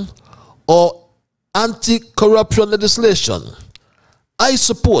information, or anti-corruption legislation, I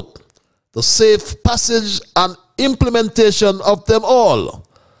support the safe passage and implementation of them all,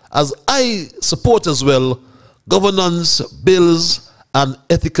 as I support as well governance, bills, and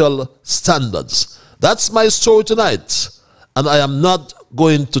ethical standards. That's my story tonight, and I am not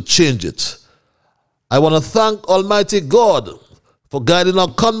going to change it. I want to thank Almighty God for guiding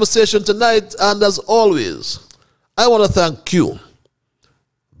our conversation tonight, and as always, I want to thank you,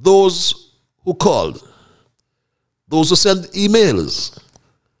 those who called, those who sent emails,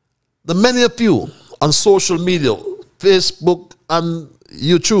 the many of you on social media, Facebook and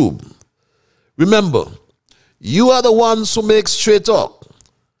YouTube. Remember, you are the ones who make Straight Talk,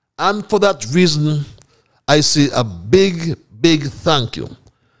 and for that reason, I say a big, big thank you.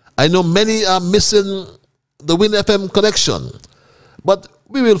 I know many are missing the Win FM connection, but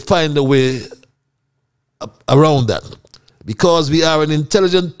we will find a way around that, because we are an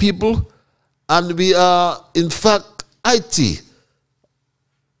intelligent people and we are in fact IT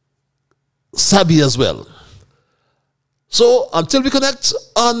savvy as well. So until we connect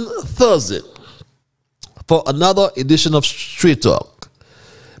on Thursday for another edition of Straight Talk,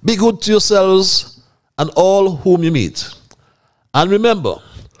 be good to yourselves and all whom you meet. And remember,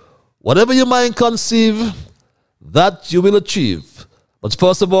 whatever your mind conceive, that you will achieve. But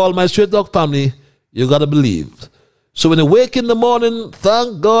first of all, my Straight Talk family, you got to believe. So when you wake in the morning,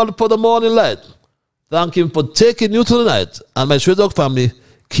 thank God for the morning light. Thank Him for taking you to the night. And my Straight Talk family,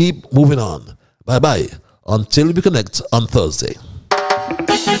 keep moving on. Bye-bye. Until we connect on Thursday.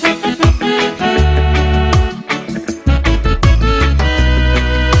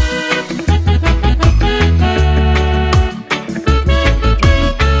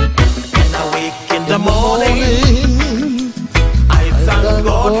 The morning, I thank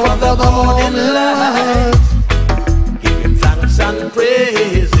God for the morning light. Give Him thanks and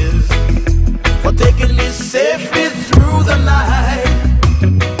praises for taking me safely through the night.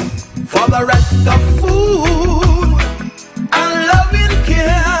 For the rest of food and loving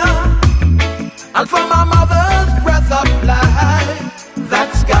care, and for my mother's breath of life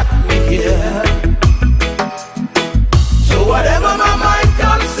that's got me here. So whatever my mind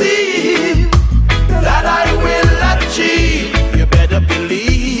conceives, that I will achieve, you better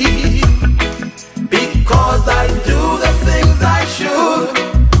believe, because I do the things I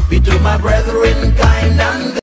should, be to my brethren kind and